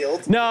clear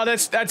field. No,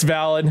 that's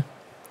valid.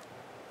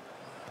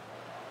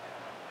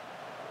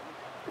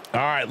 All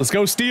right, let's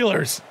go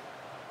Steelers.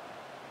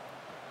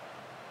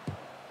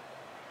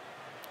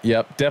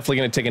 Yep, definitely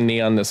going to take a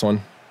knee on this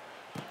one.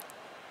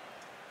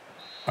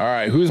 All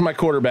right, who's my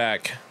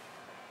quarterback?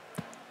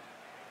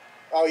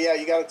 Oh, yeah,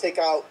 you got to take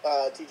out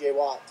TJ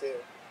Watt, too.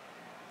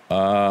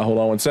 Hold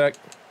on one sec.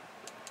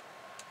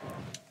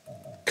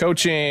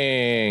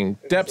 Coaching,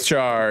 depth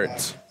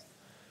chart.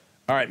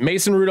 All right,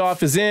 Mason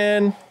Rudolph is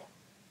in.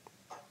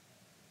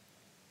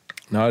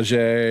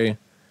 Najee.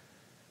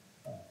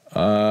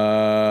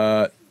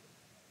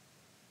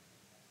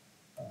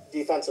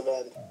 Defensive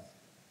end.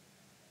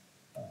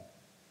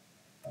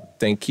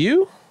 Thank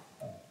you.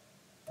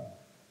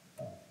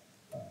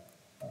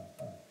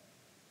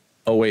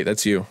 Oh, wait,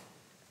 that's you.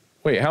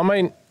 Wait, how am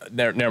I?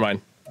 Never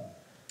mind.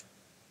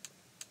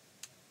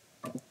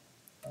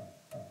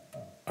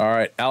 All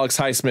right, Alex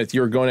Highsmith,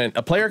 you're going in.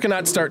 A player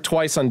cannot start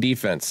twice on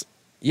defense.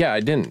 Yeah, I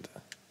didn't.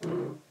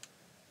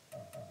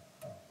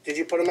 Did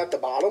you put him at the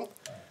bottom?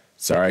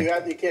 Sorry.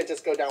 You can't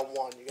just go down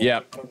one.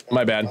 Yeah,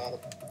 my bad.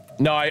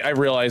 No, I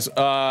realize.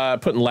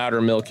 Putting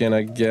louder milk in,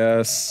 I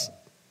guess.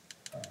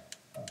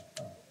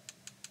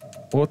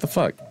 What the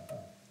fuck?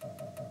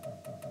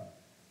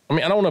 I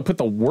mean, I don't want to put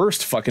the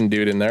worst fucking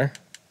dude in there.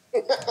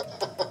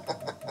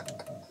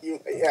 You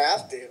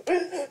have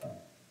to.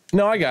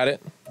 No, I got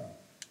it. All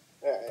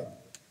right.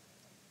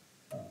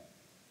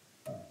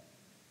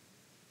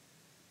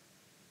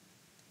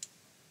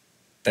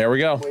 There we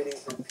go. Waiting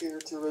for Peter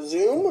to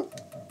resume.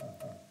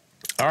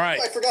 All right.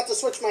 Oh, I forgot to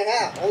switch my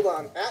hat. Hold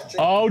on. Hat change.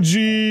 Oh,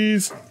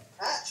 jeez.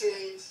 Hat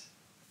change.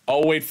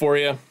 I'll wait for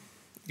you.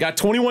 Got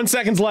 21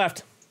 seconds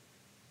left.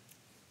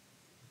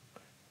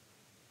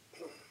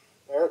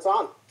 There, it's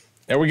on.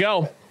 There we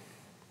go.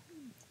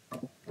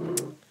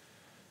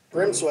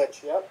 Brim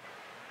switch, yep.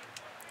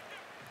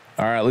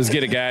 All right, let's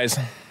get it, guys.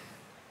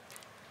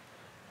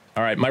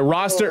 All right, my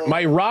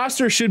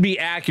roster should be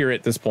accurate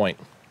at this point.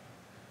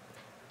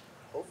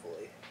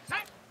 Hopefully.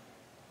 And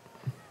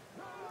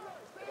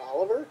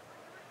Oliver?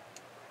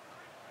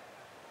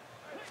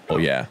 Oh,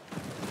 yeah.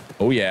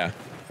 Oh, yeah.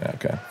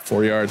 Okay.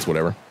 4 yards,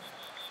 whatever.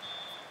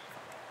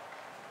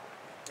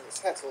 This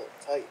hat's a little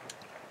tight.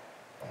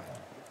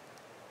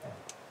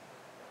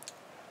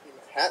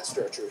 Hat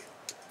stretcher.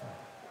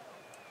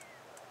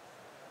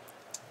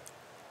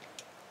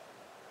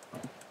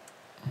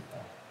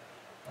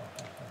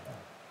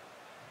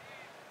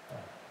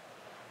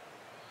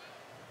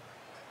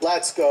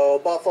 Let's go,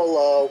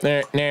 Buffalo.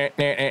 Nah, nah,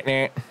 nah, nah,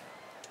 nah.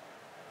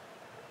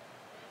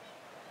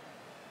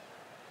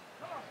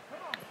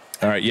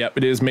 All right, yep,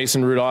 it is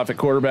Mason Rudolph at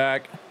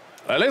quarterback.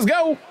 Let's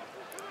go.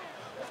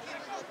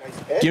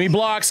 Nice Give me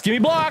blocks. Give me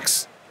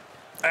blocks.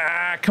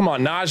 Ah, come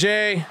on,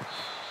 Najee.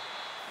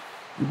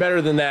 You're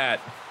better than that.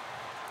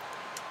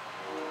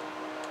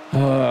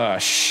 Oh,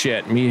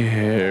 shit. Me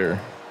here.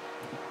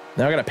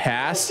 Now I got to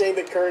pass. How's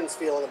David Kearns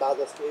feeling about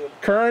this game?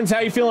 Kearns, how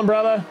you feeling,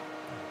 brother?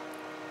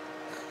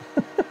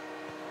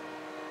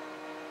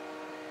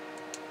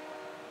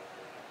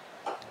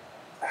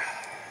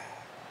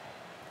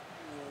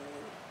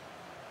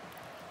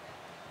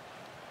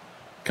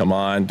 Come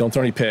on. Don't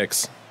throw any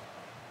picks.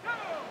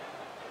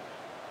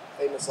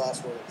 Famous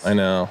last words. I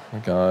know. Oh, my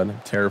God. I'm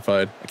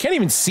terrified. I can't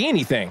even see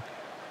anything.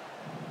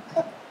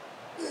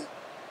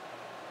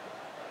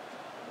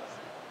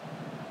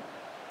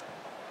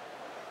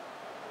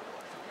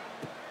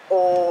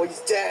 Oh,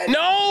 he's dead.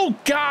 No,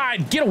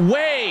 God, get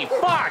away.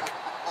 Fuck.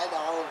 I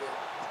know.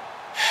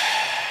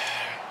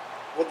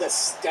 With the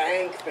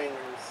stank fingers.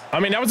 I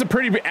mean, that was a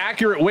pretty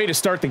accurate way to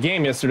start the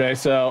game yesterday.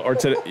 So, or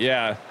to,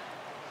 yeah.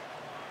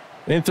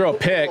 They didn't throw a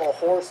pick. A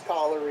horse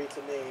collar-y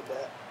to me,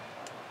 but.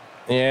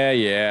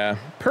 Yeah.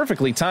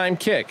 Perfectly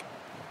timed kick.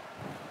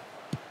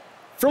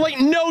 For like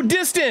no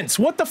distance.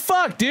 What the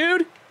fuck,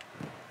 dude?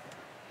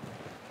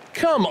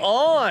 Come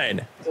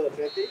on. To the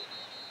 50?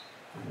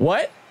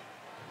 What?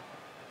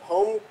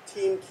 Home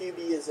team QB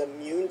is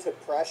immune to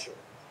pressure.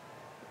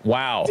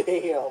 Wow.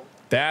 Damn.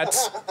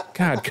 That's,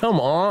 God, come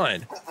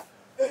on.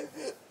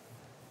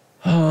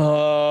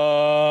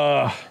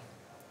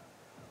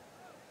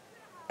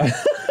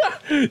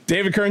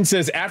 David Kern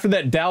says, after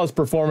that Dallas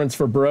performance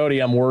for Brody,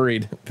 I'm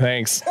worried.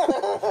 Thanks.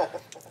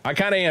 I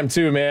kind of am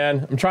too,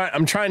 man.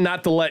 I'm trying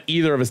not to let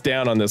either of us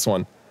down on this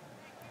one.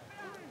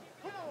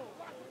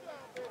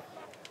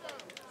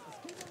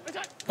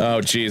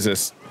 Oh,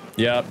 Jesus.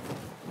 Yep.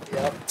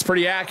 Yep. It's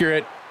pretty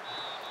accurate.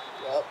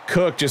 Yep.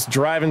 Cook just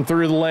driving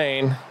through the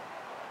lane.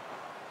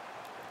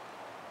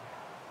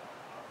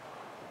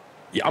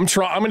 Yeah, I'm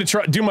gonna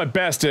try do my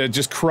best to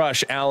just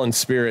crush Allen's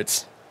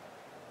spirits.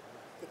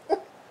 I'm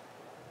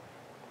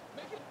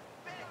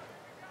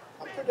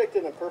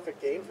predicting a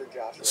perfect game for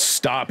Joshua.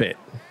 Stop it.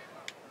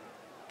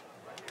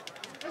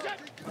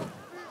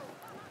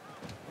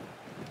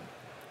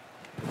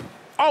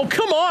 Oh,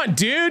 come on,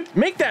 dude.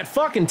 Make that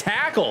fucking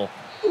tackle.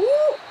 Woo!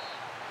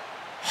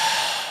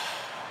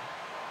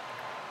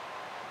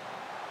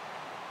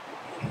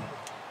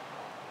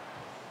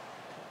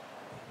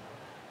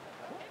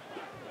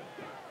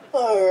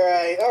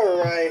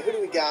 All right. Who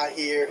do we got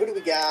here? Who do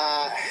we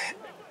got?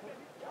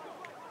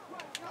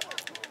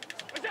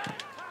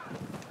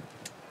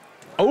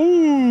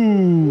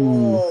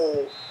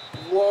 Oh.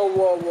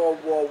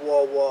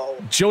 Whoa.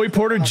 Joey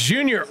Porter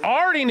Jr.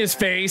 already in his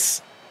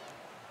face.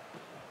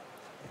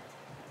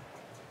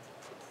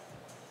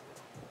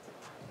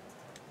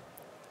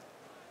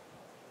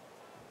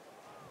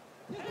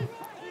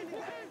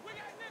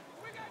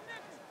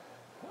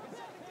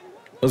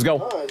 Let's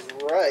go. Oh, that's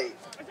right.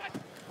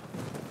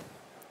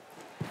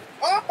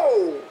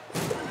 Oh!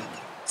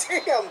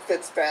 Damn,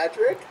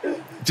 Fitzpatrick.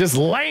 Just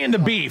laying the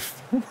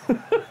beef.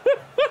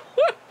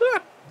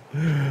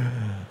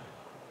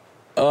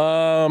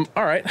 All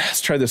right,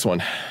 let's try this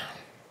one.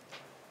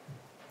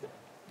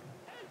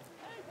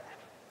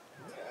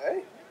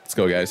 Okay. Let's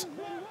go, guys.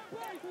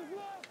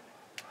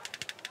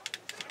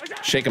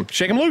 Shake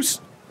him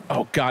loose.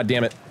 Oh, god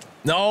damn it.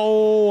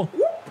 No.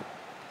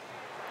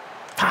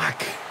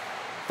 Fuck.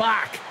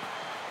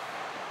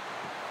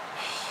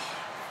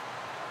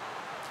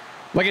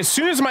 Like, as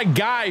soon as my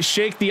guys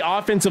shake the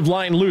offensive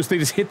line loose, they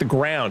just hit the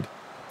ground.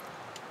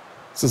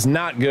 This is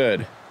not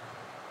good.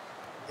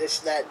 Dish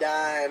that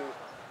dime.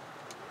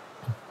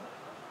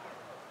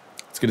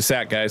 Let's get a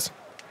sack, guys.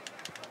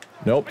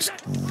 Nope. Just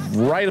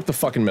right up the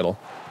fucking middle.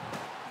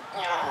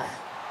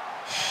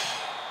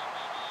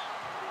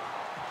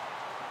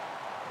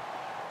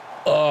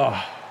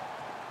 Ugh.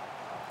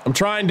 I'm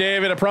trying,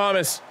 David, I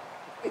promise.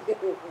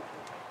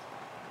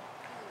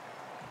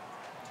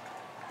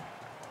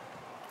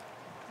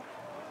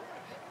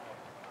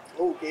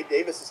 Oh, Gabe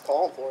Davis is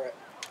calling for it.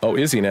 Oh,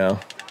 is he now?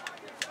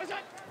 Too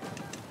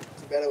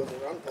bad it was a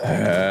run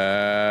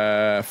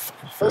play.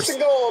 First and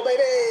goal,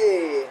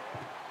 baby!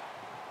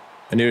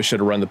 I knew I should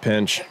have run the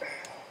pinch.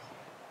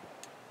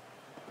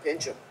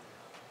 Pinch him.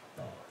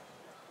 Oh,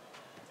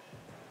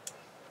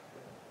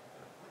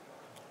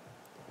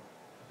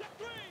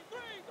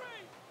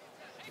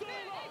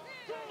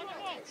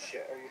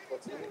 shit. Are you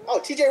blitzing me? Oh,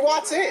 TJ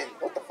Watt's in.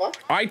 What the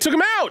fuck? I took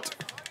him out!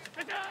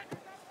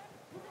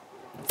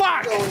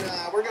 Fuck!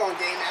 We're going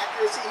game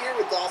accuracy here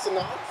with Dawson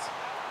Knox.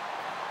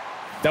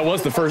 That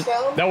was the first.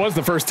 Touchdown? That was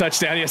the first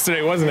touchdown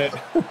yesterday, wasn't it?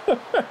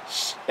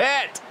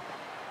 Shit!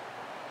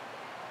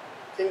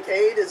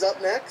 Kincaid is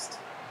up next.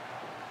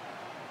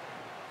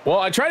 Well,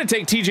 I tried to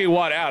take TJ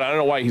Watt out. I don't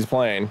know why he's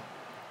playing.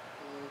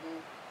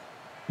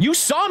 You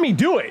saw me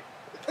do it.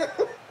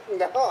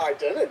 No, I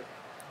didn't.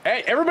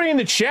 Hey, everybody in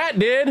the chat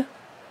did.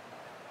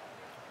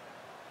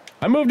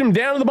 I moved him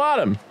down to the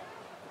bottom.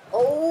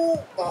 Oh,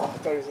 I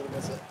thought he was gonna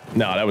miss it.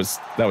 No,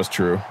 that was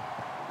true.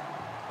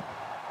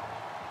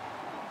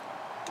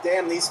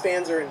 Damn, these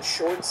fans are in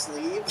short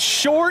sleeves.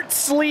 Short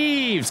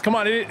sleeves. Come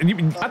on,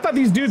 I thought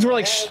these dudes were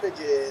like.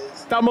 Savages.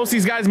 Thought most of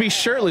these guys would be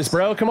shirtless,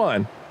 bro. Come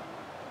on.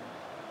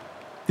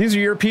 These are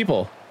your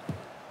people.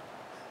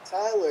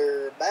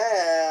 Tyler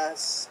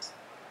Bass.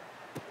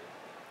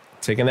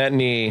 Taking that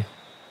knee.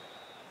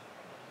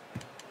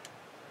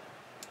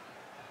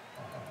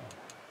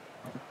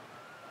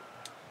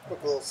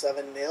 Quick little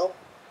 7-0.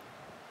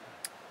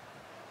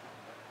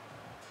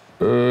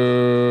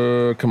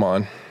 Come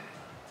on.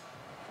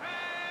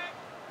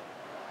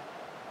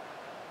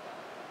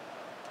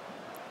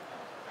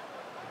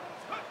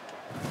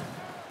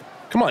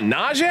 Come on,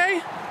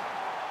 Najee?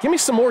 Give me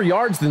some more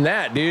yards than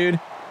that, dude.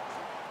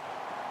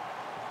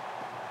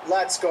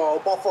 Let's go,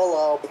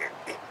 Buffalo.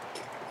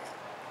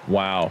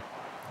 Wow.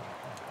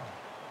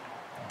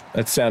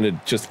 That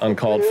sounded just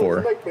uncalled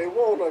for. Make me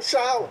wanna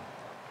shout.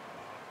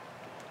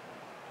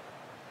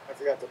 I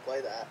forgot to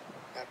play that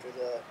after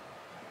the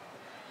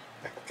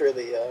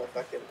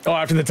fucking. Oh,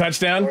 after the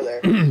touchdown? Over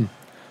there. Dun,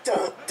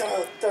 dun,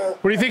 dun.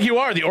 What do you think you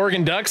are? The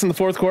Oregon Ducks in the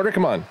fourth quarter?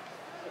 Come on.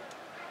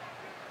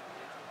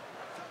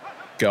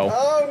 Go.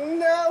 Oh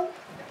no!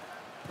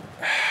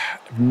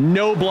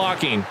 No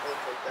blocking.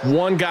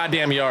 One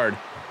goddamn yard.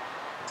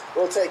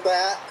 We'll take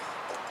that.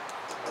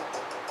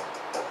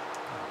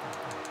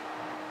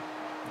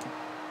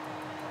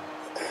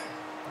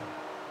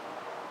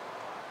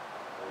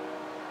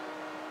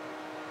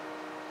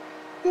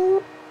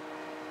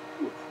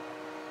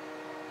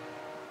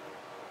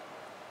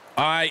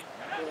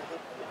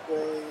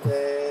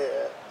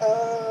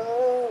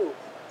 Oh,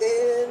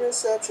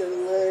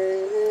 interception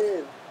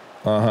lane.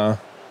 Uh-huh.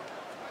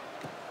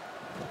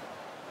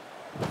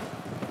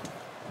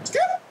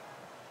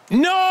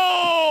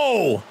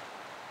 No!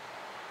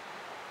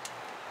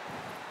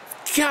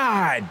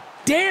 God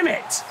damn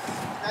it!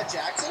 That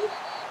Jackson?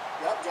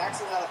 Yep,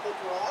 Jackson had a hook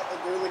route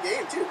during the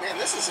game, too. Man,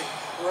 this is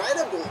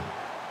incredibly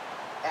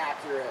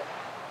accurate.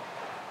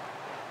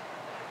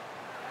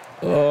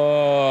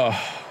 Oh,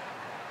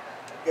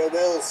 Go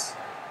Bills.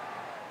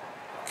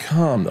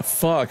 come the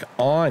fuck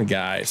on,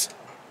 guys.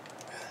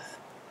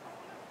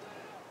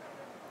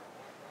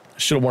 I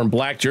should have worn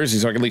black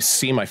jerseys so I could at least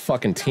see my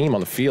fucking team on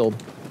the field.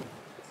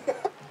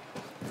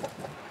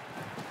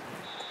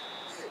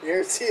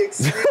 Here's the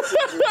excuses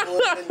you're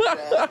pulling in,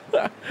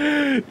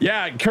 Jeff.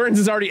 Yeah, Kearns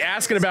is already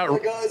asking about. My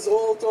guys,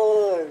 whole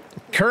time.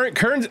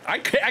 Kearns, I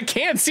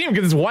can't see him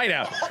because it's white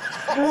out.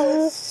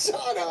 Oh,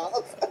 shut up.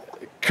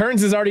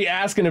 Kearns is already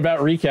asking about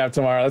recap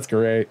tomorrow. That's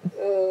great.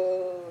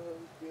 Oh,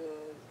 God.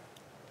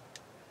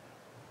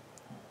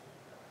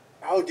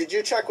 Oh, did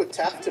you check with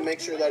Tef to make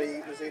sure that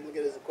he was able to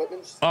get his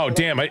equipment? Oh,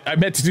 damn. I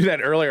meant to do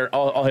that earlier.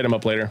 I'll hit him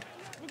up later.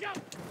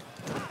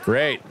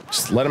 Great.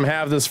 Just let him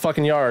have this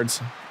fucking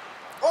yards.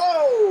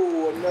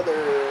 Oh, another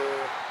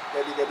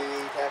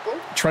WWE tackle.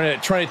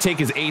 Trying to take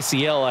his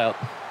ACL out.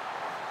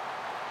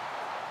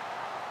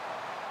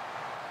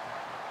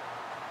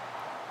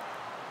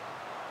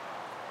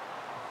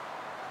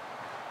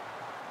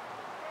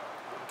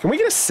 Can we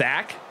get a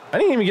sack? I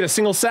didn't even get a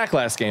single sack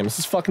last game. This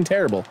is fucking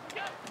terrible.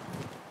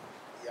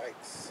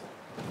 Yikes.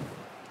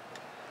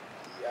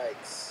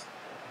 Yikes.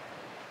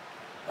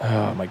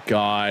 Oh my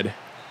god.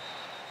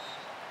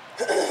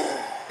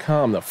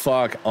 Come the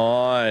fuck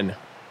on.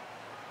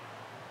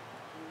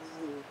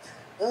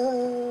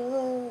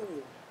 Oh,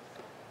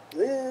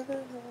 living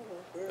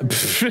on a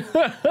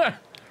prayer.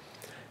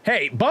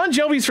 Hey, Bon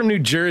Jovi's from New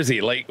Jersey.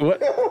 Like,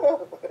 what?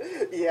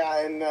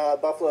 Yeah, and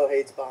Buffalo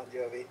hates Bon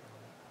Jovi.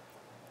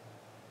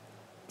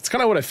 It's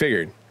kind of what I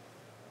figured.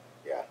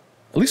 Yeah.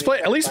 At least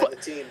play. At least Buy play.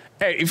 the team.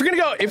 Hey, if you're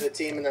gonna go, Buy the if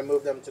team and then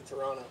move them to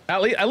Toronto.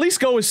 at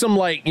least go with some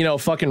like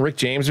fucking Rick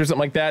James or something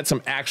like that.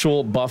 Some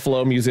actual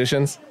Buffalo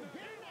musicians.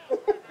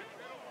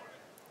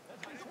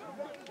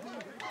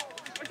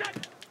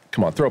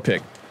 Come on, throw a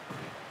pick.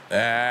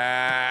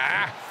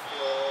 Ah.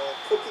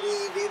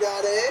 Cookity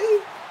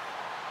V.A.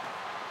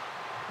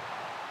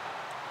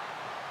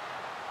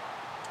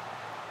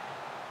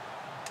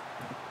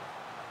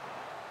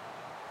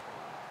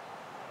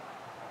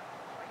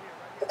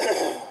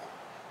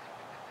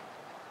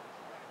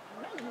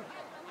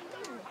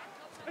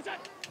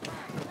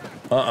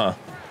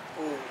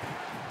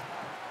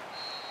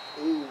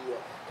 Ooh.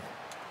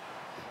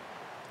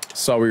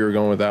 Saw where you were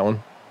going with that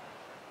one.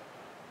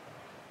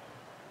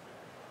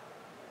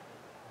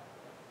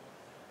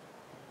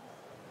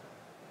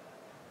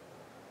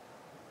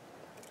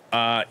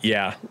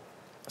 Yeah.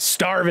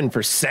 Starving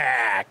for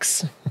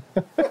sacks.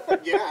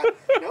 Yeah,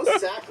 no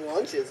sack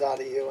lunches out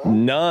of you, huh?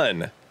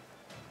 None.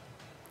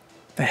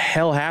 The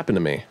hell happened to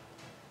me?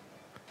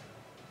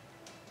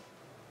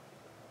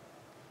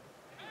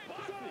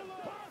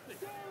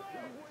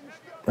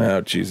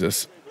 Oh,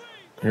 Jesus.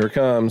 Here it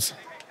comes.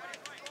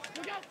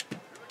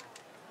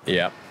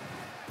 Yeah.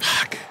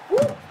 Fuck. Woo.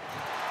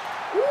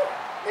 Woo.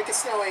 Make a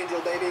snow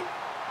angel, baby.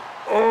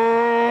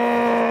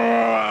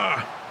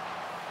 Ugh.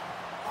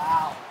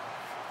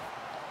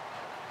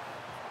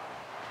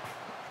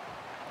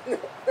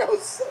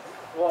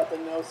 Wow. The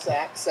no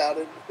sack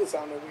sounded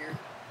weird.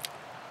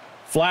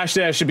 Flash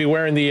Dash should be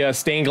wearing the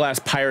stained glass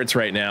pirates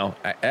right now.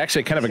 I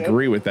actually kind of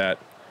agree with that.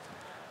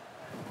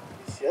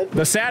 You should.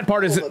 The sad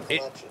part is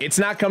it's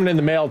not coming in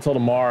the mail till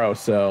tomorrow,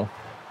 so.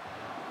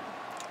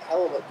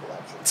 Hell of a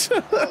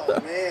collection. Oh,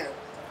 man.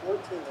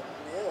 14 in the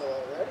mail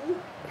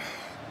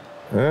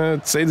already?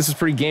 I'd say this is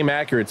pretty game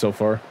accurate so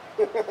far.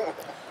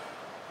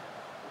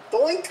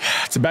 Doink.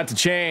 It's about to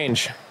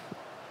change.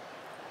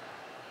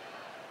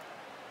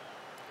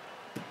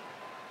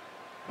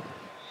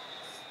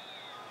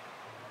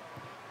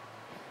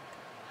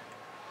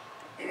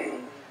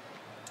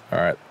 All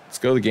right, let's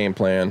go to the game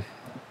plan.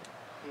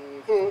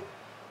 Mm-hmm.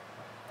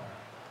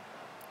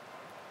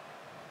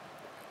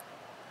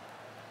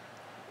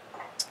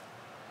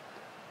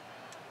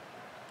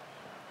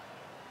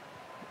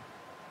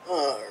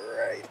 All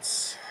right.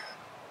 Let's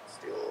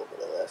do a little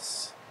bit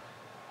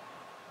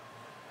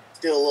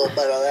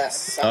of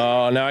this.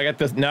 Oh, now I got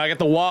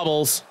the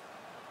wobbles.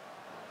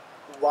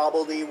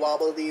 Wobbledy,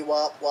 wobbledy,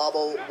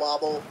 wobble,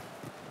 wobble.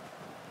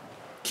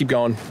 Keep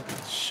going.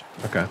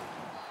 Okay.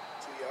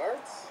 2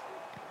 yards.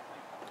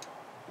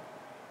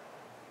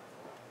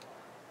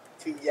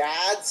 2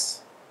 yards.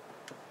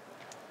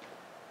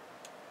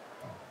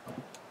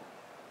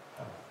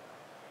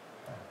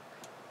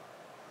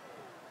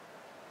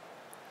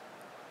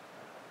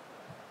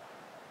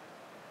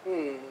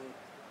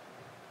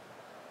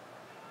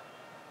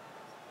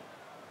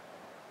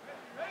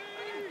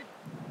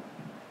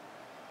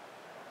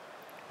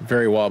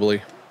 Very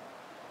wobbly.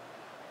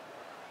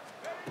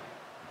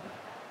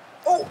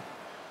 Oh!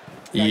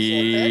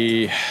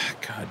 Yeah.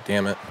 God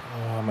damn it.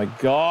 Oh my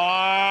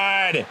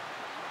god.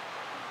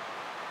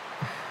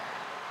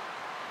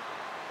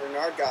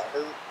 Bernard got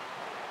hurt.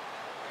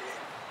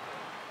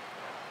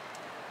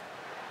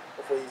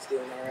 Hopefully he's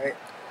doing all right.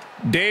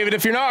 David,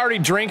 if you're not already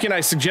drinking,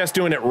 I suggest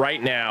doing it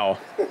right now.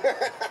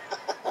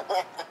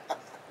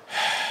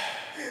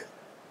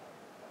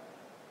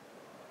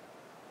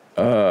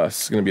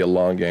 This is gonna be a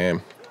long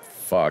game.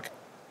 Fuck.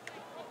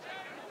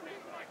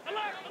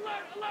 Alert,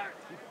 alert, alert.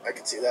 I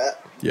can see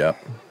that. Yep.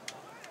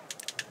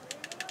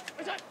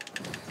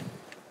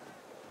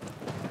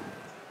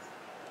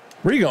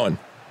 Where are you going?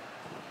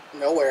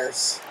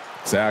 Nowheres.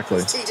 Exactly.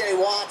 It's TJ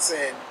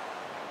Watson.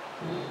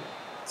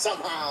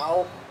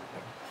 Somehow.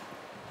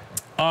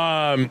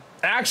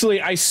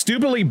 Actually, I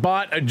stupidly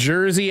bought a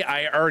jersey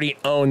I already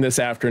own this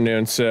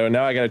afternoon, so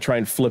now I got to try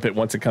and flip it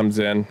once it comes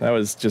in. That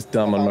was just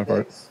dumb on my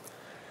part. Is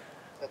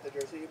that the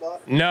jersey you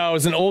bought? No, it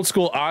was an old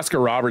school Oscar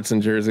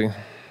Robertson jersey.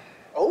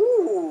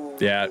 Oh.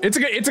 Yeah, it's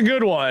a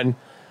good one.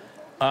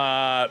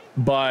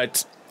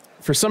 But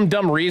for some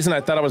dumb reason, I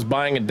thought I was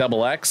buying a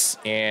double X,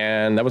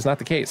 and that was not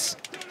the case.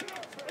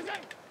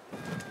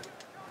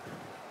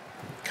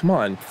 Come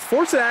on,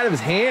 force it out of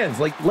his hands.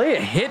 Like, lay a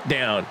hit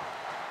down.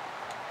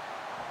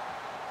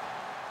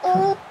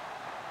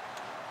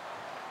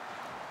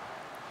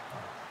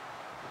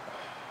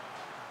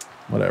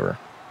 Whatever.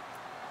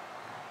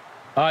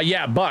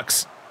 Yeah,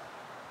 Bucks.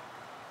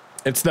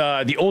 It's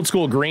the old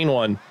school green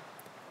one.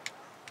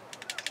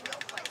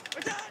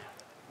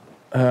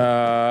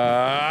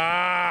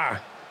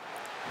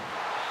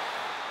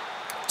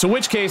 So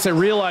which case I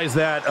realized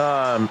that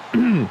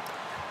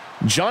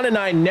John and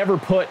I never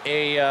put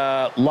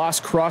a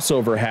Lost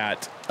crossover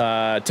hat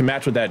to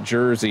match with that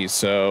jersey,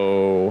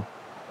 so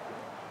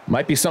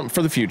might be something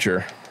for the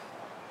future.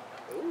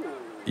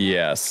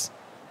 Yes.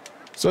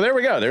 So there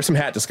we go. There's some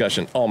hat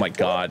discussion. Oh my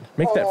God.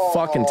 Make that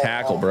fucking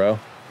tackle, bro.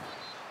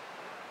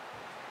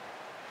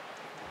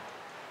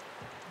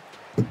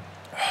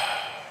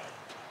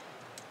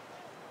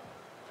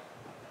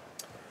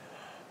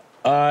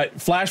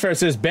 Flashfire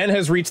says Ben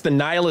has reached the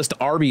nihilist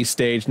Arby's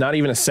stage. Not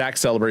even a sack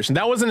celebration.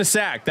 That wasn't a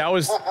sack. That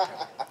was.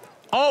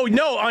 Oh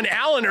no, on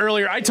Allen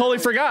earlier. I totally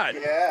forgot.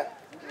 Yeah.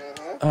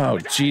 Oh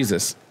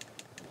Jesus.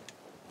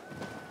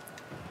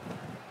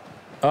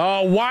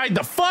 Oh, wide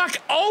the fuck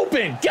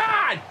open.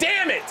 God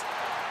damn it.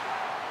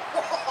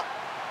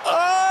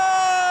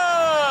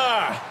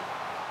 Ah!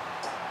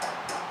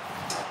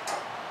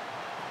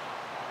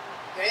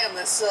 Damn,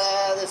 this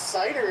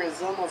cider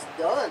is almost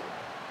done.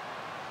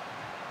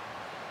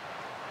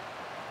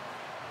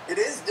 It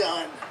is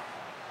done.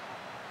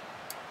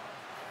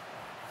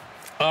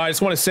 I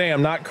just want to say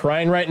I'm not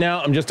crying right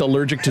now. I'm just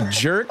allergic to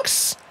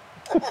jerks.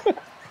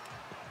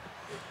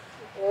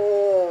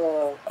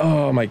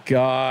 Oh my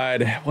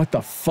God. What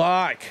the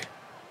fuck?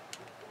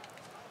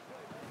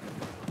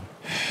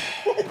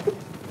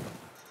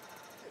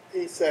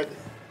 He said,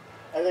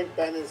 I think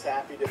Ben is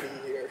happy to be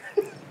here.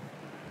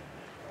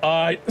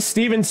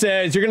 Steven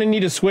says you're going to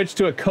need to switch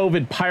to a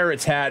COVID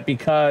Pirates hat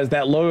because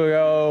that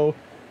logo,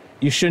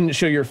 you shouldn't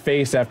show your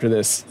face after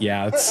this.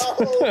 Yeah. It's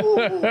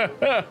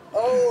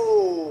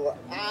Oh,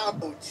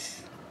 ouch.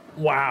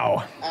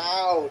 Wow.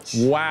 Ouch.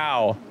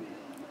 Wow.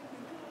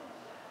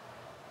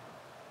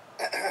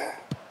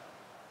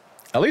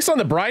 At least on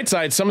the bright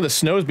side, some of the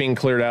snow's being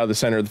cleared out of the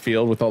center of the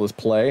field with all this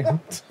play.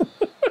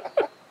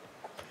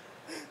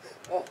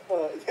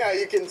 Yeah,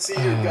 you can see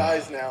your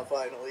guys now,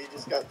 finally. You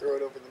just got to throw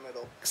it over the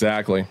middle.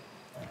 Exactly.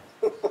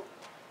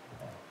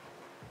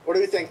 What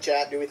do we think,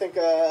 chat? Do we think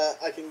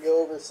I can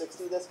go over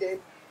 60 this game?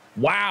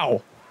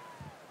 Wow.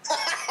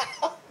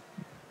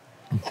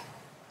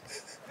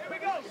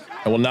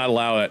 I will not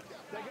allow it.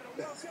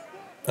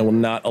 I will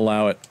not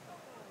allow it.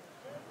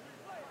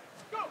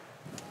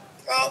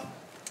 Oh.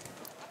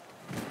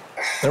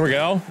 There we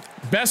go.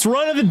 Best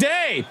run of the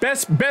day.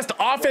 Best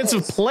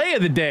offensive play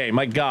of the day.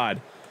 My God.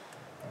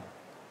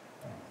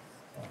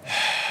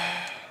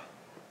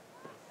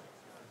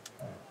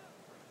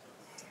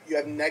 You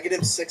have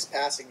 -6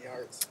 passing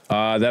yards.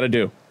 That I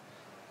do.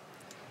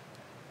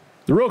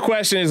 The real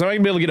question is, am I going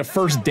to be able to get a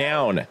first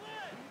down?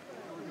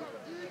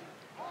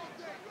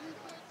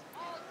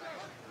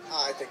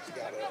 I think you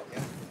got it.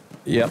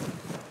 Yeah. Yep.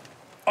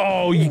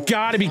 Oh, you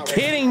got to be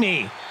kidding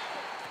me.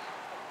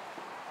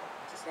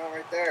 Just not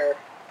right there.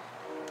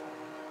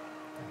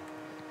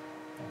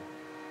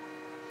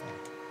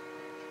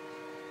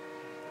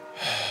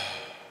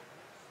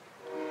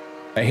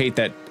 I hate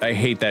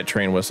that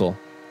train whistle.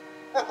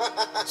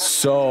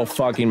 So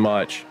fucking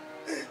much.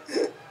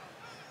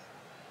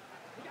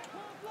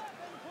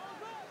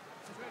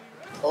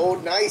 Oh,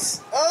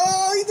 nice.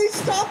 Oh, they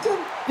stopped him.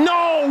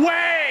 No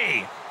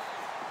way!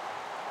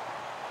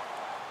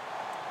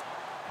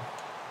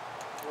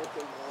 What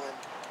the one?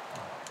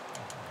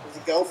 Does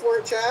he go for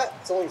it, chat?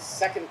 It's only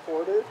second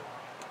quarter.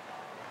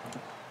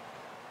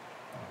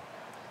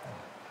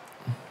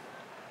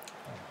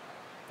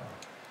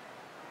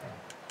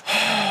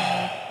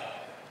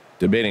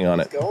 Debating on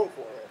it. He's going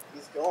for it.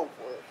 He's going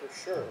for it for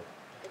sure.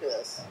 Look at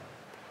this.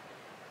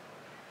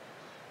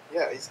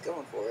 Yeah, he's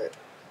going for it.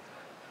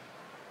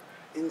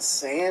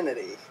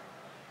 Insanity.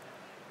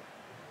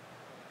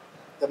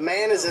 The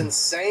man is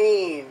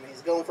insane.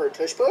 He's going for a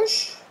tush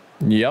push.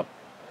 Yep.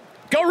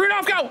 Go,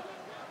 Rudolph, go!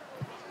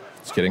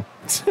 Just kidding.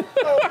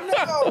 Oh,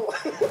 no.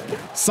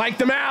 Psych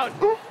them out.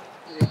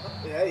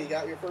 Yeah, you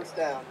got your first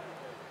down.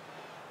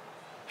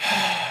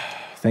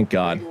 Thank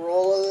God. Big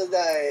roll of the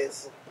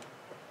dice.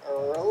 A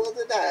roll of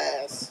the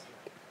dice.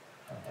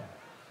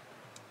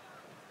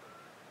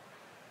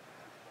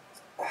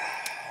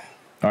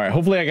 All right.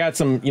 Hopefully I got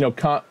some,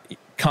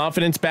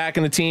 confidence back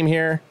in the team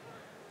here.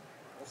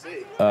 We'll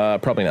see.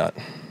 Probably not.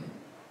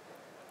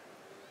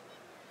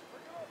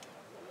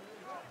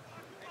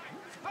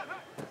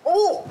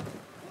 Oh!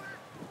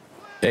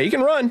 Yeah, you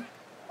can run.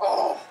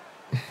 Oh!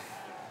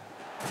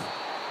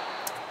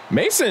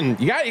 Mason,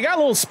 you got a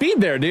little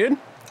speed there, dude.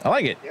 I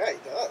like it. Yeah, he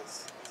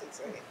does. That's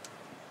insane.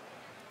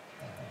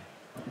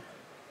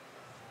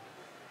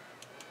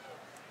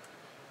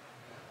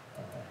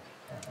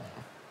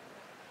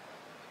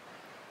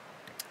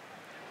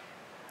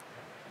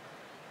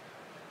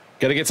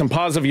 Got to get some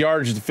positive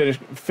yardage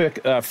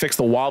to fix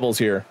the wobbles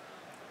here.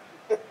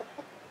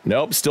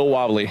 Nope, still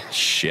wobbly.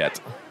 Shit.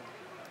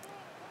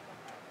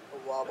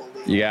 Wobbly,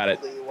 You got it.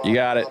 wobbly, You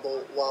got it.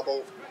 wobble,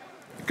 wobble.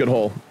 Good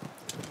hole.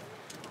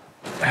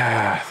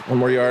 One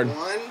more yard.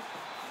 One.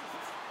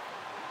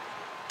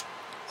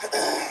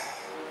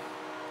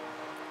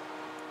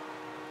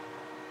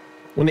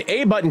 When the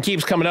A button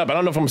keeps coming up, I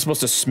don't know if I'm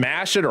supposed to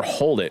smash it or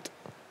hold it.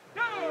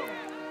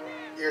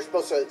 You're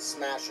supposed to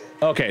smash it.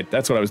 Okay,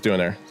 that's what I was doing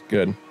there.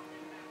 Good.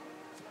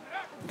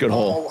 Good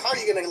hole. Oh, how are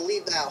you going to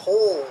leave that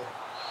hole?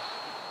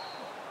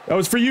 That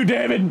was for you,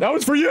 David. That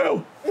was for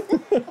you.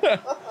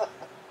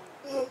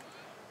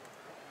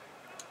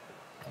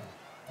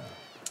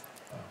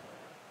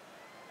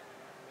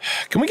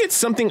 Can we get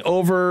something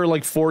over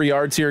like 4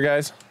 yards here,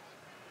 guys?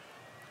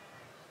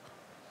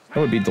 That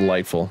would be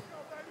delightful.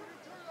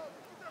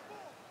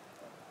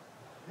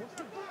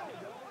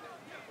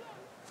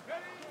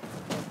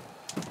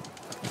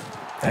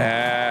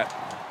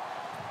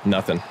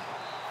 Nothing.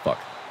 Fuck.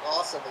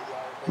 Loss of a yard.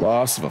 Man.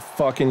 Loss of a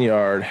fucking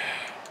yard.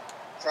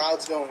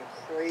 Crowd's going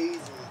crazy.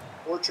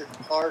 Orchard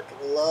Park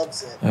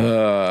loves it.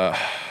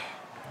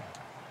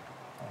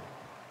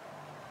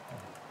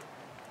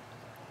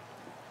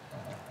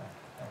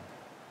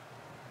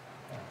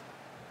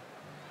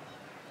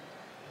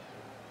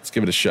 Let's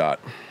give it a shot.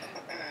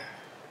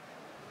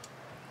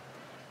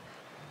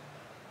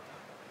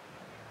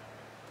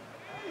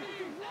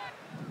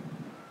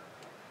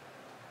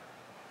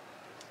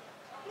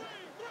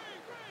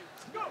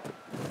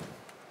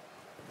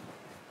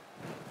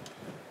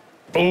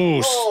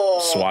 Ooh,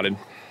 swatted.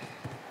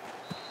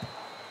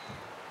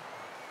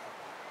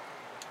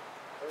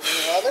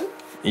 11?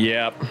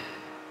 Yep.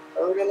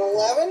 Oregon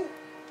 11?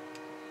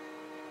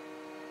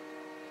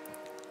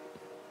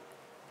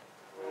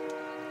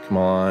 Come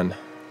on.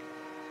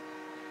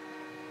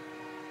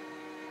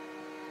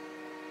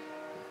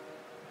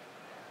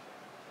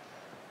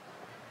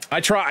 I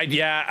tried.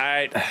 Yeah,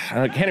 I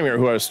can't remember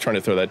who I was trying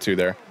to throw that to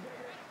there.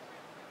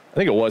 I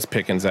think it was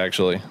Pickens,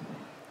 actually.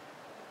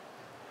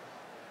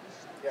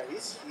 Yeah,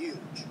 he's huge.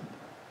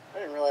 I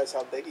didn't realize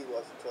how big he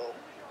was until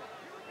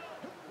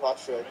I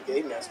watched a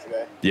game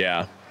yesterday.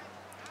 Yeah.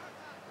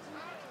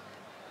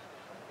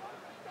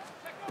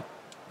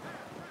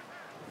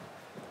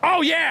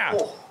 Oh, yeah!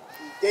 Oh,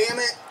 damn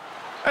it.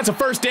 That's a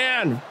first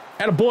down.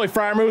 Atta boy,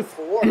 Fryermuth.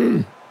 4.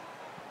 1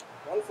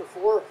 for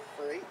 4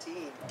 for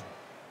 18.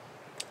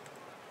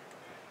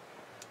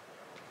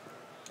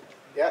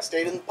 Yeah,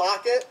 stayed in the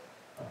pocket.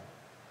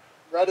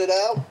 Read it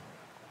out.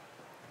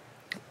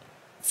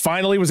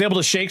 Finally was able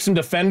to shake some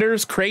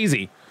defenders.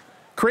 Crazy.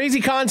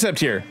 Crazy concept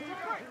here.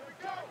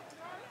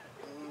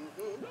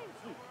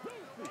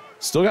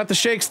 Still got the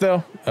shakes,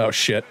 though. Oh,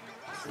 shit.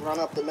 Run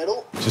up the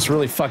middle. Just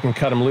really fucking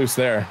cut him loose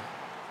there.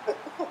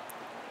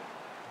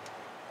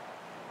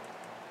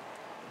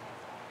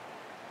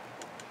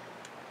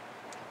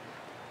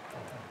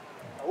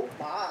 Oh,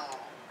 my.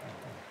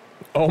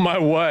 Oh, my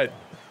what?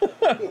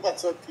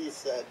 That's what P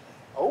said.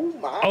 Oh,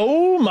 my.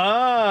 Oh,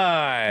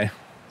 my.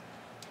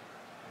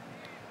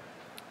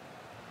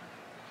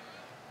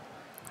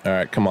 All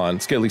right, come on.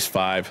 Let's get at least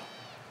 5.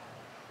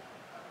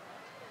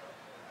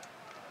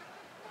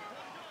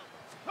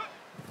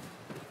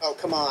 Oh,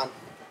 come on.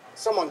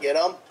 Someone get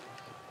him.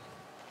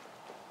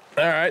 All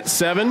right,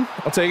 7.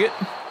 I'll take it.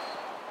 Time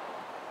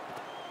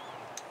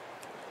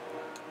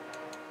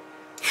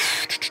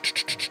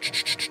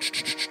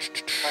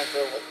for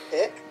a little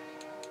pick.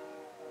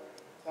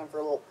 Time for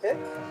a little pick.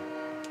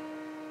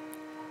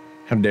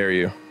 How dare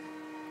you?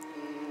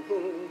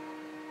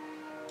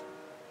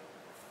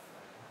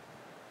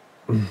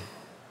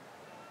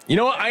 You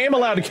know what? I am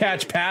allowed to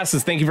catch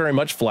passes. Thank you very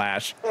much,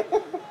 Flash.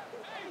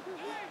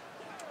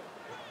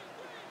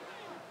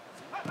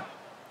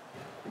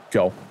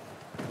 Go.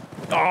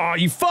 Oh,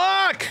 you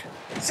fuck!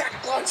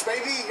 Sack lunch,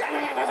 baby!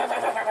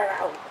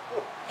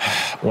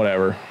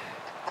 Whatever.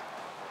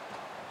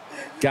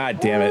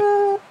 God damn it.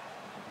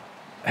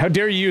 How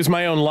dare you use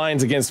my own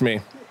lines against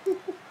me?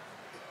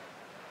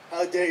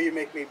 How dare you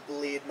make me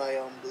bleed my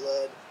own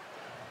blood?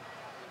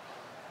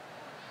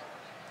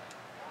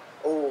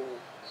 Oh.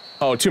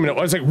 Oh, 2 minutes.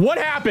 I was like, what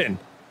happened?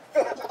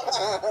 I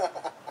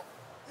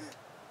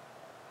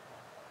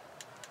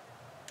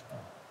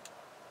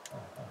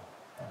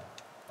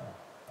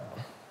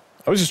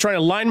was just trying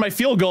to line my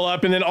field goal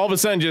up, and then all of a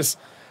sudden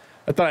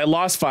I thought I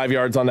lost 5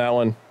 yards on that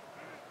one.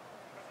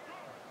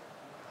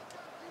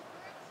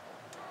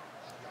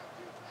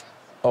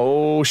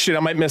 Oh, shit, I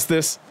might miss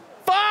this.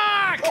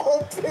 Fuck!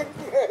 Oh, big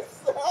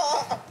miss.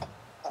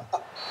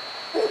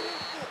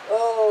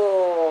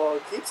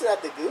 Oh, keeps it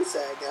at the goose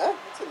egg, huh?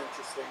 That's an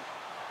interesting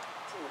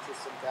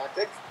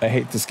tactic. I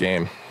hate this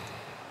game.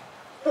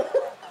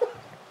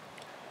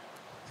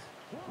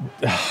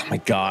 Oh my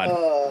God.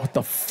 What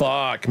the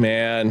fuck,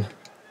 man?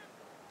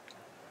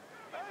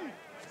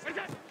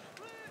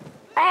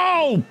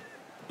 Oh!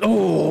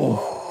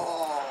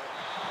 Oh!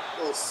 A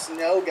little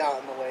snow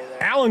got in the way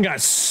there. Allen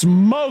got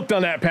smoked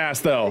on that pass,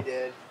 though. He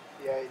did.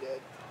 Yeah, he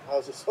did. I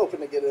was just hoping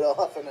to get it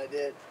off, and I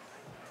did.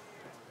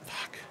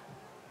 Fuck.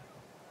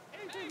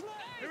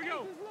 Here we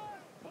go.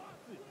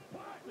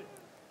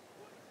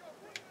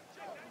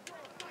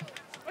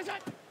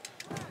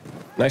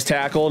 Nice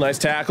tackle, nice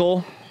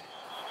tackle.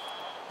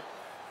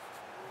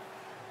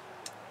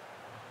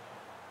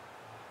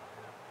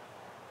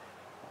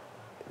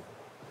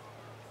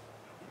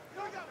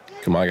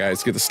 Come on,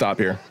 guys, get the stop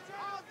here.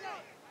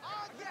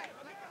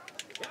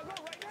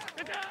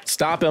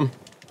 Stop him.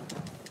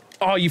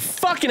 Oh, you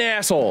fucking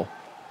asshole.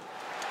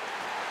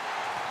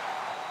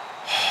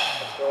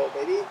 Let's go,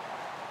 baby.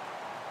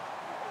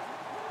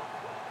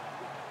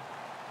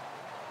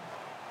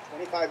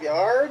 25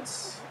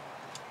 yards.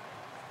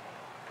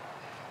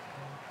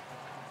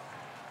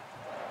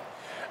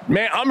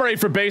 Man, I'm ready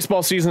for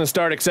baseball season to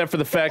start, except for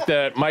the fact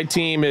that my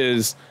team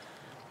is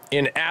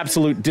in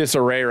absolute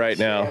disarray right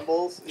now.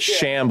 Shambles.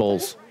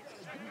 Shambles.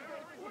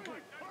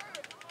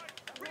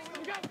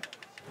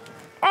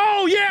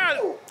 Oh, yeah.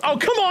 Oh,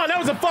 come on. That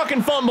was a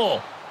fucking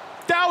fumble.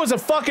 That was a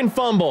fucking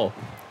fumble.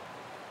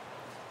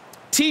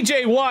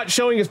 TJ Watt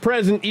showing his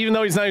presence, even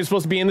though he's not even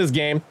supposed to be in this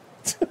game.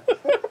 It's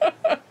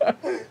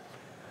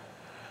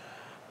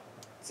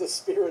the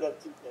spirit of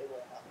TJ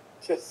Watt.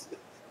 Just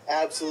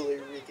absolutely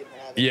wreaking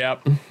havoc.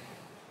 Yep.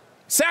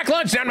 Sack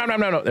lunch.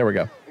 No. There we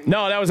go.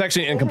 No, that was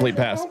actually an incomplete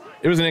pass.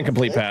 It was an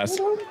incomplete pass.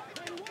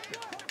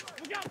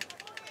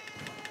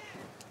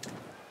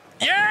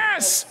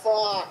 Yes!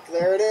 Fuck,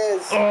 there it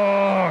is.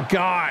 Oh,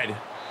 God.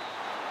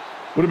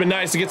 Would have been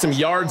nice to get some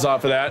yards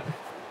off of that.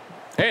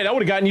 Hey, that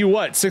would have gotten you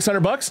what, 600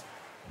 bucks?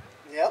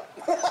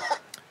 Yep.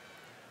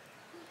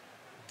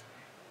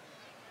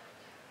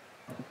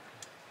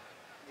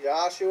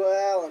 Joshua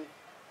Allen.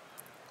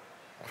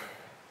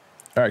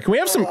 All right, can we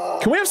have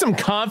some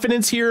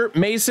confidence here,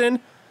 Mason?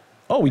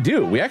 Oh, we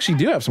do. We actually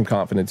do have some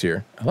confidence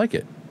here. I like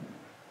it.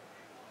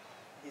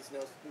 He's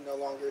no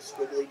longer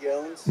Squiggly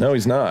Jones. No,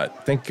 he's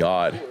not. Thank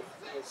God.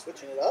 We're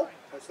switching it up.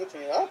 We're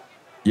switching it up.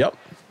 Yep.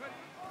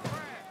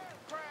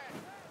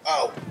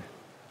 Oh.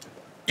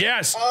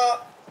 Yes.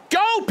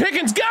 Go,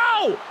 Pickens,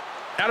 go!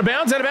 Out of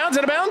bounds, out of bounds,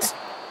 out of bounds.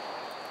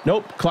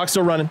 Nope, clock's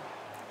still running.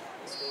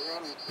 Still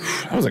running.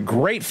 That was a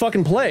great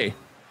fucking play.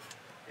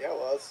 Yeah, it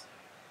was.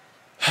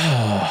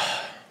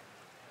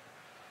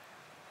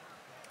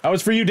 That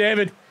was for you,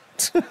 David.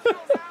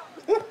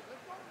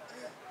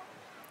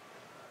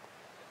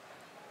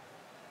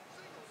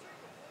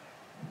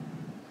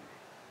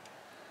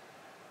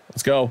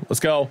 Let's go. Let's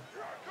go.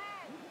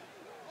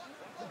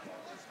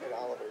 Good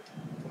Oliver.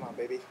 Come on,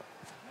 baby.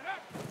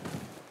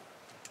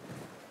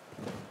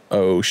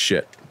 Oh,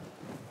 shit.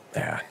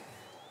 Yeah.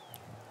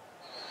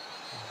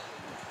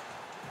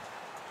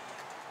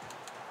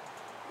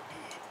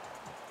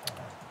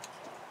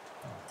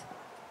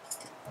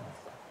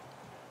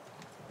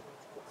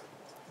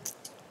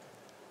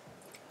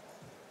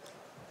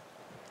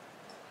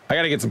 I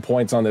got to get some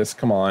points on this.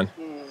 Come on.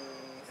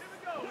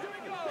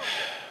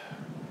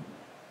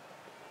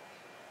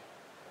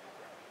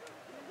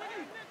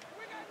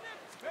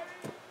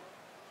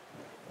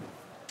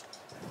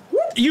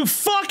 You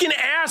fucking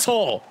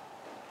asshole.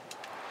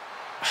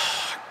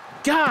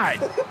 God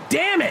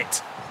damn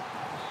it.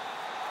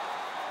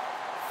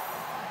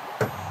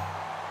 All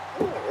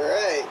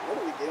right. What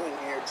are we doing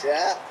here,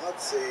 chat?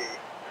 Let's see.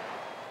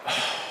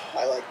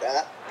 I like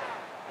that.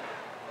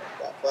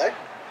 That play.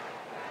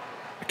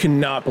 I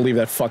cannot believe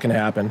that fucking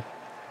happened.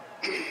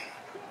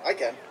 I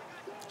can.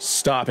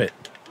 Stop it.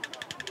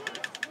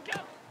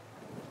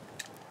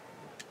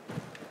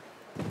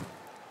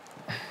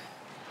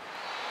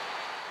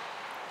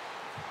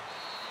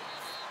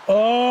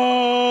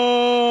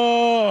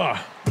 Oh,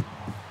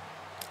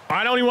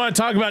 I don't even want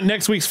to talk about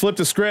next week's flip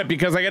the script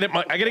because I gotta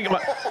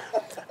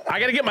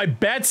get my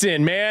bets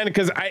in, man,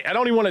 because I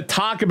don't even want to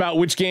talk about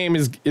which game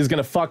is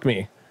gonna fuck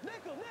me.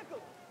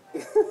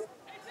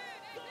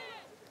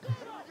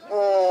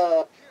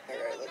 All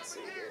right, let's see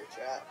here,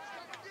 chat.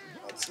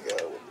 Let's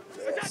go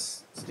with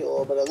this. Let's do a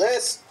little bit of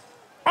this.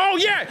 Oh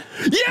yeah!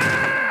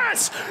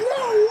 Yes!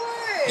 No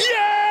way!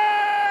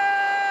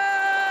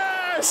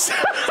 Yes!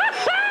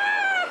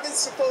 It's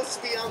supposed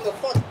to be on the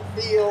fucking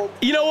field.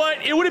 You know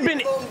what? It would have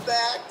been. Come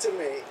back to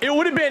me. It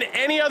would have been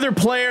any other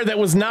player that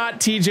was not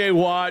TJ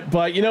Watt,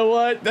 but you know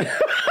what? Give me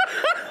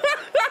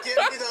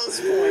those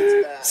points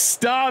back.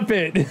 Stop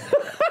it.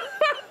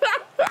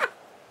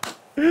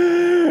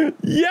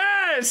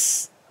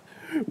 Yes!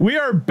 We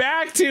are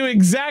back to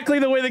exactly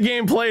the way the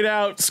game played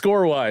out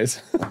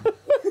score-wise. Yeah.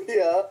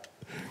 Oh,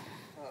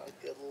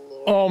 good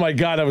lord. Oh my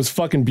God, that was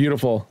fucking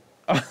beautiful.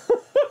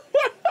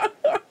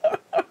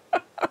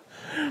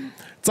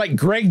 It's like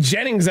Greg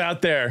Jennings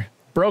out there.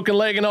 Broken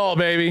leg and all,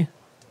 baby.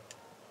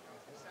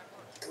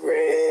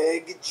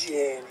 Greg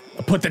Jennings.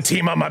 I put the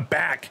team on my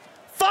back.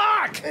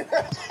 Fuck!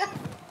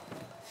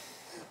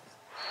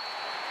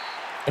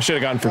 I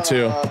should have gone for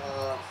 2.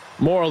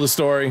 Moral of the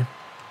story.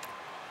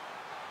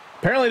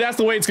 Apparently that's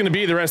the way it's going to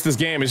be the rest of this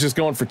game. It's just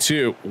going for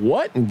 2.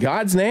 What in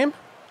God's name?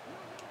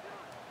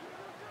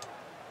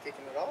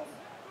 Kicking it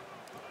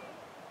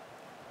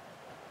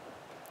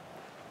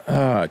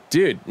off.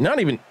 Dude,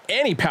 not even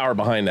any power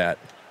behind that.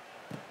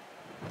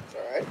 It's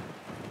all right.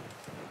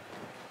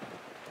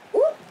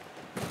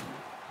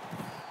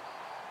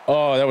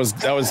 Oh, that was.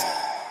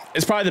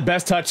 It's probably the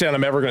best touchdown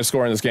I'm ever going to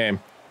score in this game.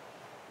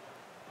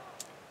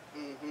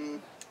 Mm-hmm.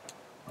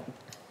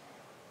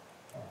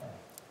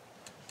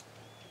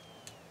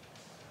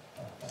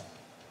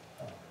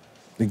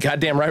 The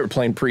goddamn right we're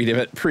playing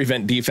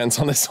prevent defense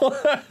on this one.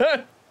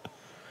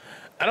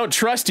 I don't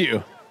trust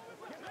you.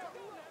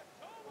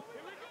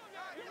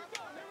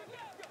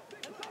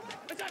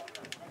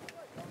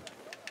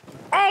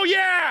 Oh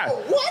yeah!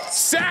 What?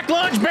 Sack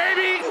lunch,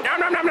 baby! Nom,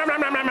 nom, nom, nom, nom,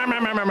 nom, nom,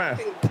 nom, nom, nom, nom.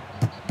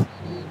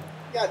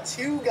 You got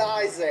 2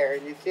 guys there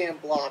and you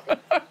can't block them.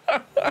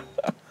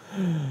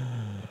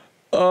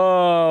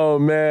 Oh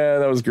man,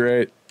 that was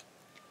great.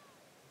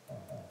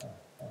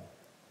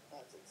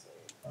 That's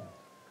insane.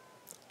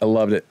 I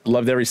loved it.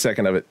 Loved every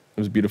second of it. It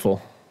was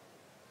beautiful.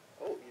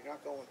 Oh, you're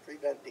not going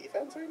prevent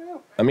defense right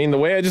now? I mean, the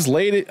way I just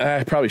laid it,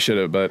 I probably should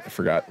have, but I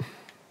forgot.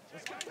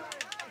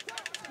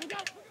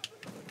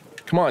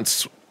 Come on,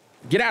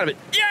 get out of it.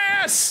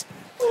 Yes!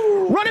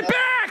 Ooh, Run it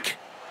back!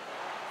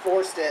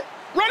 Forced it.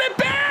 Run it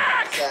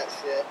back! That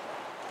shit.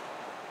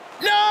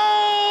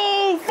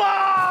 No!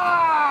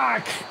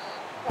 Fuck!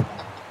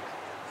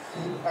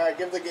 All right,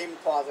 give the game a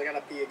pause. I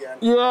gotta pee again.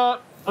 Yeah.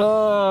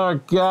 Oh,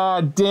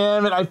 God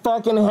damn it. I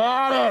fucking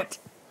had it.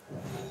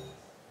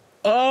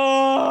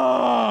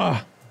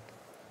 Oh!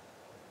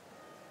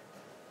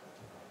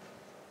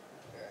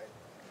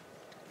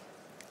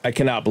 I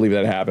cannot believe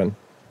that happened.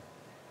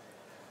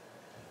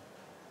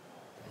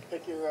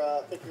 Pick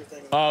your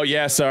thing. Oh,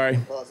 yeah, sorry.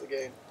 Pause the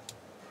game.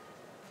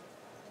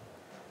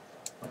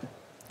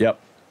 Yep.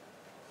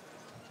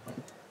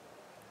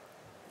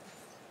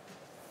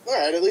 All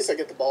right, at least I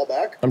get the ball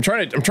back. I'm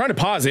trying to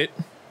pause it.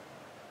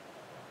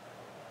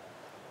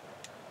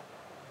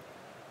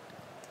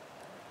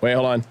 Wait,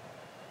 hold on.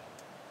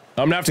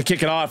 I'm gonna have to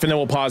kick it off and then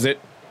we'll pause it.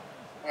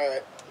 All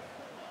right.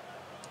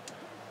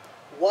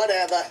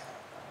 Whatever.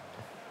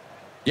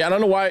 Yeah, I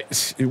don't know why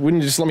it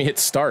wouldn't just let me hit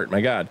start.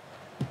 My God.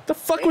 What the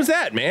fuck was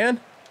that, man?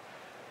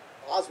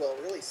 Oswald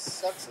really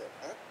sucks it,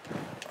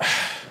 huh?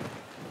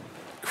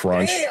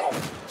 Crunch. Damn.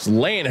 It's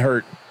laying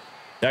hurt.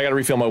 Yeah, I gotta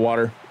refill my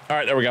water. All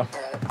right, there we go. All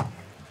right.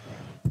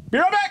 Be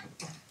right back.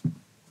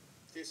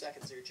 2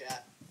 seconds here,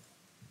 chat.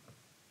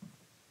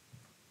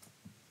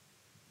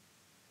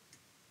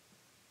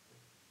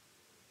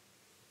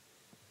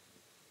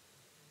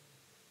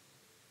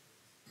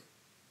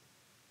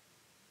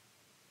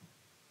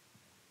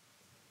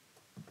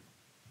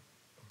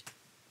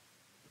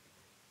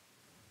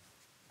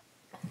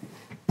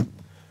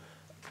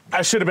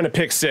 I should have been a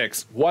pick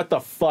 6. What the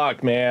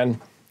fuck, man?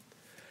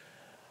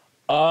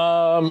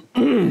 Oh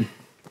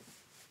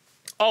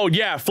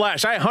yeah,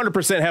 Flash. I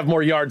 100% have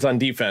more yards on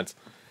defense.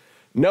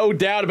 No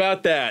doubt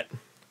about that.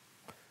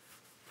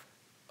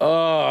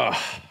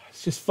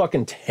 It's just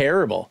fucking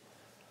terrible.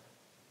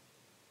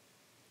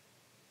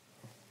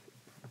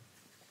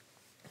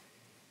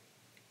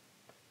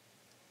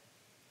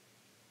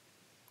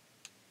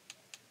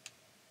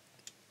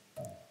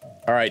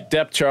 All right,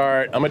 depth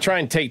chart. I'm gonna try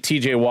and take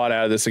TJ Watt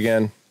out of this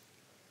again.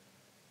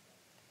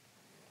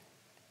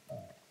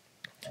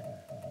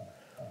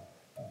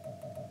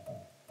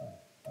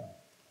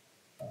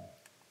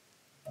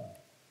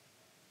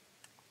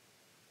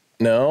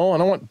 No, I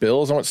don't want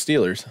Bills. I want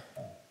Steelers.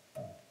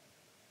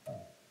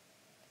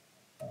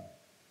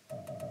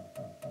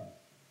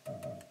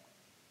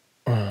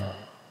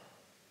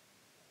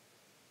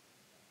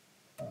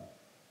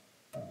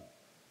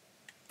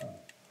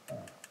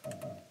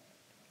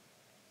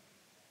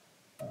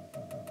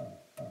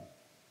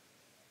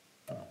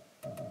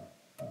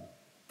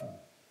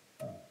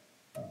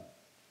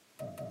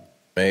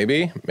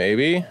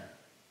 Maybe.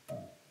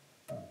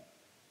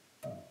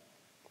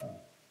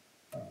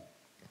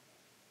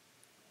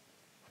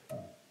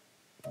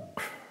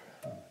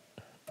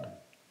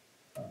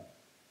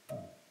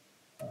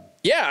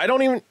 Yeah, I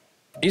don't even,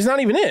 he's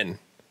not even in.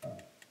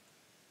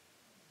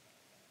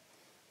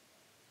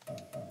 All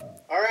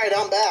right,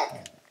 I'm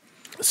back.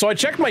 So I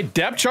checked my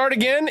depth chart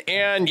again,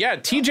 and yeah,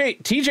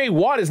 TJ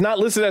Watt is not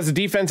listed as a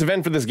defensive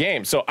end for this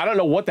game. So I don't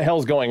know what the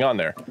hell's going on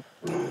there.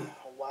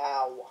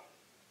 Wow.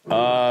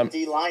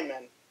 D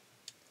lineman.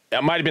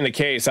 That might have been the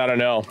case. I don't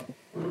know.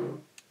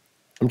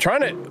 I'm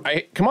trying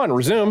to, come on,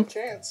 resume.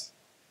 Chance.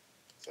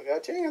 Still got a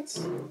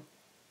chance.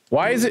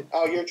 Why is it?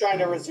 Oh, you're trying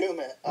to resume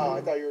it. Oh,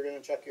 I thought you were going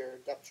to check your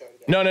depth chart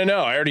again. No.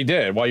 I already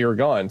did while you were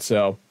gone.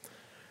 So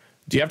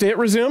do you have to hit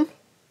resume?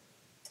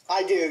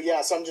 I do,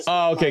 yes. I'm just.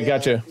 Oh, okay,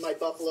 gotcha. My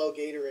Buffalo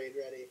Gatorade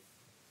ready.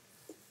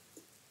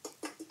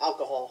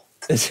 Alcohol.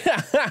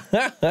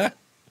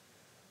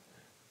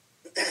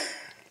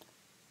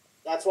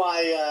 That's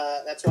why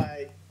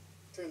I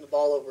turned the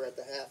ball over at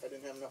the half. I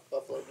didn't have enough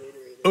Buffalo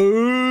Gatorade.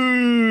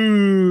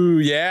 Ooh,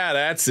 yeah,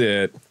 that's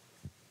it.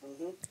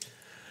 Mm-hmm.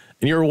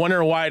 And you were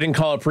wondering why I didn't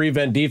call a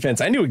prevent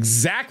defense. I knew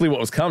exactly what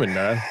was coming,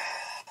 man.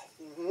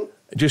 Mm-hmm.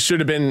 It just should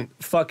have been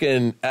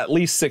fucking at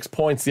least 6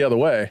 points the other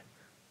way.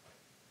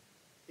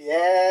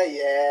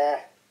 Yeah.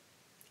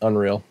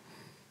 Unreal.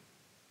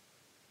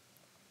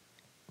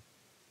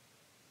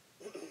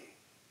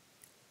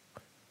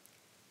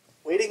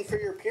 Waiting for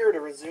your peer to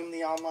resume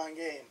the online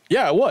game.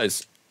 Yeah, it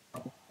was.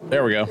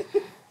 There we go. I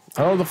don't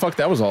know what the fuck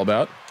that was all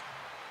about.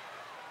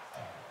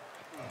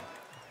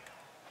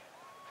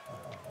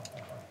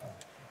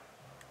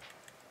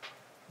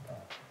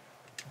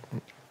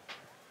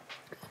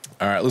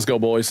 All right, let's go,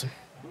 boys.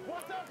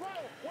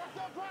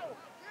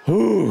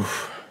 Ooh.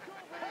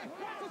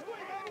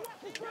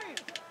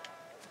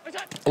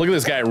 Look at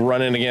this guy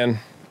running again.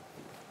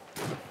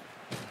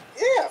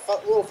 Yeah,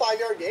 little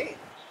 5-yard gain.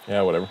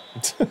 Yeah, whatever.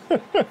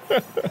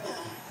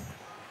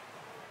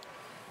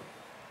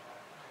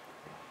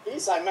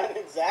 Geez, I meant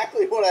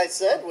exactly what I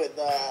said with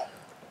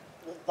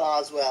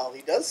Boswell.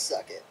 He does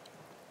suck it.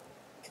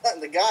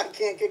 The guy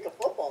can't kick a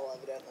football,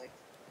 evidently.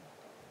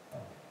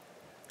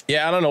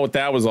 Yeah, I don't know what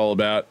that was all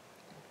about.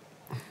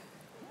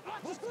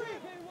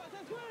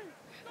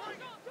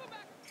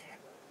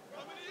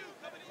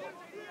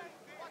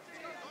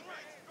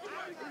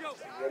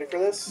 Ready for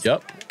this?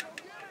 Yep.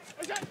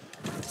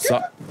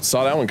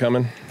 Saw that one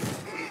coming.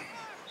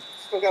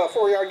 Still got a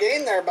 4-yard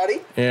gain there,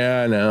 buddy.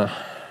 Yeah, I know.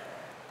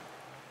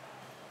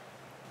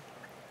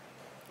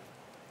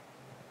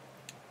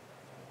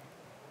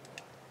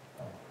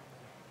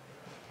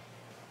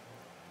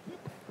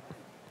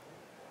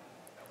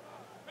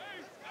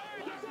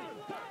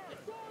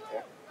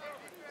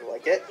 You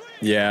like it?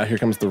 Yeah, here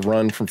comes the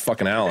run from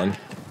fucking Allen.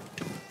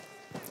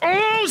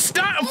 Oh,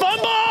 stop!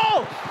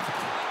 Fumble!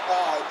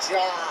 Oh,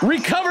 John.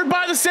 Recovered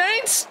by the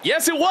Saints?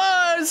 Yes, it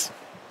was.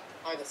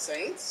 By the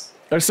Saints?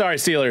 Oh, sorry,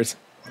 Steelers.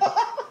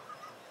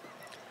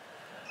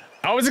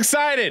 I was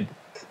excited.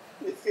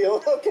 You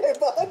feeling okay,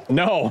 bud?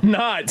 No, I'm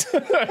not.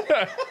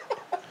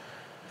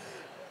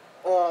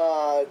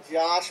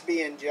 Josh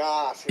being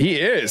Josh. He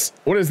is.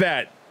 What is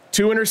that?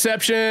 2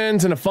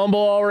 interceptions and a fumble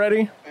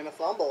already? And a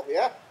fumble,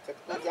 yeah.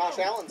 Typical Josh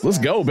Allen. Let's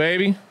go,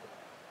 baby.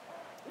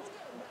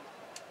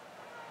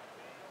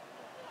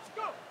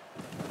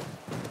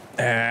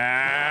 All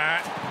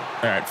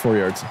right, 4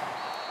 yards.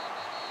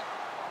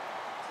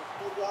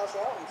 Typical Josh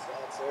Allen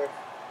stats there.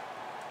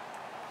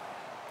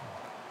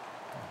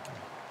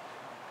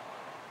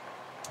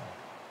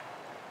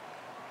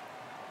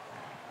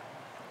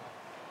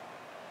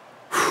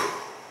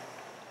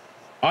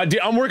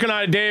 I'm working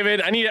on it,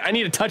 David. I need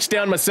a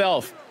touchdown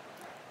myself.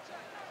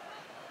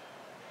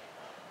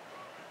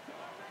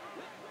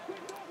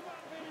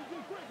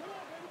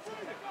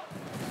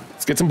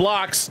 Let's get some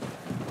blocks.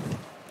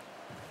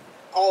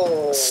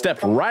 Oh.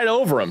 Stepped right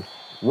over him.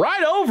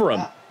 Right over him.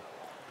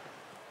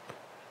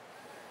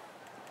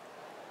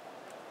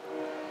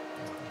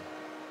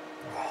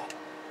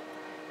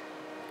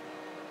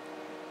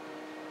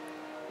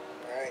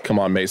 Right. Come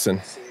on,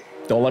 Mason.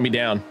 Don't let me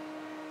down.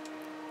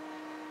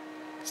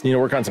 Just need to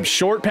work on some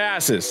short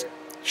passes.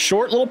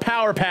 Short little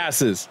power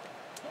passes.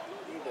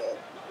 Need to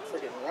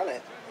freaking run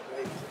it.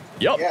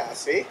 Yep. Yeah,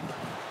 see?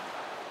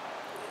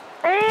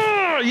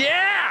 Oh,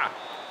 yeah.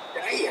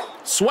 Damn.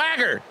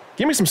 Swagger.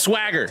 Give me some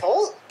swagger.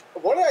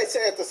 What did I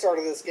say at the start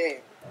of this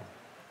game?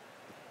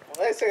 What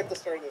did I say at the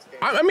start of this game?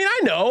 I mean, I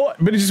know,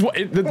 but it's just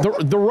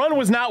the run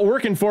was not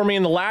working for me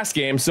in the last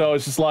game, so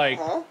it's just like,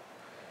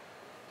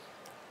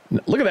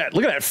 look at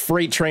that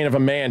freight train of a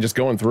man just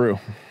going through.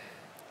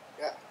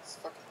 Yeah, it's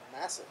fucking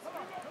massive.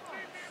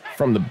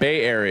 From the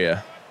Bay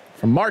Area,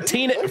 from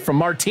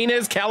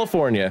Martinez,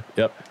 California.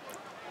 Yep.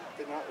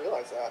 Did not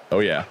realize that. Oh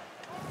yeah.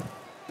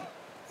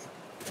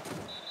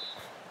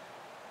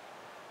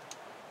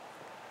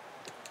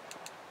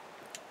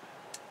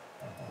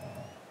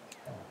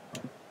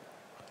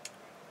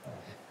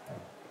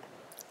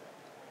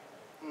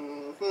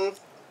 All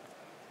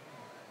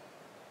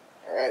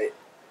right.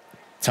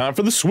 Time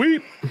for the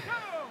sweep.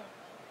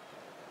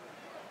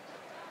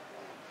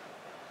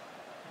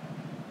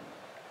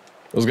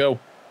 Let's go.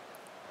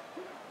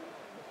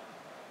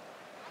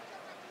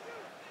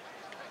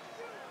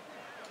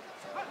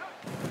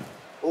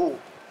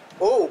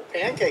 Oh,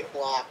 pancake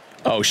block.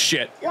 Oh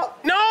shit. Yep.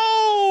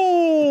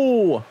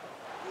 No!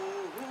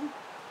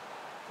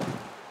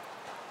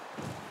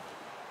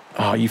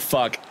 Oh, you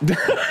fuck.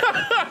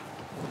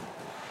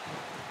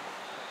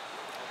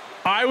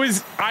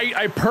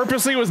 I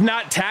purposely was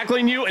not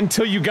tackling you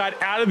until you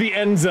got out of the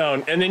end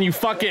zone, and then you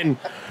fucking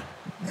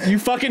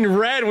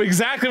read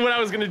exactly what I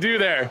was gonna do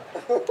there.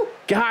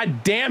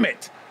 God damn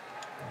it.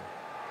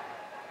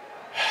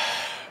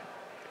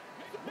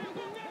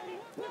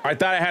 I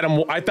thought I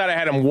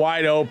had him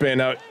wide open.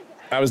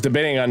 I was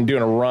debating on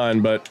doing a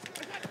run, but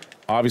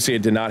obviously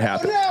it did not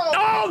happen. Oh, no!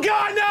 Oh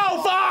God,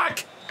 no!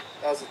 Fuck!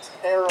 That was a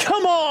terrible.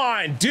 Come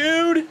on,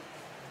 dude.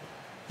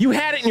 You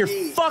had it in your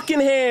fucking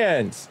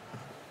hands.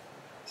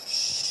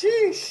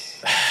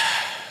 Sheesh.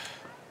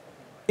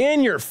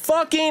 In your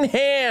fucking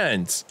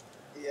hands.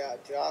 Yeah,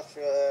 Josh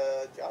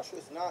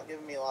was not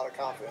giving me a lot of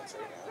confidence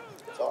right now.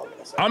 That's all I'm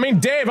gonna say. I mean,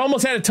 Dave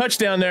almost had a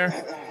touchdown there.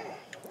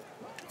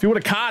 If you would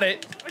have caught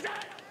it.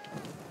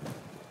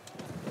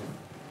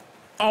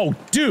 Oh,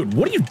 dude,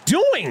 what are you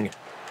doing?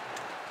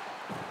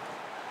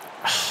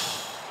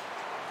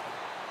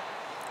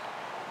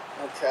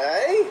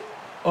 Okay.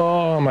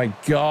 Oh my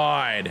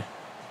God.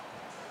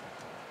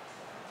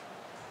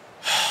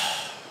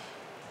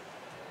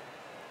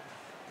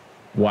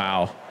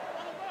 Wow.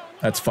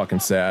 That's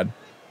fucking sad.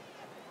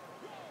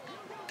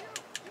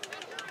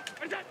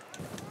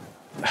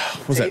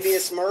 Was that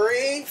Davius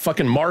Murray?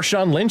 fucking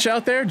Marshawn Lynch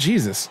out there?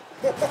 Jesus.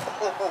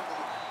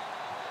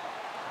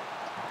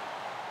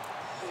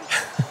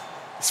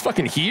 It's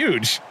fucking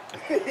huge.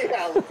 Yeah,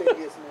 Davius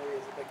Murray is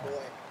a big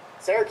boy.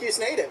 Syracuse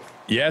native.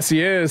 Yes,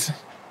 he is.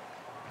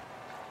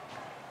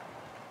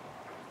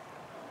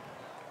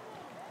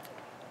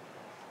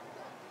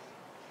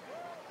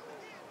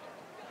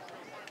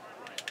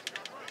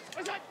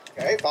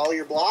 Okay, follow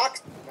your block.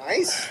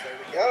 Nice. There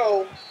we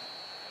go.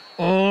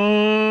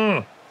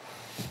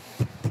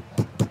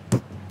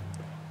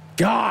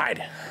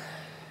 God.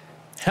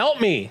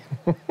 Help me.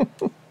 This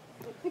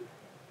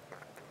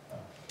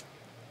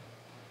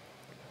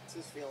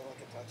is feeling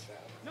like a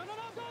touchdown.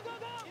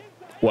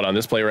 What, on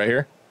this play right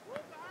here?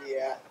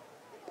 Yeah.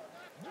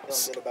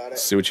 Feeling good about it.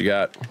 See what you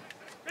got.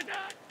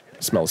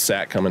 Smell a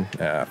sack coming.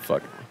 Ah,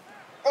 fuck.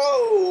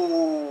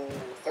 Oh,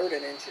 3rd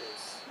and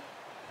inches.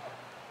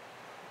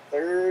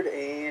 3rd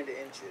and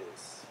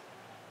inches.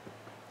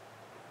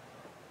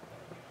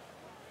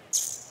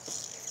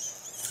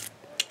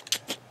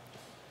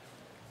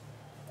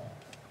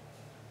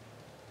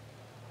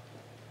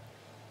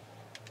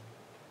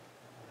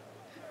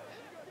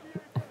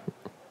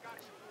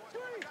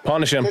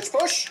 Punish him. Pitch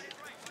push.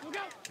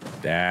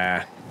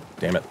 Ah,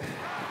 damn it.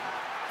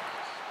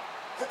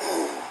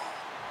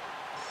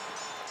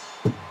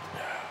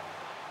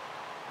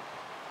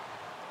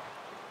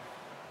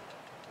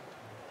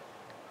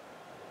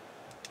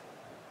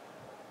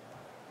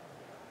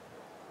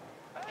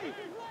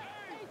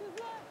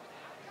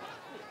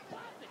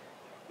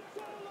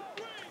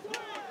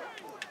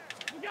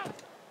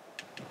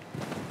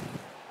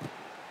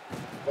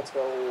 Let's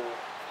go.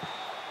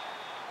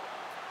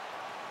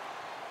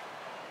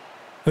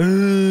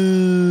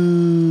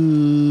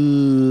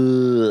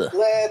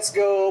 Let's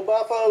go,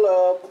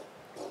 Buffalo.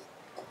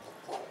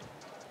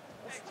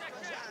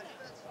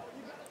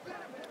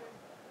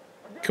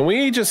 Can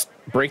we just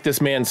break this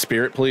man's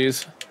spirit,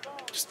 please?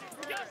 Just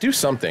do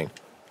something.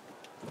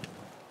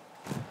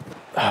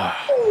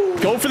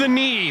 Go for the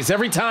knees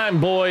every time,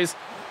 boys.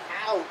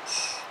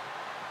 Ouch.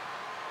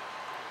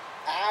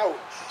 Ouch.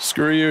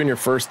 Screw you and your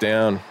first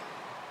down.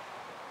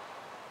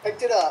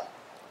 Picked it up.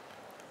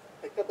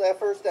 Picked up that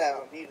first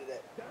down. Needed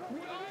it.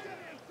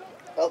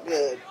 Felt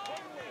good.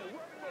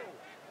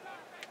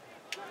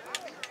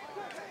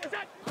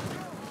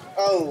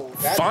 Oh,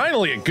 that,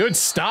 Finally, a good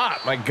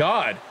stop. My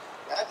God.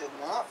 that did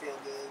not feel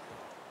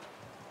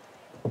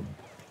good.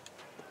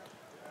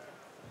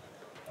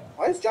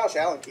 Why does Josh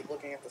Allen keep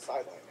looking at the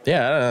sideline?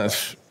 Yeah, I don't know.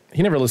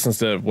 He never listens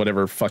to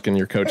whatever fucking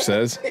your coach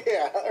says.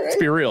 Yeah, all right. Let's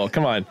be real.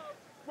 Come on.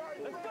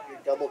 You're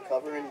double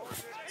covering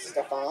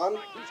Stephon.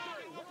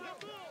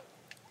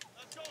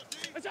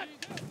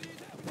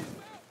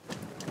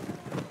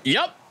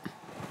 Yep.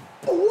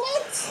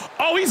 What?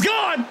 Oh, he's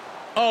gone.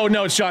 Oh,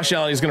 no, it's Josh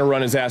Allen. He's going to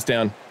run his ass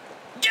down.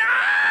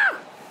 Yeah!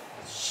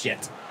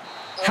 Shit.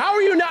 How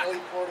are you not... Joey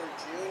Porter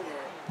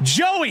Jr.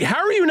 Joey, how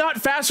are you not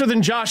faster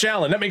than Josh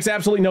Allen? That makes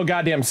absolutely no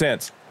goddamn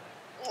sense.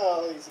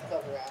 Oh, he's a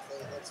cover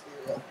athlete. Let's be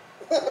real.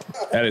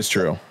 That is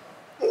true.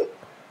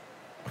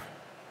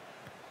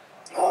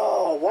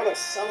 Oh, what a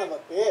son of a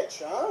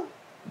bitch, huh?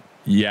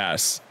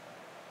 Yes.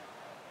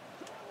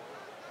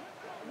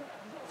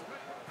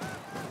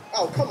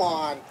 Oh, come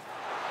on.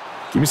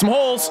 Give me some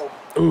holes. Oh.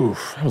 Ooh,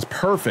 that was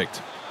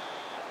perfect.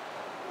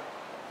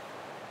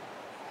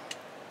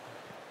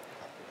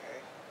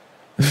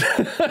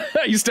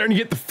 You starting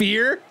to get the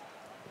fear?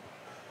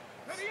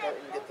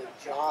 Starting to get the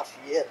Josh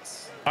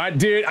yips.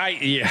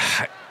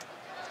 Yeah.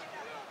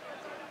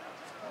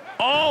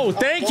 Oh,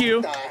 thank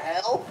you. What the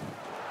hell?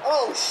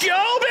 Oh, shit.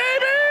 Go,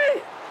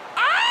 baby!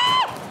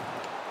 Ah!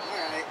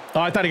 All right.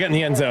 Oh, I thought he got in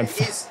the end zone.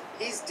 He's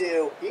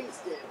due. He's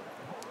due.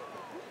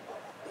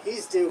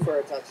 He's due for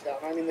a touchdown.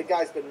 I mean, the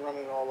guy's been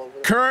running all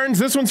over. Kearns,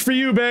 this one's for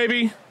you,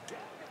 baby.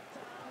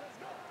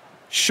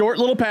 Short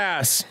little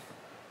pass.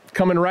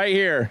 Coming right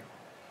here.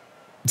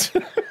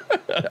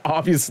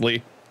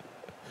 Obviously.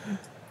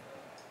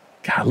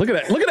 God, look at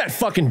that. Look at that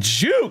fucking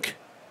juke.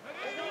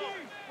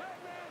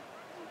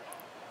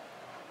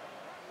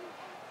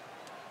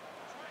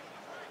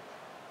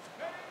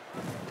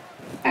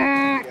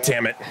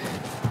 Damn it.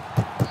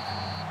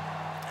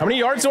 How many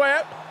yards do I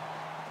have?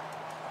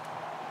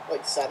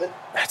 Like 7.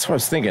 That's what I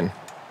was thinking.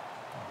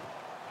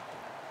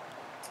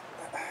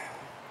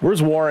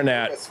 Where's Warren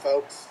at? Yes,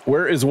 folks.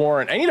 Where is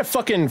Warren? I need a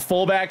fucking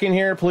fullback in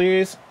here,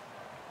 please.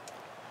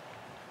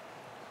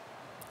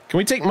 Can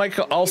we take Mike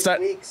Allstott?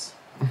 These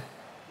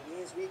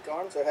weak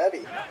arms are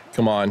heavy.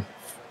 Come on.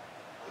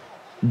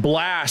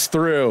 Blast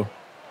through.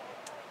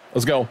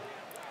 Let's go.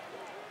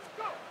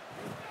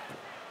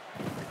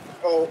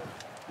 Oh.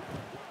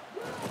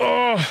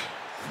 Oh.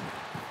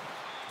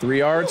 3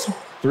 yards.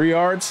 3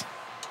 yards.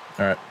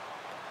 All right.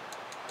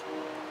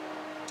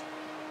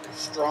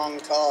 Strong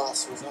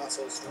toss was not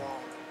so strong.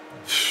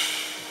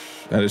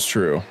 That is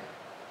true.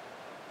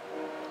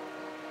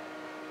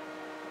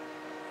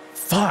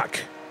 Fuck.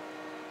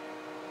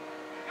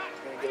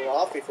 Gonna get it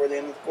off before the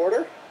end of the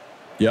quarter?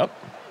 Yep.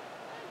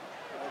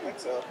 I don't think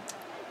so.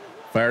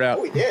 Fire it out.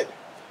 Oh, he did.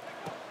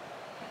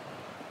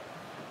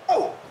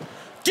 Oh.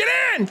 Get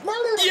in!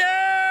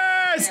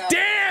 Yes! Yeah.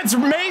 Dance,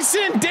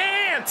 Mason,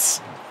 dance!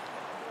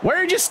 Why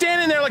are you just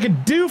standing there like a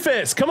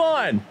doofus? Come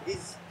on. He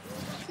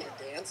can't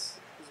dance.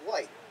 He's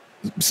white.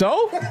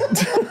 So?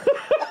 He's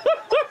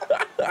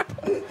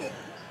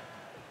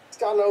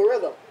got no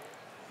rhythm.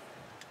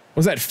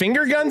 Was that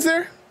finger guns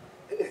there?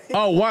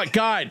 Oh, what?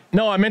 God.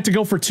 No, I meant to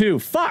go for 2.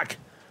 Fuck.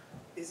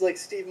 He's like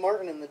Steve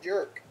Martin in The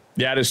Jerk.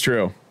 Yeah, it is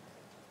true.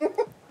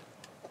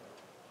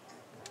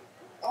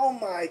 Oh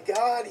my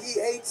God, he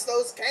hates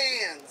those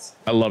cans.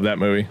 I love that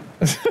movie.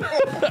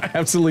 I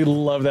absolutely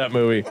love that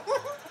movie.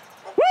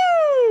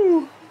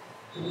 Woo!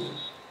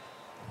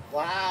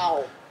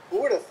 Wow.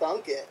 Who would have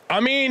thunk it? I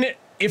mean,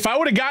 if I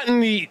would have gotten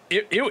the,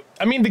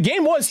 I mean, the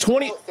game was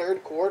 20.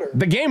 Third quarter.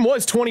 The game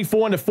was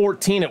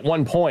 24-14 at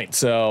one point.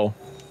 So,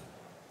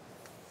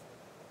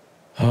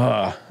 Who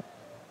would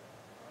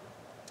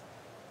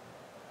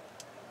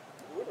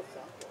have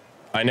thunk it?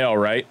 I know,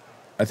 right?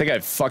 I think I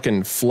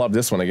fucking flubbed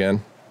this one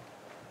again.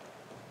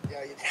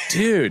 Yeah, you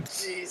Dude,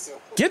 Jesus.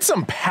 get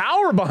some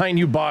power behind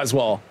you,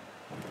 Boswell.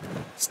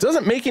 This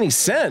doesn't make any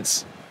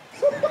sense.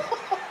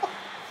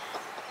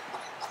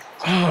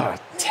 Ah,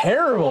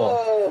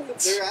 terrible.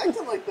 They're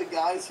acting like the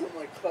guys from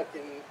like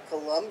fucking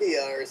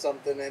Colombia or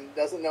something and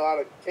doesn't know how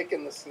to kick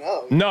in the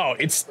snow. No,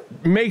 it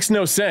makes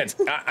no sense.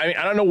 I mean,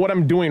 I don't know what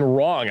I'm doing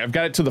wrong. I've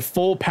got it to the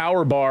full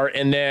power bar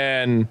and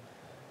then,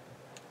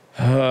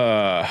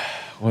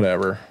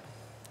 whatever.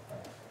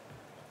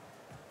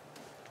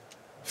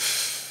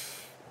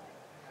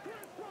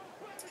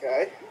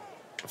 Okay.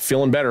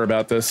 Feeling better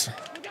about this.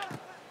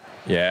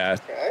 Yeah,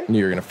 Okay. knew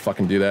you were gonna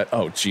fucking do that.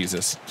 Oh,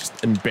 Jesus.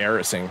 Just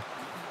embarrassing.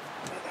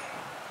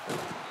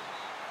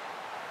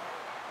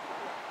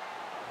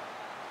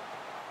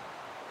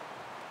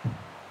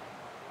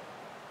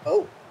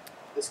 Oh,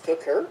 this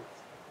took her.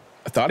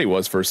 I thought he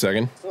was for a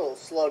second. It's a little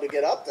slow to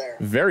get up there.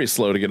 Very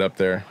slow to get up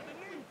there.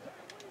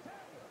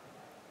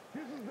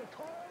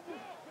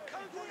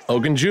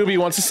 Ogunjubi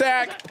wants a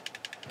sack.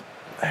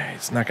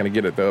 He's not going to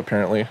get it, though,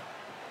 apparently.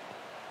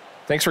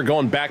 Thanks for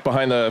going back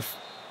behind the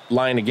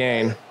line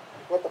again.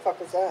 What the fuck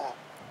is that?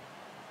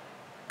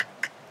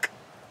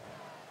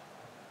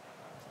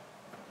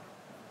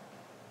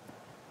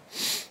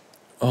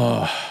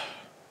 Oh.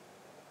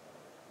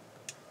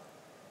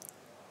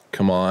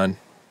 Come on.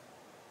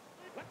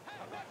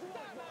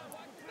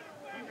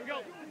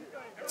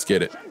 Let's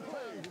get it.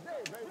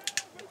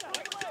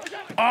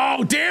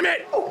 Oh, damn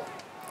it! Oh,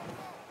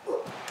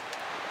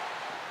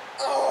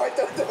 I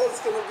thought that was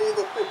going to be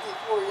the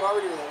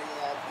 54-yarder that he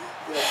had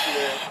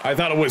yesterday. I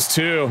thought it was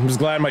too. I'm just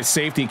glad my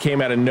safety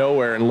came out of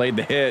nowhere and laid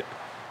the hit.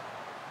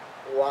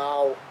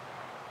 Wow.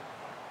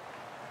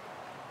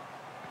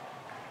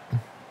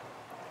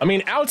 I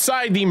mean,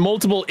 outside the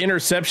multiple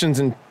interceptions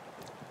and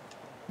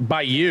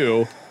by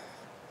you,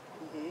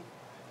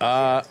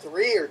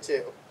 3 or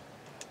 2?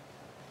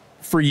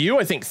 for you,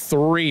 I think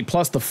 3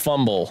 plus the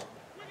fumble.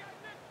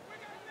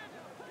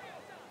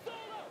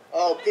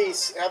 Oh,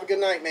 peace. Have a good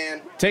night,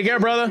 man. Take care,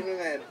 brother. Tuning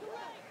in.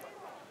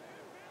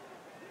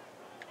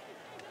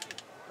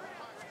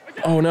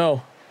 Oh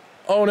no.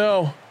 Oh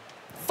no.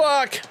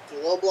 Fuck. Do a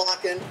little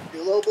blocking.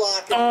 Do a little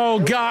blocking. Oh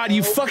There we God,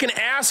 you go. fucking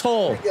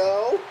asshole. There we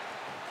go.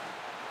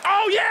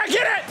 Oh yeah,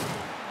 get it.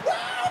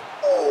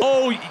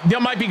 Oh,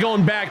 that might be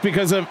going back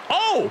because of,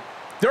 oh,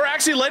 they're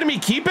actually letting me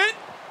keep it?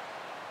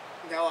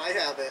 No, I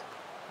have it.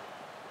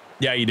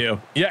 Yeah, you do.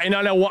 Yeah, and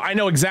I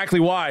know exactly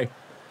why.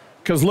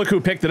 Because look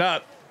who picked it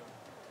up.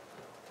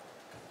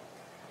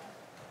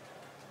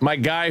 My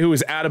guy who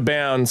is out of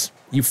bounds.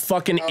 You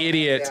fucking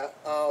idiot. Yeah.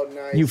 Oh,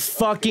 nice. You Oh,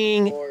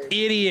 fucking good lord.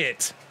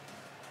 idiot.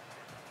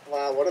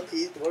 Wow, what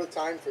a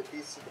time for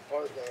peace to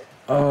depart there.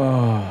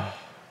 Oh.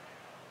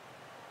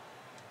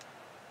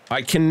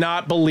 I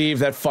cannot believe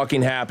that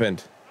fucking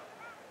happened.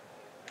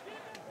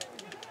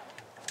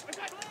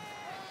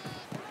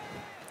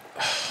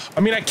 I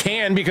mean, I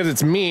can because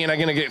it's me and I'm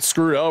gonna get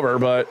screwed over,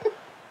 but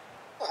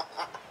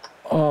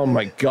oh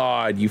my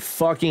God, you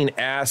fucking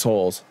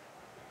assholes.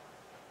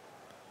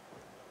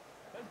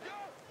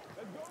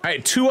 I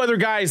had 2 other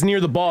guys near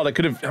the ball that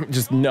could have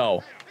just,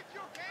 no.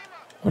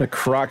 What a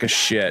crock of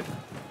shit.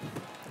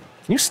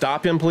 Can you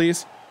stop him,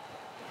 please?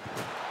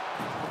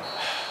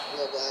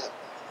 Love that.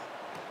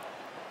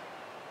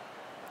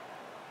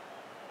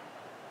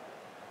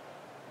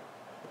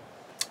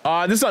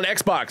 This is on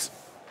Xbox.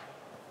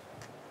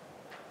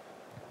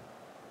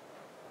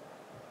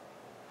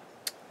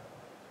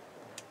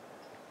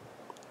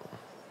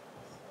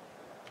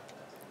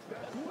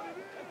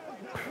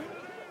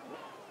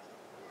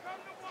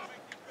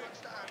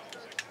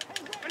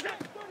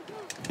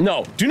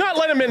 No, do not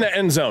let him in the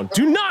end zone.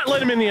 Do not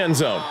let him in the end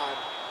zone.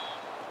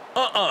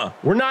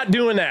 We're not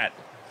doing that.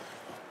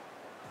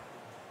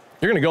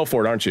 You're going to go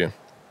for it, aren't you?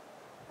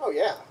 Oh,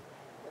 yeah.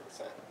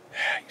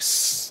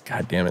 100%.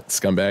 God damn it,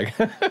 scumbag.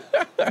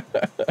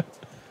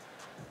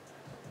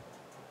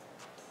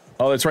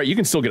 Oh, that's right. You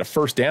can still get a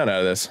first down out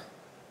of this.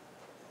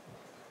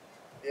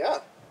 Yeah.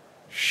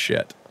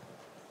 Shit.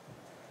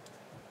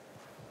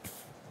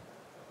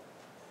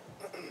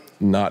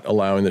 Not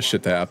allowing this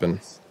shit to happen.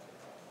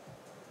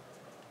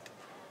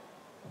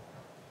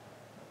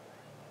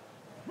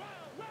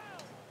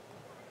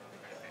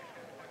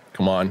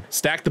 Come on.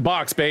 Stack the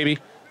box, baby.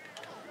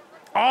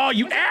 Oh,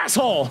 you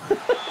asshole.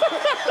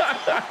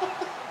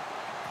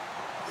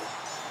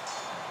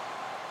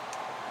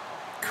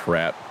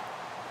 Crap.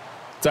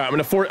 Sorry, I'm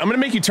gonna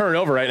make you turn it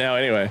over right now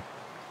anyway.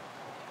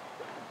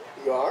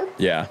 You are?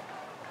 Yeah.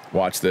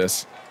 Watch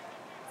this.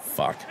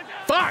 Fuck.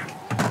 Fuck!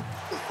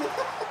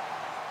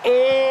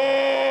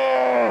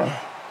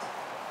 Oh!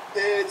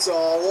 It's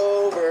all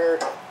over.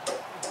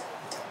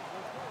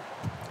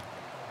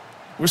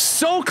 We're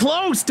so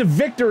close to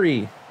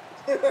victory.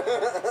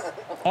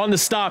 On the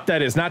stop,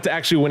 that is. Not to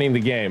actually winning the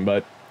game,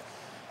 but...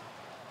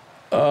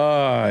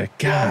 God.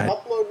 Yeah, I'll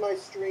upload my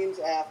streams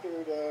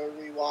after to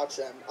rewatch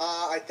them.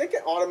 I think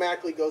it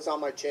automatically goes on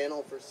my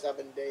channel for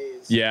 7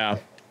 days. Yeah.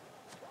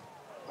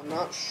 I'm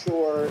not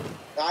sure.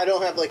 I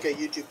don't have like a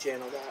YouTube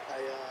channel that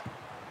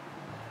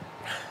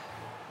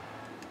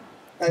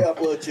I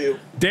upload to.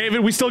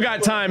 David, we still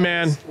got time,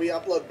 man. We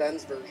upload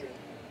Ben's version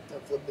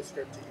of Flip the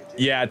Script to YouTube.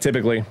 Yeah,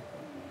 typically.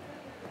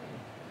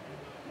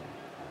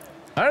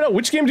 I don't know.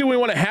 Which game do we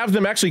want to have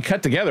them actually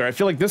cut together? I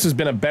feel like this has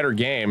been a better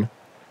game.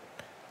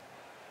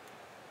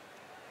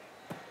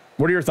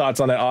 What are your thoughts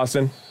on that,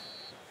 Austin?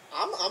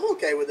 I'm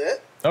okay with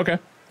it. Okay. I'm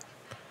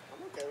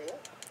okay with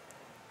it.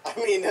 I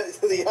mean,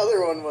 the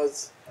other one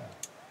was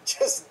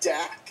just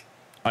Dak.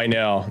 I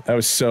know. That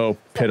was so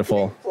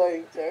pitiful.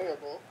 Playing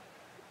terrible.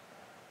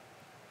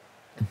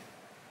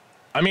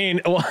 I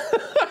mean, well,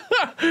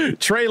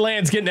 Trey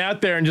Lance getting out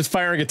there and just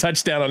firing a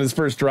touchdown on his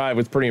first drive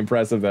was pretty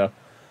impressive, though.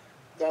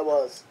 That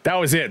was. That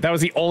was it. That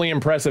was the only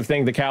impressive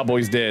thing the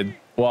Cowboys did.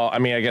 Well, I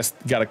mean, I guess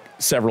got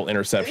several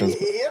interceptions.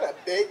 He had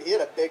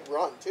a big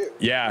run too.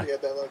 Yeah. He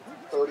had that like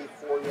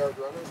 34-yard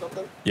run or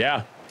something.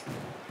 Yeah.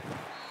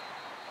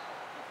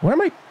 What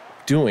am I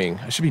doing?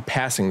 I should be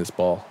passing this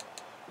ball.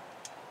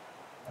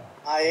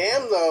 I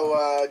am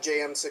though,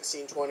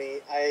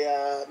 JM1620.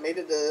 I made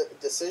a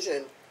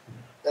decision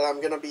that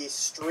I'm gonna be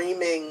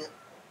streaming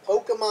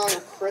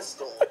Pokemon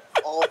Crystal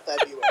all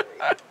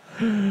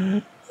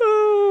February.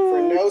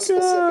 For no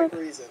specific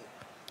reason.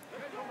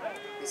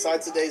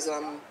 Besides the days that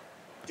I'm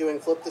doing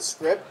Flip the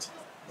Script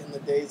and the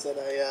days that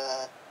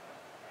I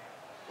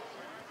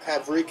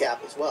have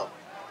recap as well.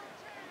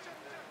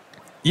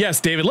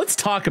 Yes, David, let's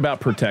talk about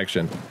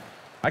protection.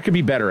 I could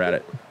be better at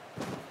it.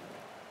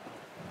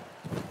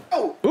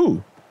 Oh!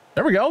 Ooh,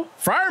 there we go.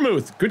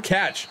 Fryermuth, good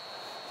catch.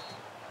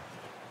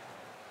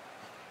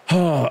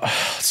 Run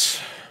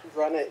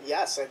it.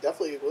 Yes, I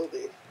definitely will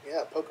be.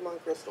 Yeah,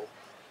 Pokemon Crystal.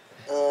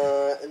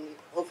 And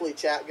hopefully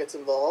chat gets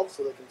involved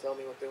so they can tell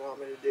me what they want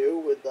me to do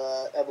with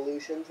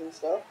evolutions and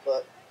stuff.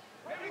 But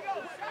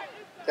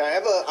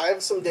yeah, I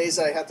have some days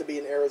that I have to be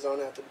in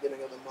Arizona at the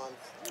beginning of the month.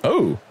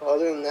 Oh.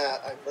 Other than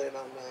that, I plan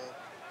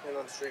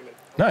on streaming.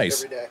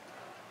 Nice. Every day.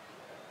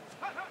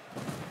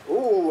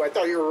 Ooh, I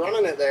thought you were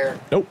running it there.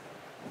 Nope.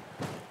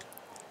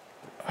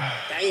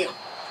 Damn.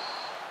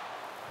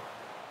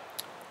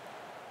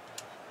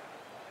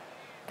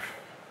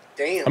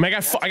 Damn. I mean,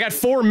 I got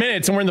 4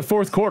 minutes and we're in the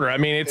fourth quarter. I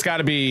mean, it's got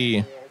to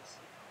be.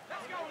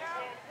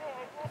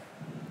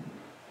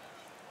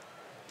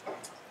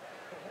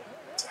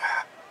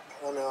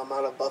 Oh no, I'm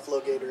out of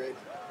Buffalo Gatorade.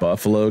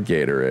 Buffalo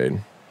Gatorade.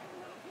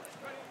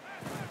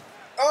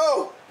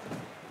 Oh!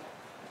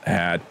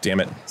 Ah,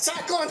 damn it.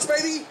 Sack lunch,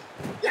 baby!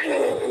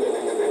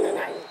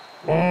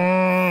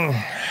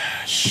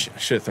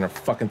 Shit, I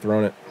fucking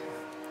thrown it.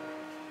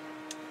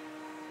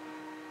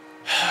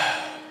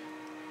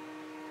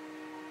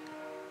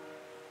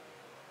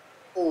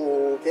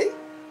 Okay.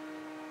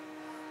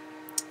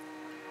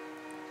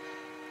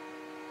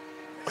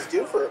 It's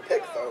due for a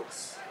pick,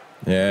 folks.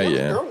 Yeah, You yeah.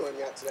 haven't thrown one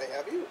yet today,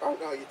 have you? Oh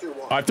no, you threw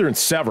one. I've thrown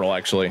several,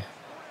 actually.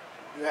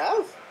 You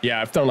have?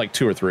 Yeah, I've thrown like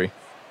 2 or 3.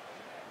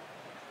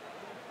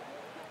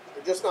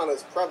 They're just not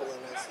as prevalent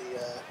as the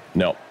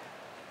No.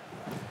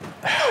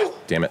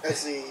 Damn it.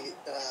 as the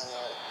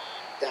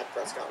Dak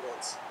Prescott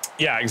ones.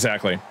 Yeah,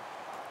 exactly.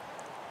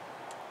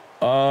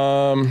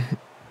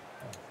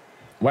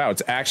 Wow,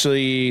 it's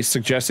actually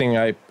suggesting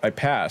I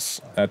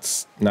pass.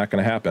 That's not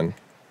going to happen.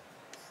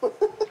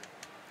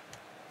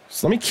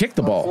 So let me kick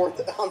the ball.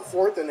 On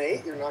 4th and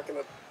 8, you're not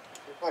gonna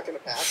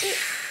pass it.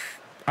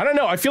 I don't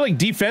know. I feel like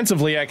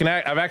defensively, I've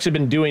actually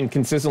been doing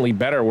consistently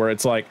better. Where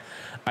it's like,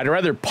 I'd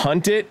rather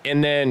punt it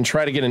and then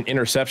try to get an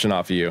interception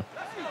off of you.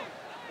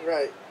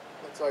 Right.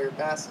 That's why you're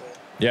passing it.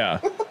 Yeah.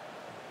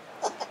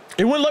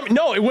 It wouldn't let me.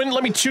 No, it wouldn't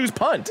let me choose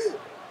punt.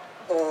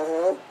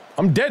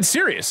 I'm dead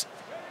serious.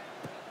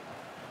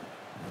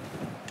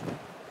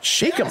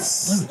 Shake him.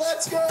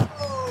 Let's go.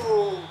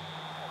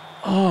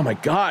 Oh my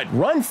God!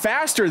 Run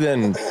faster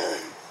than.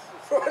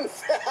 Run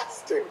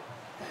faster.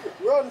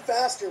 Run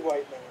faster,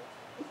 white man.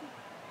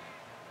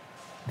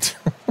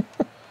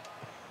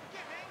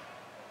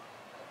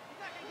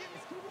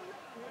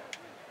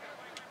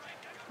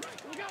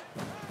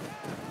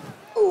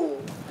 Oh.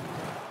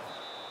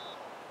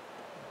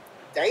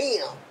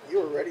 Damn. You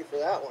were ready for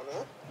that one,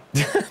 huh?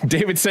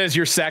 David says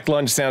your sack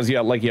lunge sounds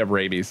like you have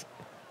rabies.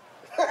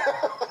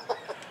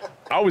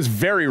 I was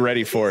very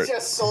ready for He's it.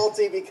 just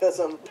salty because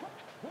I'm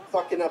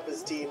fucking up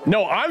his team.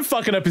 No, I'm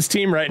fucking up his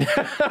team right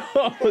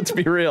now. Let's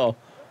be real.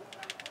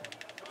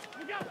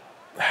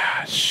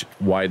 Shit,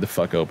 wide the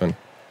fuck open.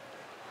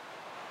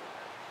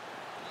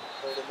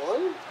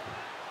 31.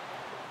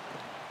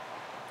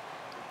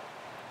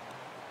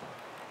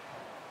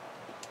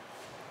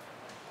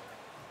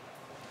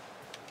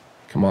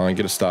 Come on,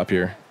 get a stop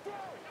here.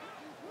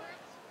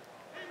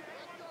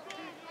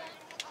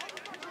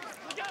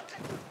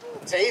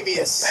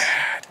 Tavius.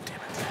 Damn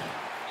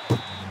it.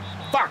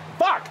 Fuck.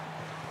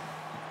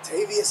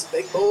 Tavius,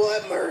 big boy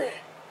Murray.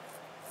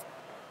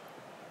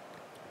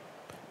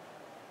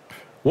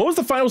 What was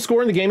the final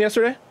score in the game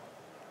yesterday?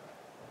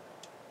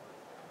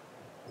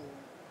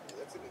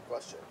 That's a good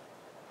question.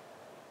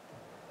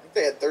 I think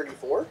they had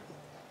 34.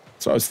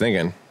 That's what I was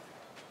thinking.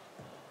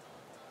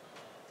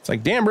 It's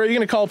like, damn, bro, you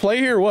gonna call a play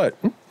here or what?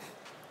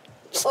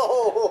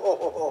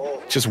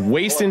 Oh. Just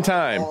wasting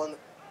time. Am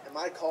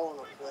I calling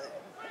a play?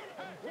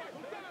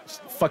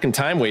 Fucking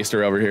time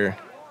waster over here.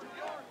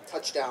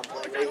 Touchdown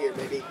play right here,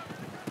 baby.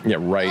 Yeah,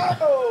 right.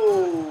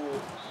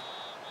 Oh.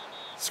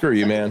 Screw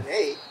you, man.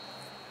 8.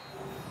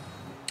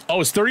 Oh,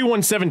 it's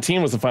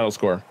 31-17 was the final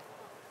score.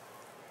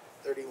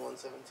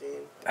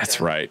 31-17. That's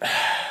Okay. right.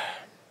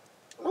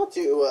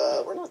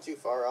 We're not too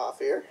far off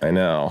here. I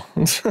know.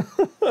 There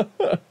we go.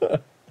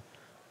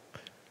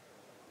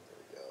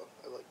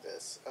 I like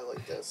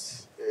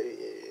this.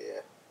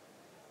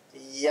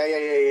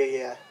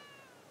 Yeah.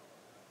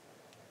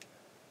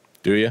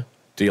 Do you?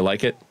 Do you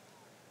like it?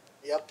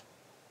 Yep.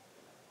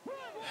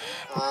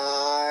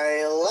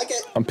 I like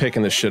it. I'm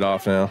picking this shit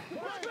off now.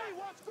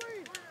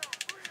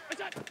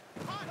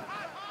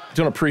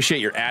 Don't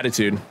appreciate your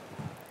attitude.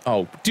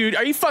 Oh, dude,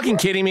 are you fucking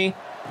kidding me?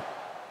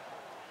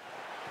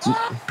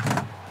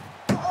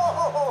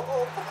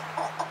 Oh.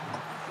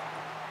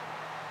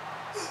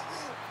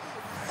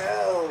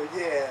 Hell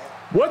yeah.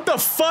 What the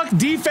fuck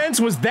defense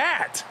was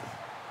that?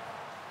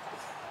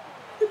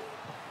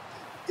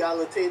 Got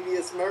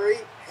Latavius Murray.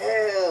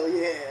 Hell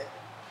yeah.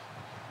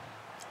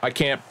 I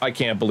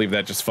can't believe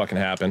that just fucking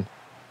happened.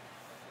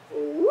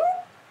 Whoop.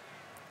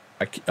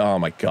 Oh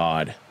my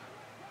God.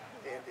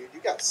 Damn, dude, you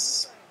got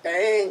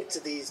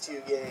spanked these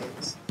 2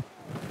 games.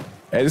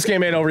 Hey, this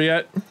game ain't over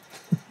yet.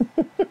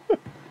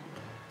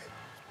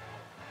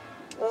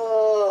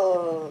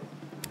 Oh.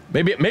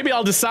 Maybe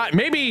I'll decide.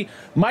 Maybe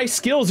my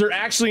skills are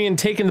actually in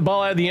taking the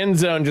ball out of the end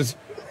zone, just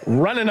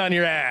running on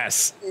your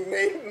ass.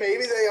 Maybe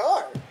they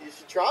are. You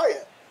should try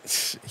it.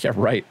 Yeah,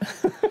 right.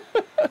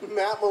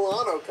 Matt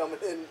Milano coming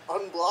in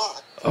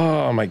unblocked.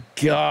 Oh my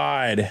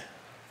God.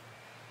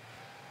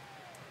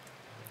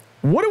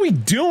 What are we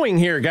doing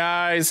here,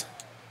 guys?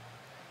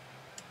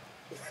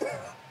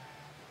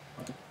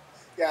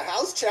 Yeah,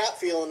 how's chat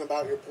feeling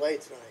about your play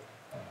tonight?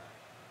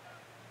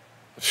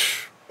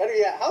 Better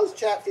yet, how's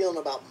chat feeling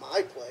about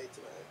my play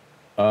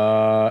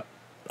tonight?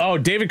 Oh,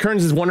 David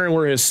Kearns is wondering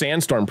where his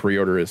Sandstorm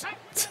pre-order is.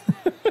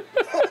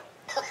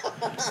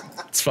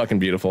 It's fucking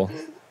beautiful.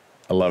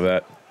 I love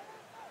that.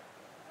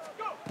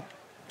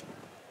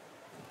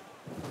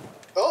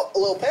 Oh, a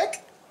little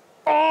pick?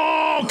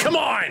 Oh, come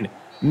on!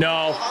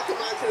 No. How come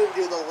I couldn't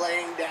do the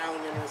laying down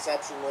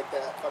interception like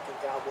that fucking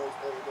Cowboys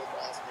player did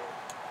last game?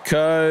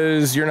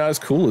 Because you're not as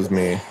cool as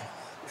me.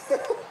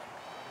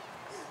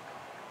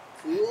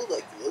 Cool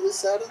like the other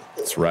side of the hill.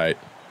 That's right.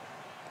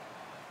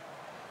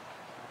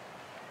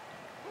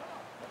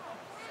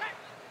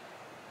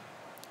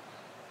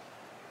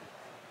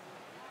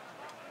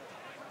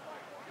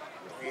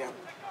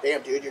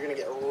 Damn, dude, you're gonna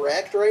get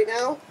wrecked right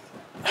now?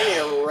 You're gonna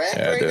get wrecked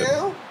right dude.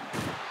 now?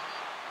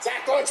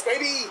 Sack lunch,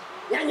 baby!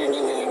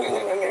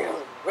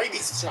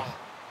 Rabies shot.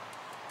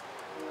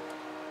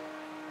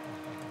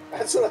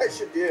 That's what I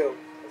should do.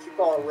 I should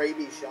call it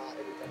rabies shot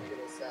every time I get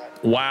a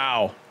sack.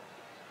 Wow.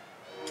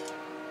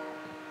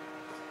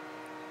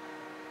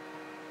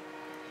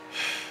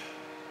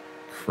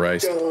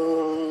 Christ.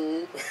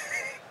 Dun.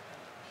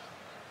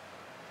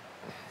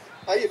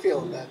 How you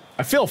feeling, Ben?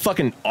 I feel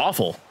fucking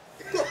awful.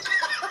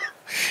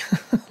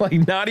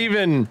 Like, not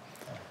even...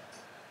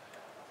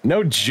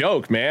 No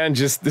joke, man.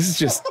 This is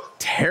just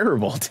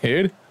terrible,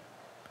 dude.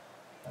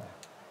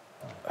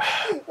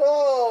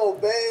 Oh,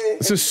 babe.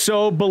 This is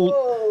so...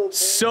 Oh,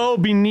 so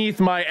beneath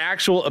my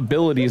actual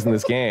abilities in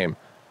this game.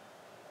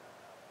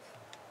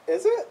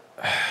 Is it?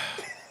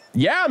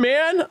 Yeah,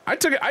 man. I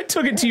took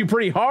it to you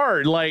pretty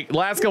hard, like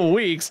last couple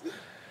weeks.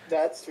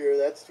 That's true.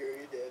 That's true.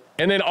 You did.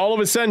 And then all of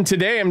a sudden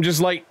today, I'm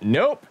just like,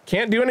 nope,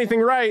 can't do anything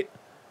right.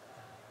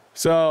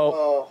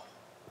 So,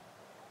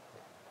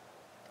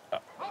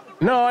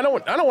 no, I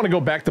don't want to go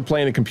back to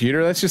playing a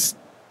computer. That's just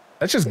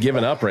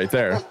giving up right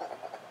there.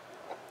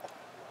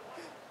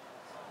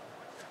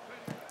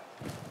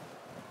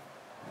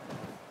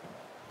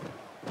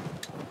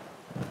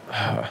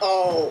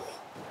 Oh.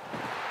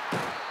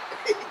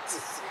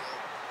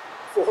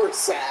 4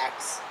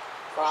 sacks,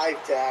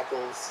 5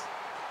 tackles.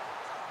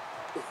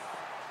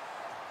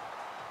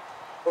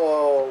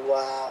 Oh,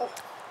 wow.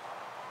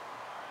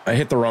 I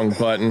hit the wrong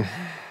button.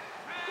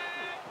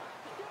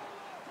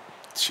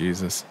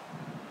 Jesus.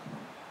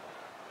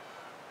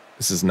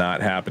 This is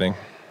not happening.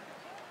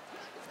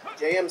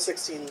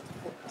 JM1620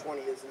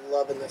 is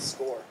loving this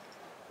score.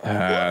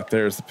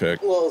 There's the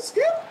pick. A little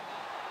skip.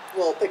 A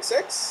little pick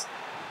 6.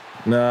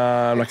 No,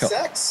 I'm not Pick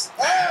gonna. 6.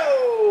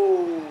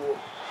 Oh!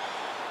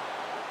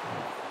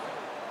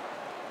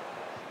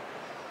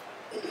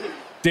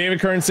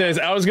 David Kern says,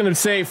 I was going to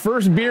say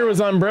first beer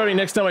was on Brody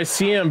next time I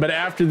see him, but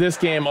after this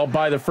game, I'll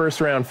buy the first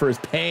round first.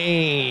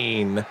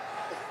 Pain.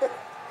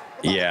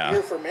 Yeah.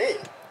 Beer for me.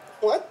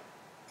 What?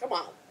 Come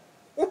on.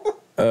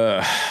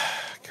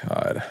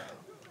 God.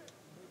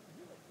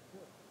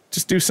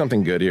 Just do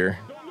something good here.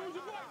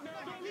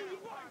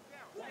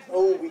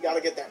 Oh, we got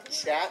to get that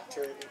chat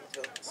turned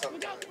into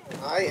something.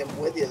 I am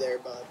with you there,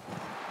 bud.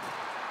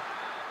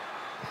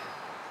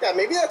 Yeah,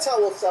 maybe that's how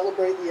we'll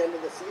celebrate the end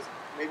of the season.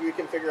 Maybe we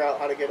can figure out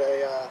how to get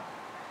a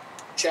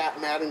chat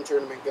Madden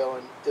tournament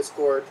going.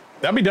 Discord.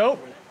 That'd be dope.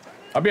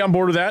 I'll be on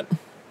board with that.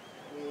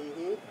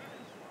 Mm-hmm.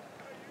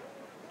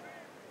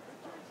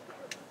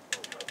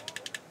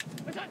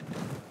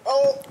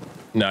 Oh.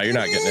 No, you're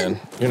not getting in.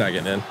 You're not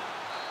getting in.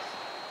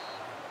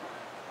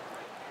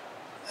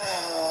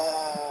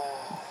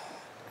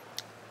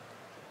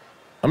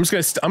 I'm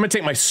gonna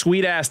take my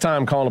sweet ass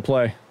time calling a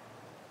play.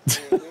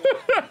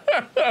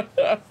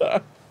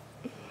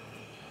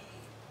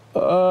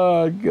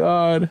 Oh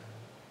God.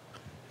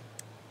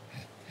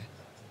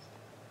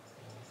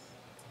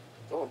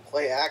 Don't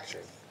play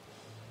action.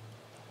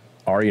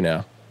 Are you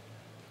now?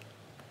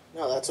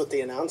 No, that's what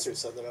the announcer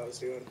said that I was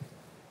doing.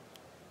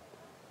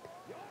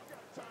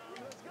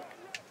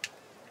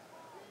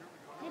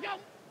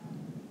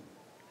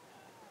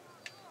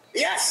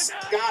 Yes!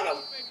 Got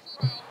him!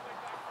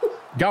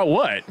 Got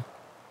what?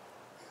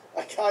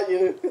 I got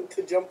you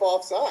to jump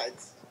off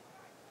sides.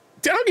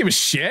 I don't give a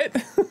shit.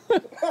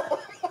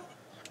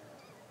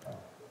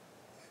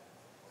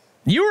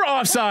 You were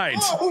offsides.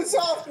 Oh, it was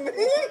off me?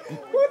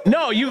 What?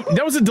 No,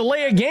 that was a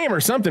delay of game or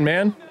something,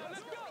 man.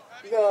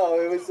 No,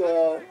 it was,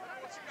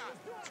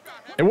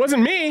 It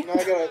wasn't me.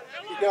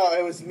 no,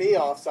 it was me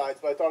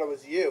offsides, but I thought it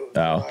was you.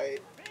 Oh.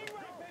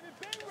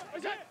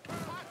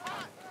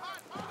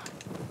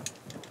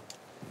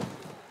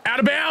 Out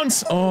of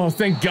bounds. Oh,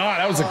 thank God.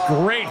 That was a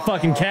great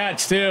fucking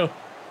catch, too.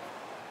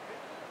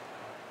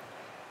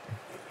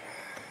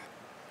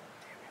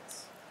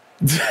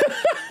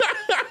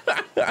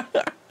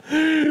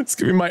 It's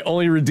gonna be my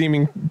only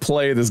redeeming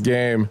play of this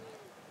game.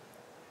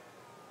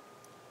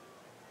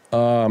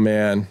 Oh,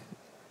 man.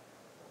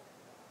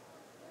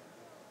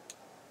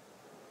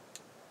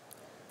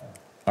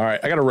 All right,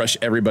 I gotta rush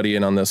everybody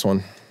in on this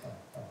one.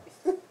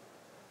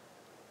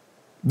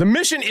 The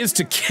mission is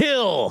to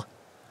kill.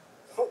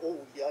 Oh,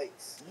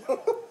 yikes.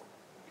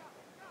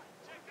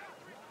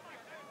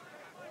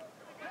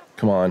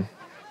 Come on.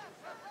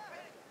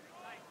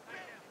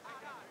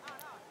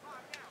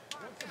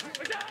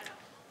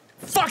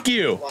 Fuck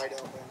you. Wide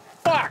open.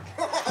 Fuck.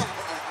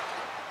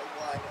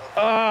 Wide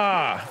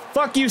open.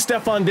 Fuck you,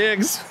 Stephon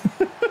Diggs.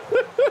 2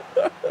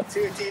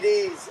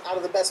 TDs out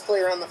of the best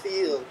player on the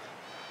field.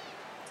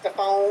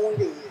 Stephon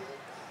Diggs.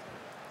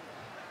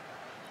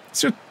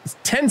 So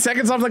 10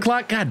 seconds off the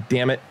clock. God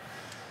damn it.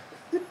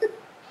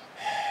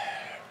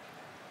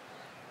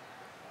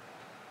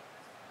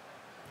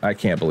 I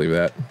can't believe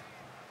that.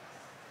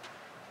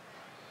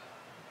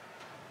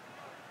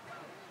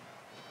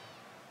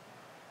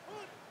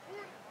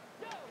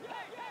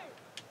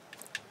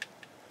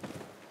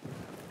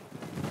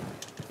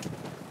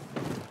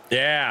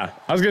 Yeah,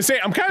 I was gonna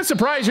say I'm kind of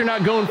surprised you're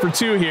not going for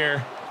 2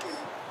 here,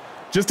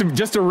 just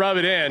to rub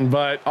it in,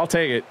 but I'll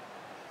take it.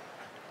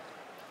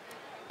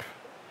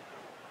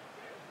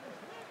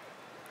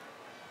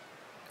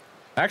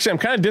 Actually, I'm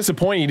kind of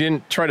disappointed you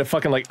didn't try to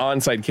fucking like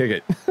onside kick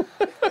it.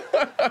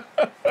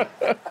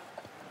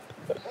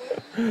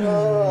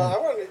 I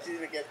wanted you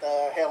to get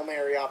the Hail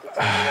Mary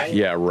opportunity.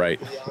 Yeah, right.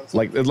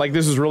 Like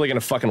this is really gonna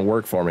fucking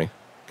work for me.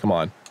 Come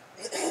on.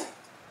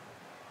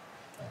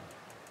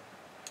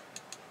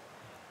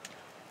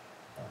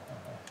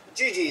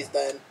 GG's,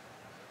 Ben.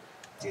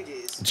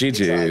 GG's.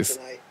 GG's.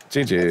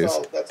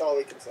 GG's. That's all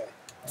we can say.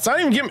 It's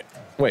not even giving me.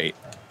 Wait.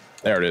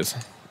 There it is.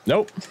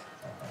 Nope.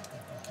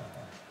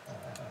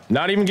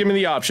 Not even giving me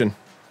the option.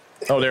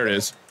 Oh, there it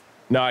is.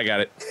 No, I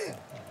got it.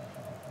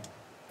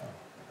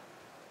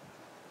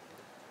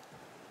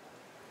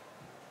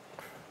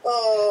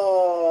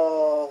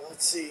 Oh,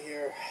 let's see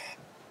here.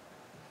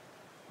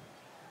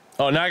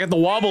 Oh, now I got the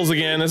wobbles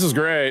again. This is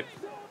great.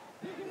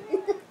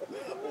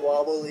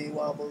 Wobbly,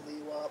 wobbly,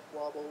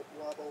 wobble,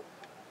 wobble.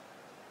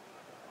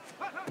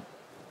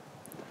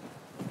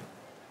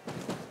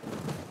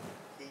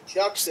 He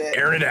chucks it.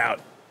 Airing it out.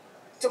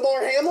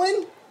 Damar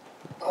Hamlin?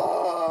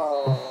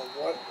 Oh,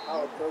 what?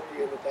 How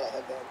appropriate would that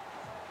have been?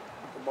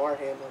 Damar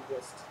Hamlin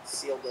just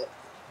sealed it.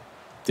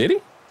 Did he?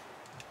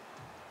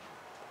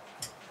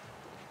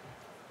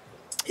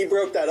 He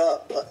broke that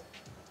up, but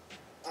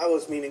I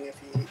was meaning if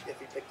he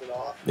picked it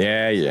off.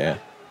 Yeah, yeah.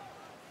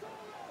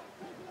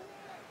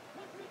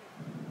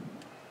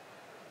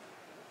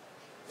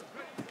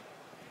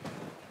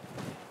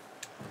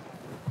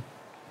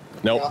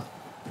 Nope. Yeah.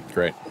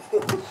 Great.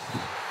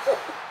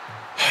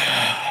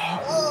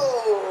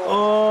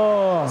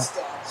 Oh.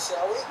 Stop,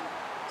 shall we?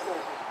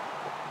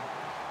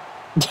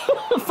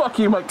 Fuck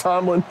you, Mike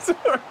Tomlin.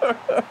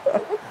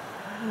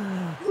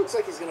 He looks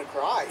like he's gonna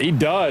cry. He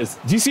does.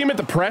 Did you see him at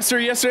the presser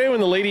yesterday when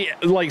the lady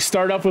like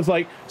started off with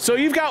like, so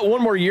you've got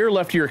one more year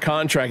left of your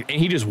contract, and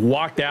he just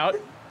walked out?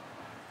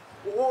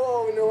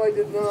 Whoa, no, I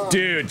did not.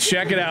 Dude,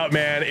 check it out,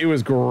 man. It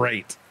was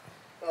great.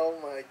 Oh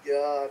my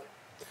god.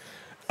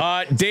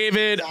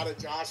 David, Out of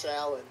Josh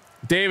Allen.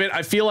 David,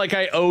 I feel like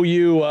I owe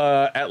you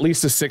at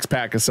least a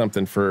 6-pack of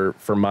something for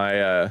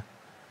my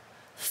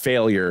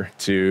failure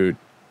to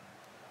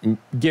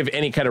give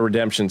any kind of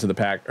redemption to the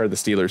Pack or the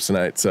Steelers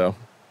tonight. So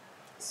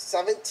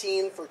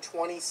 17 for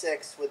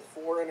 26 with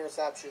 4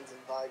 interceptions and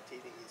 5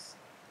 TDs.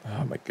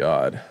 oh my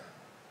god.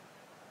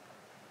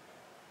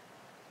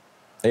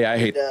 Yeah, I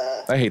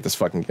hate this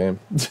fucking game.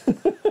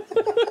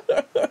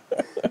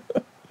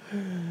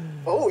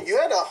 Oh, you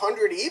had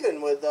 100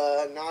 even with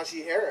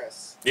Najee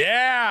Harris.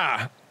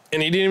 Yeah,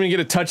 and he didn't even get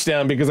a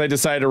touchdown because I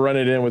decided to run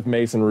it in with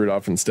Mason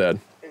Rudolph instead.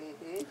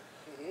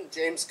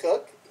 James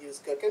Cook, he was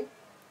cooking.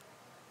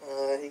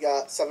 He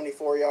got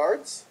 74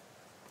 yards.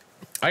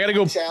 I gotta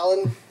go.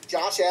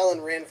 Josh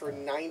Allen ran for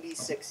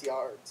 96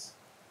 yards.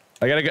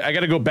 I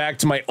gotta go back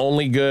to my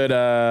only good.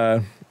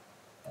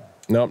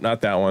 Nope,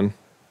 not that one.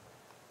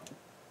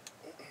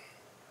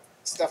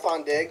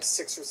 Stephon Diggs,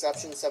 6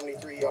 receptions,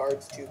 73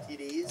 yards, 2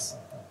 TDs.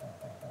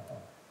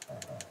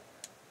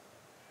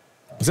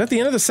 Was that the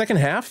end of the second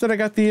half that I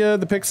got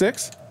the pick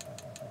six?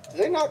 Do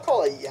they not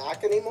call it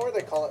yak anymore?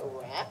 They call it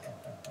rack.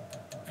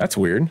 That's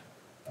weird.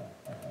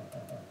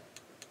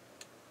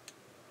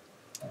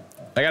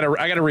 I gotta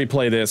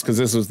replay this because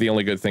this was the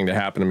only good thing to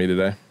happen to me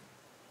today.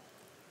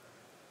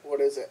 What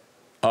is it?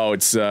 Oh,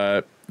 it's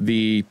the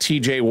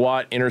TJ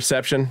Watt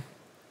interception.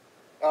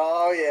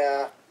 Oh,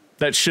 yeah.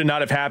 That should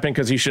not have happened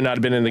because he should not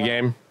have been in the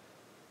game.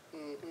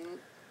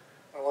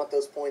 I want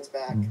those points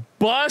back.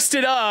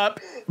 Busted up,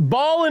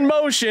 ball in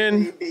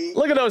motion.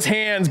 Look at those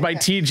hands by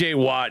TJ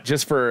Watt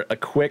just for a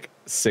quick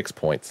 6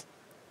 points.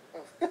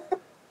 I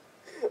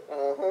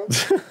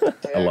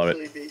love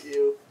actually beat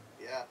you.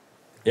 Yeah.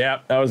 Yeah,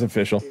 that was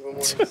official. Even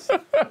worse.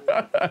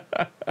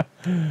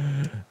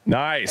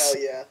 Nice.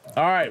 Hell yeah.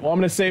 All right, well, I'm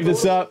going to save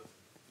this up.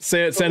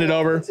 Send it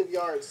over. Offensive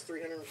yards,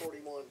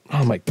 341.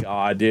 Oh, my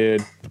God,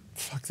 dude.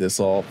 Fuck this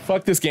all.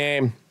 Fuck this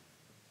game.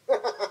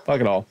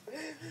 Fuck it all.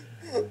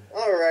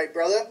 All right,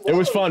 brother. It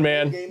was fun,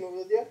 man. Game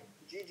with you.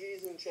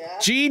 GG's in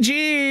chat.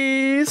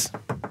 GG's.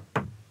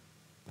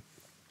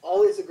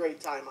 Always a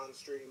great time on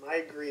stream. I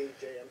agree,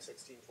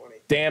 JM1620.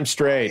 Damn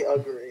straight. I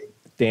agree.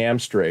 Damn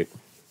straight.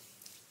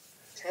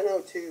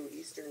 10:02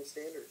 Eastern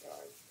Standard Time.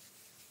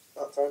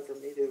 About time for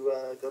me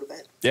to go to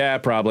bed. Yeah,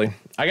 probably.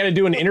 I got to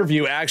do an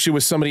interview actually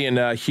with somebody in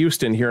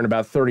Houston here in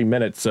about 30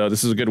 minutes, so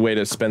this is a good way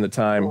to spend the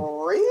time.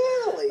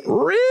 Really?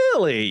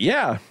 Really?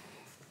 Yeah.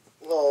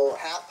 Little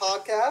hat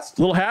podcast.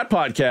 Little hat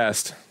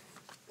podcast.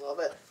 Love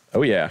it.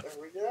 Oh, yeah. There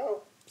we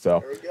go. So,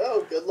 There we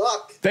go. Good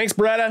luck. thanks,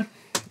 Bretta.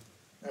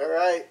 All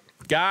right.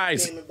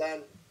 Guys, Game and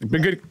Ben.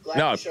 been good. Glad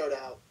No, you showed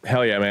out.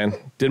 hell yeah, man.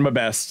 Did my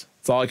best.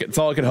 It's all I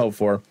could hope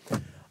for. See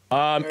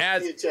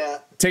you,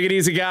 chat. Take it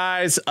easy,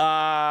 guys.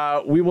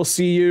 We will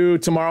see you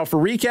tomorrow for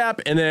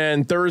recap, and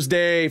then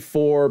Thursday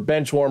for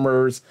bench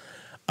warmers.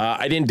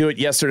 I didn't do it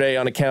yesterday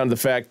on account of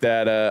the fact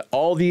that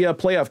all the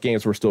playoff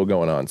games were still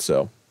going on.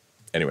 So,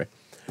 anyway,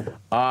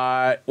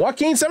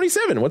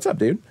 Joaquin77, what's up,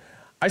 dude?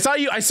 I saw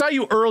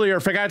you earlier.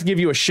 Forgot to give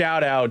you a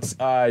shout out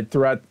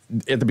throughout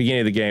at the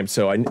beginning of the game,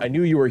 so I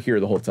knew you were here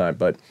the whole time.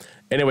 But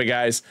anyway,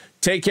 guys,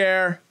 take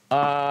care.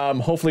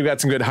 Hopefully, we got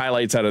some good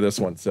highlights out of this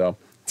one. So,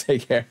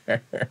 take care.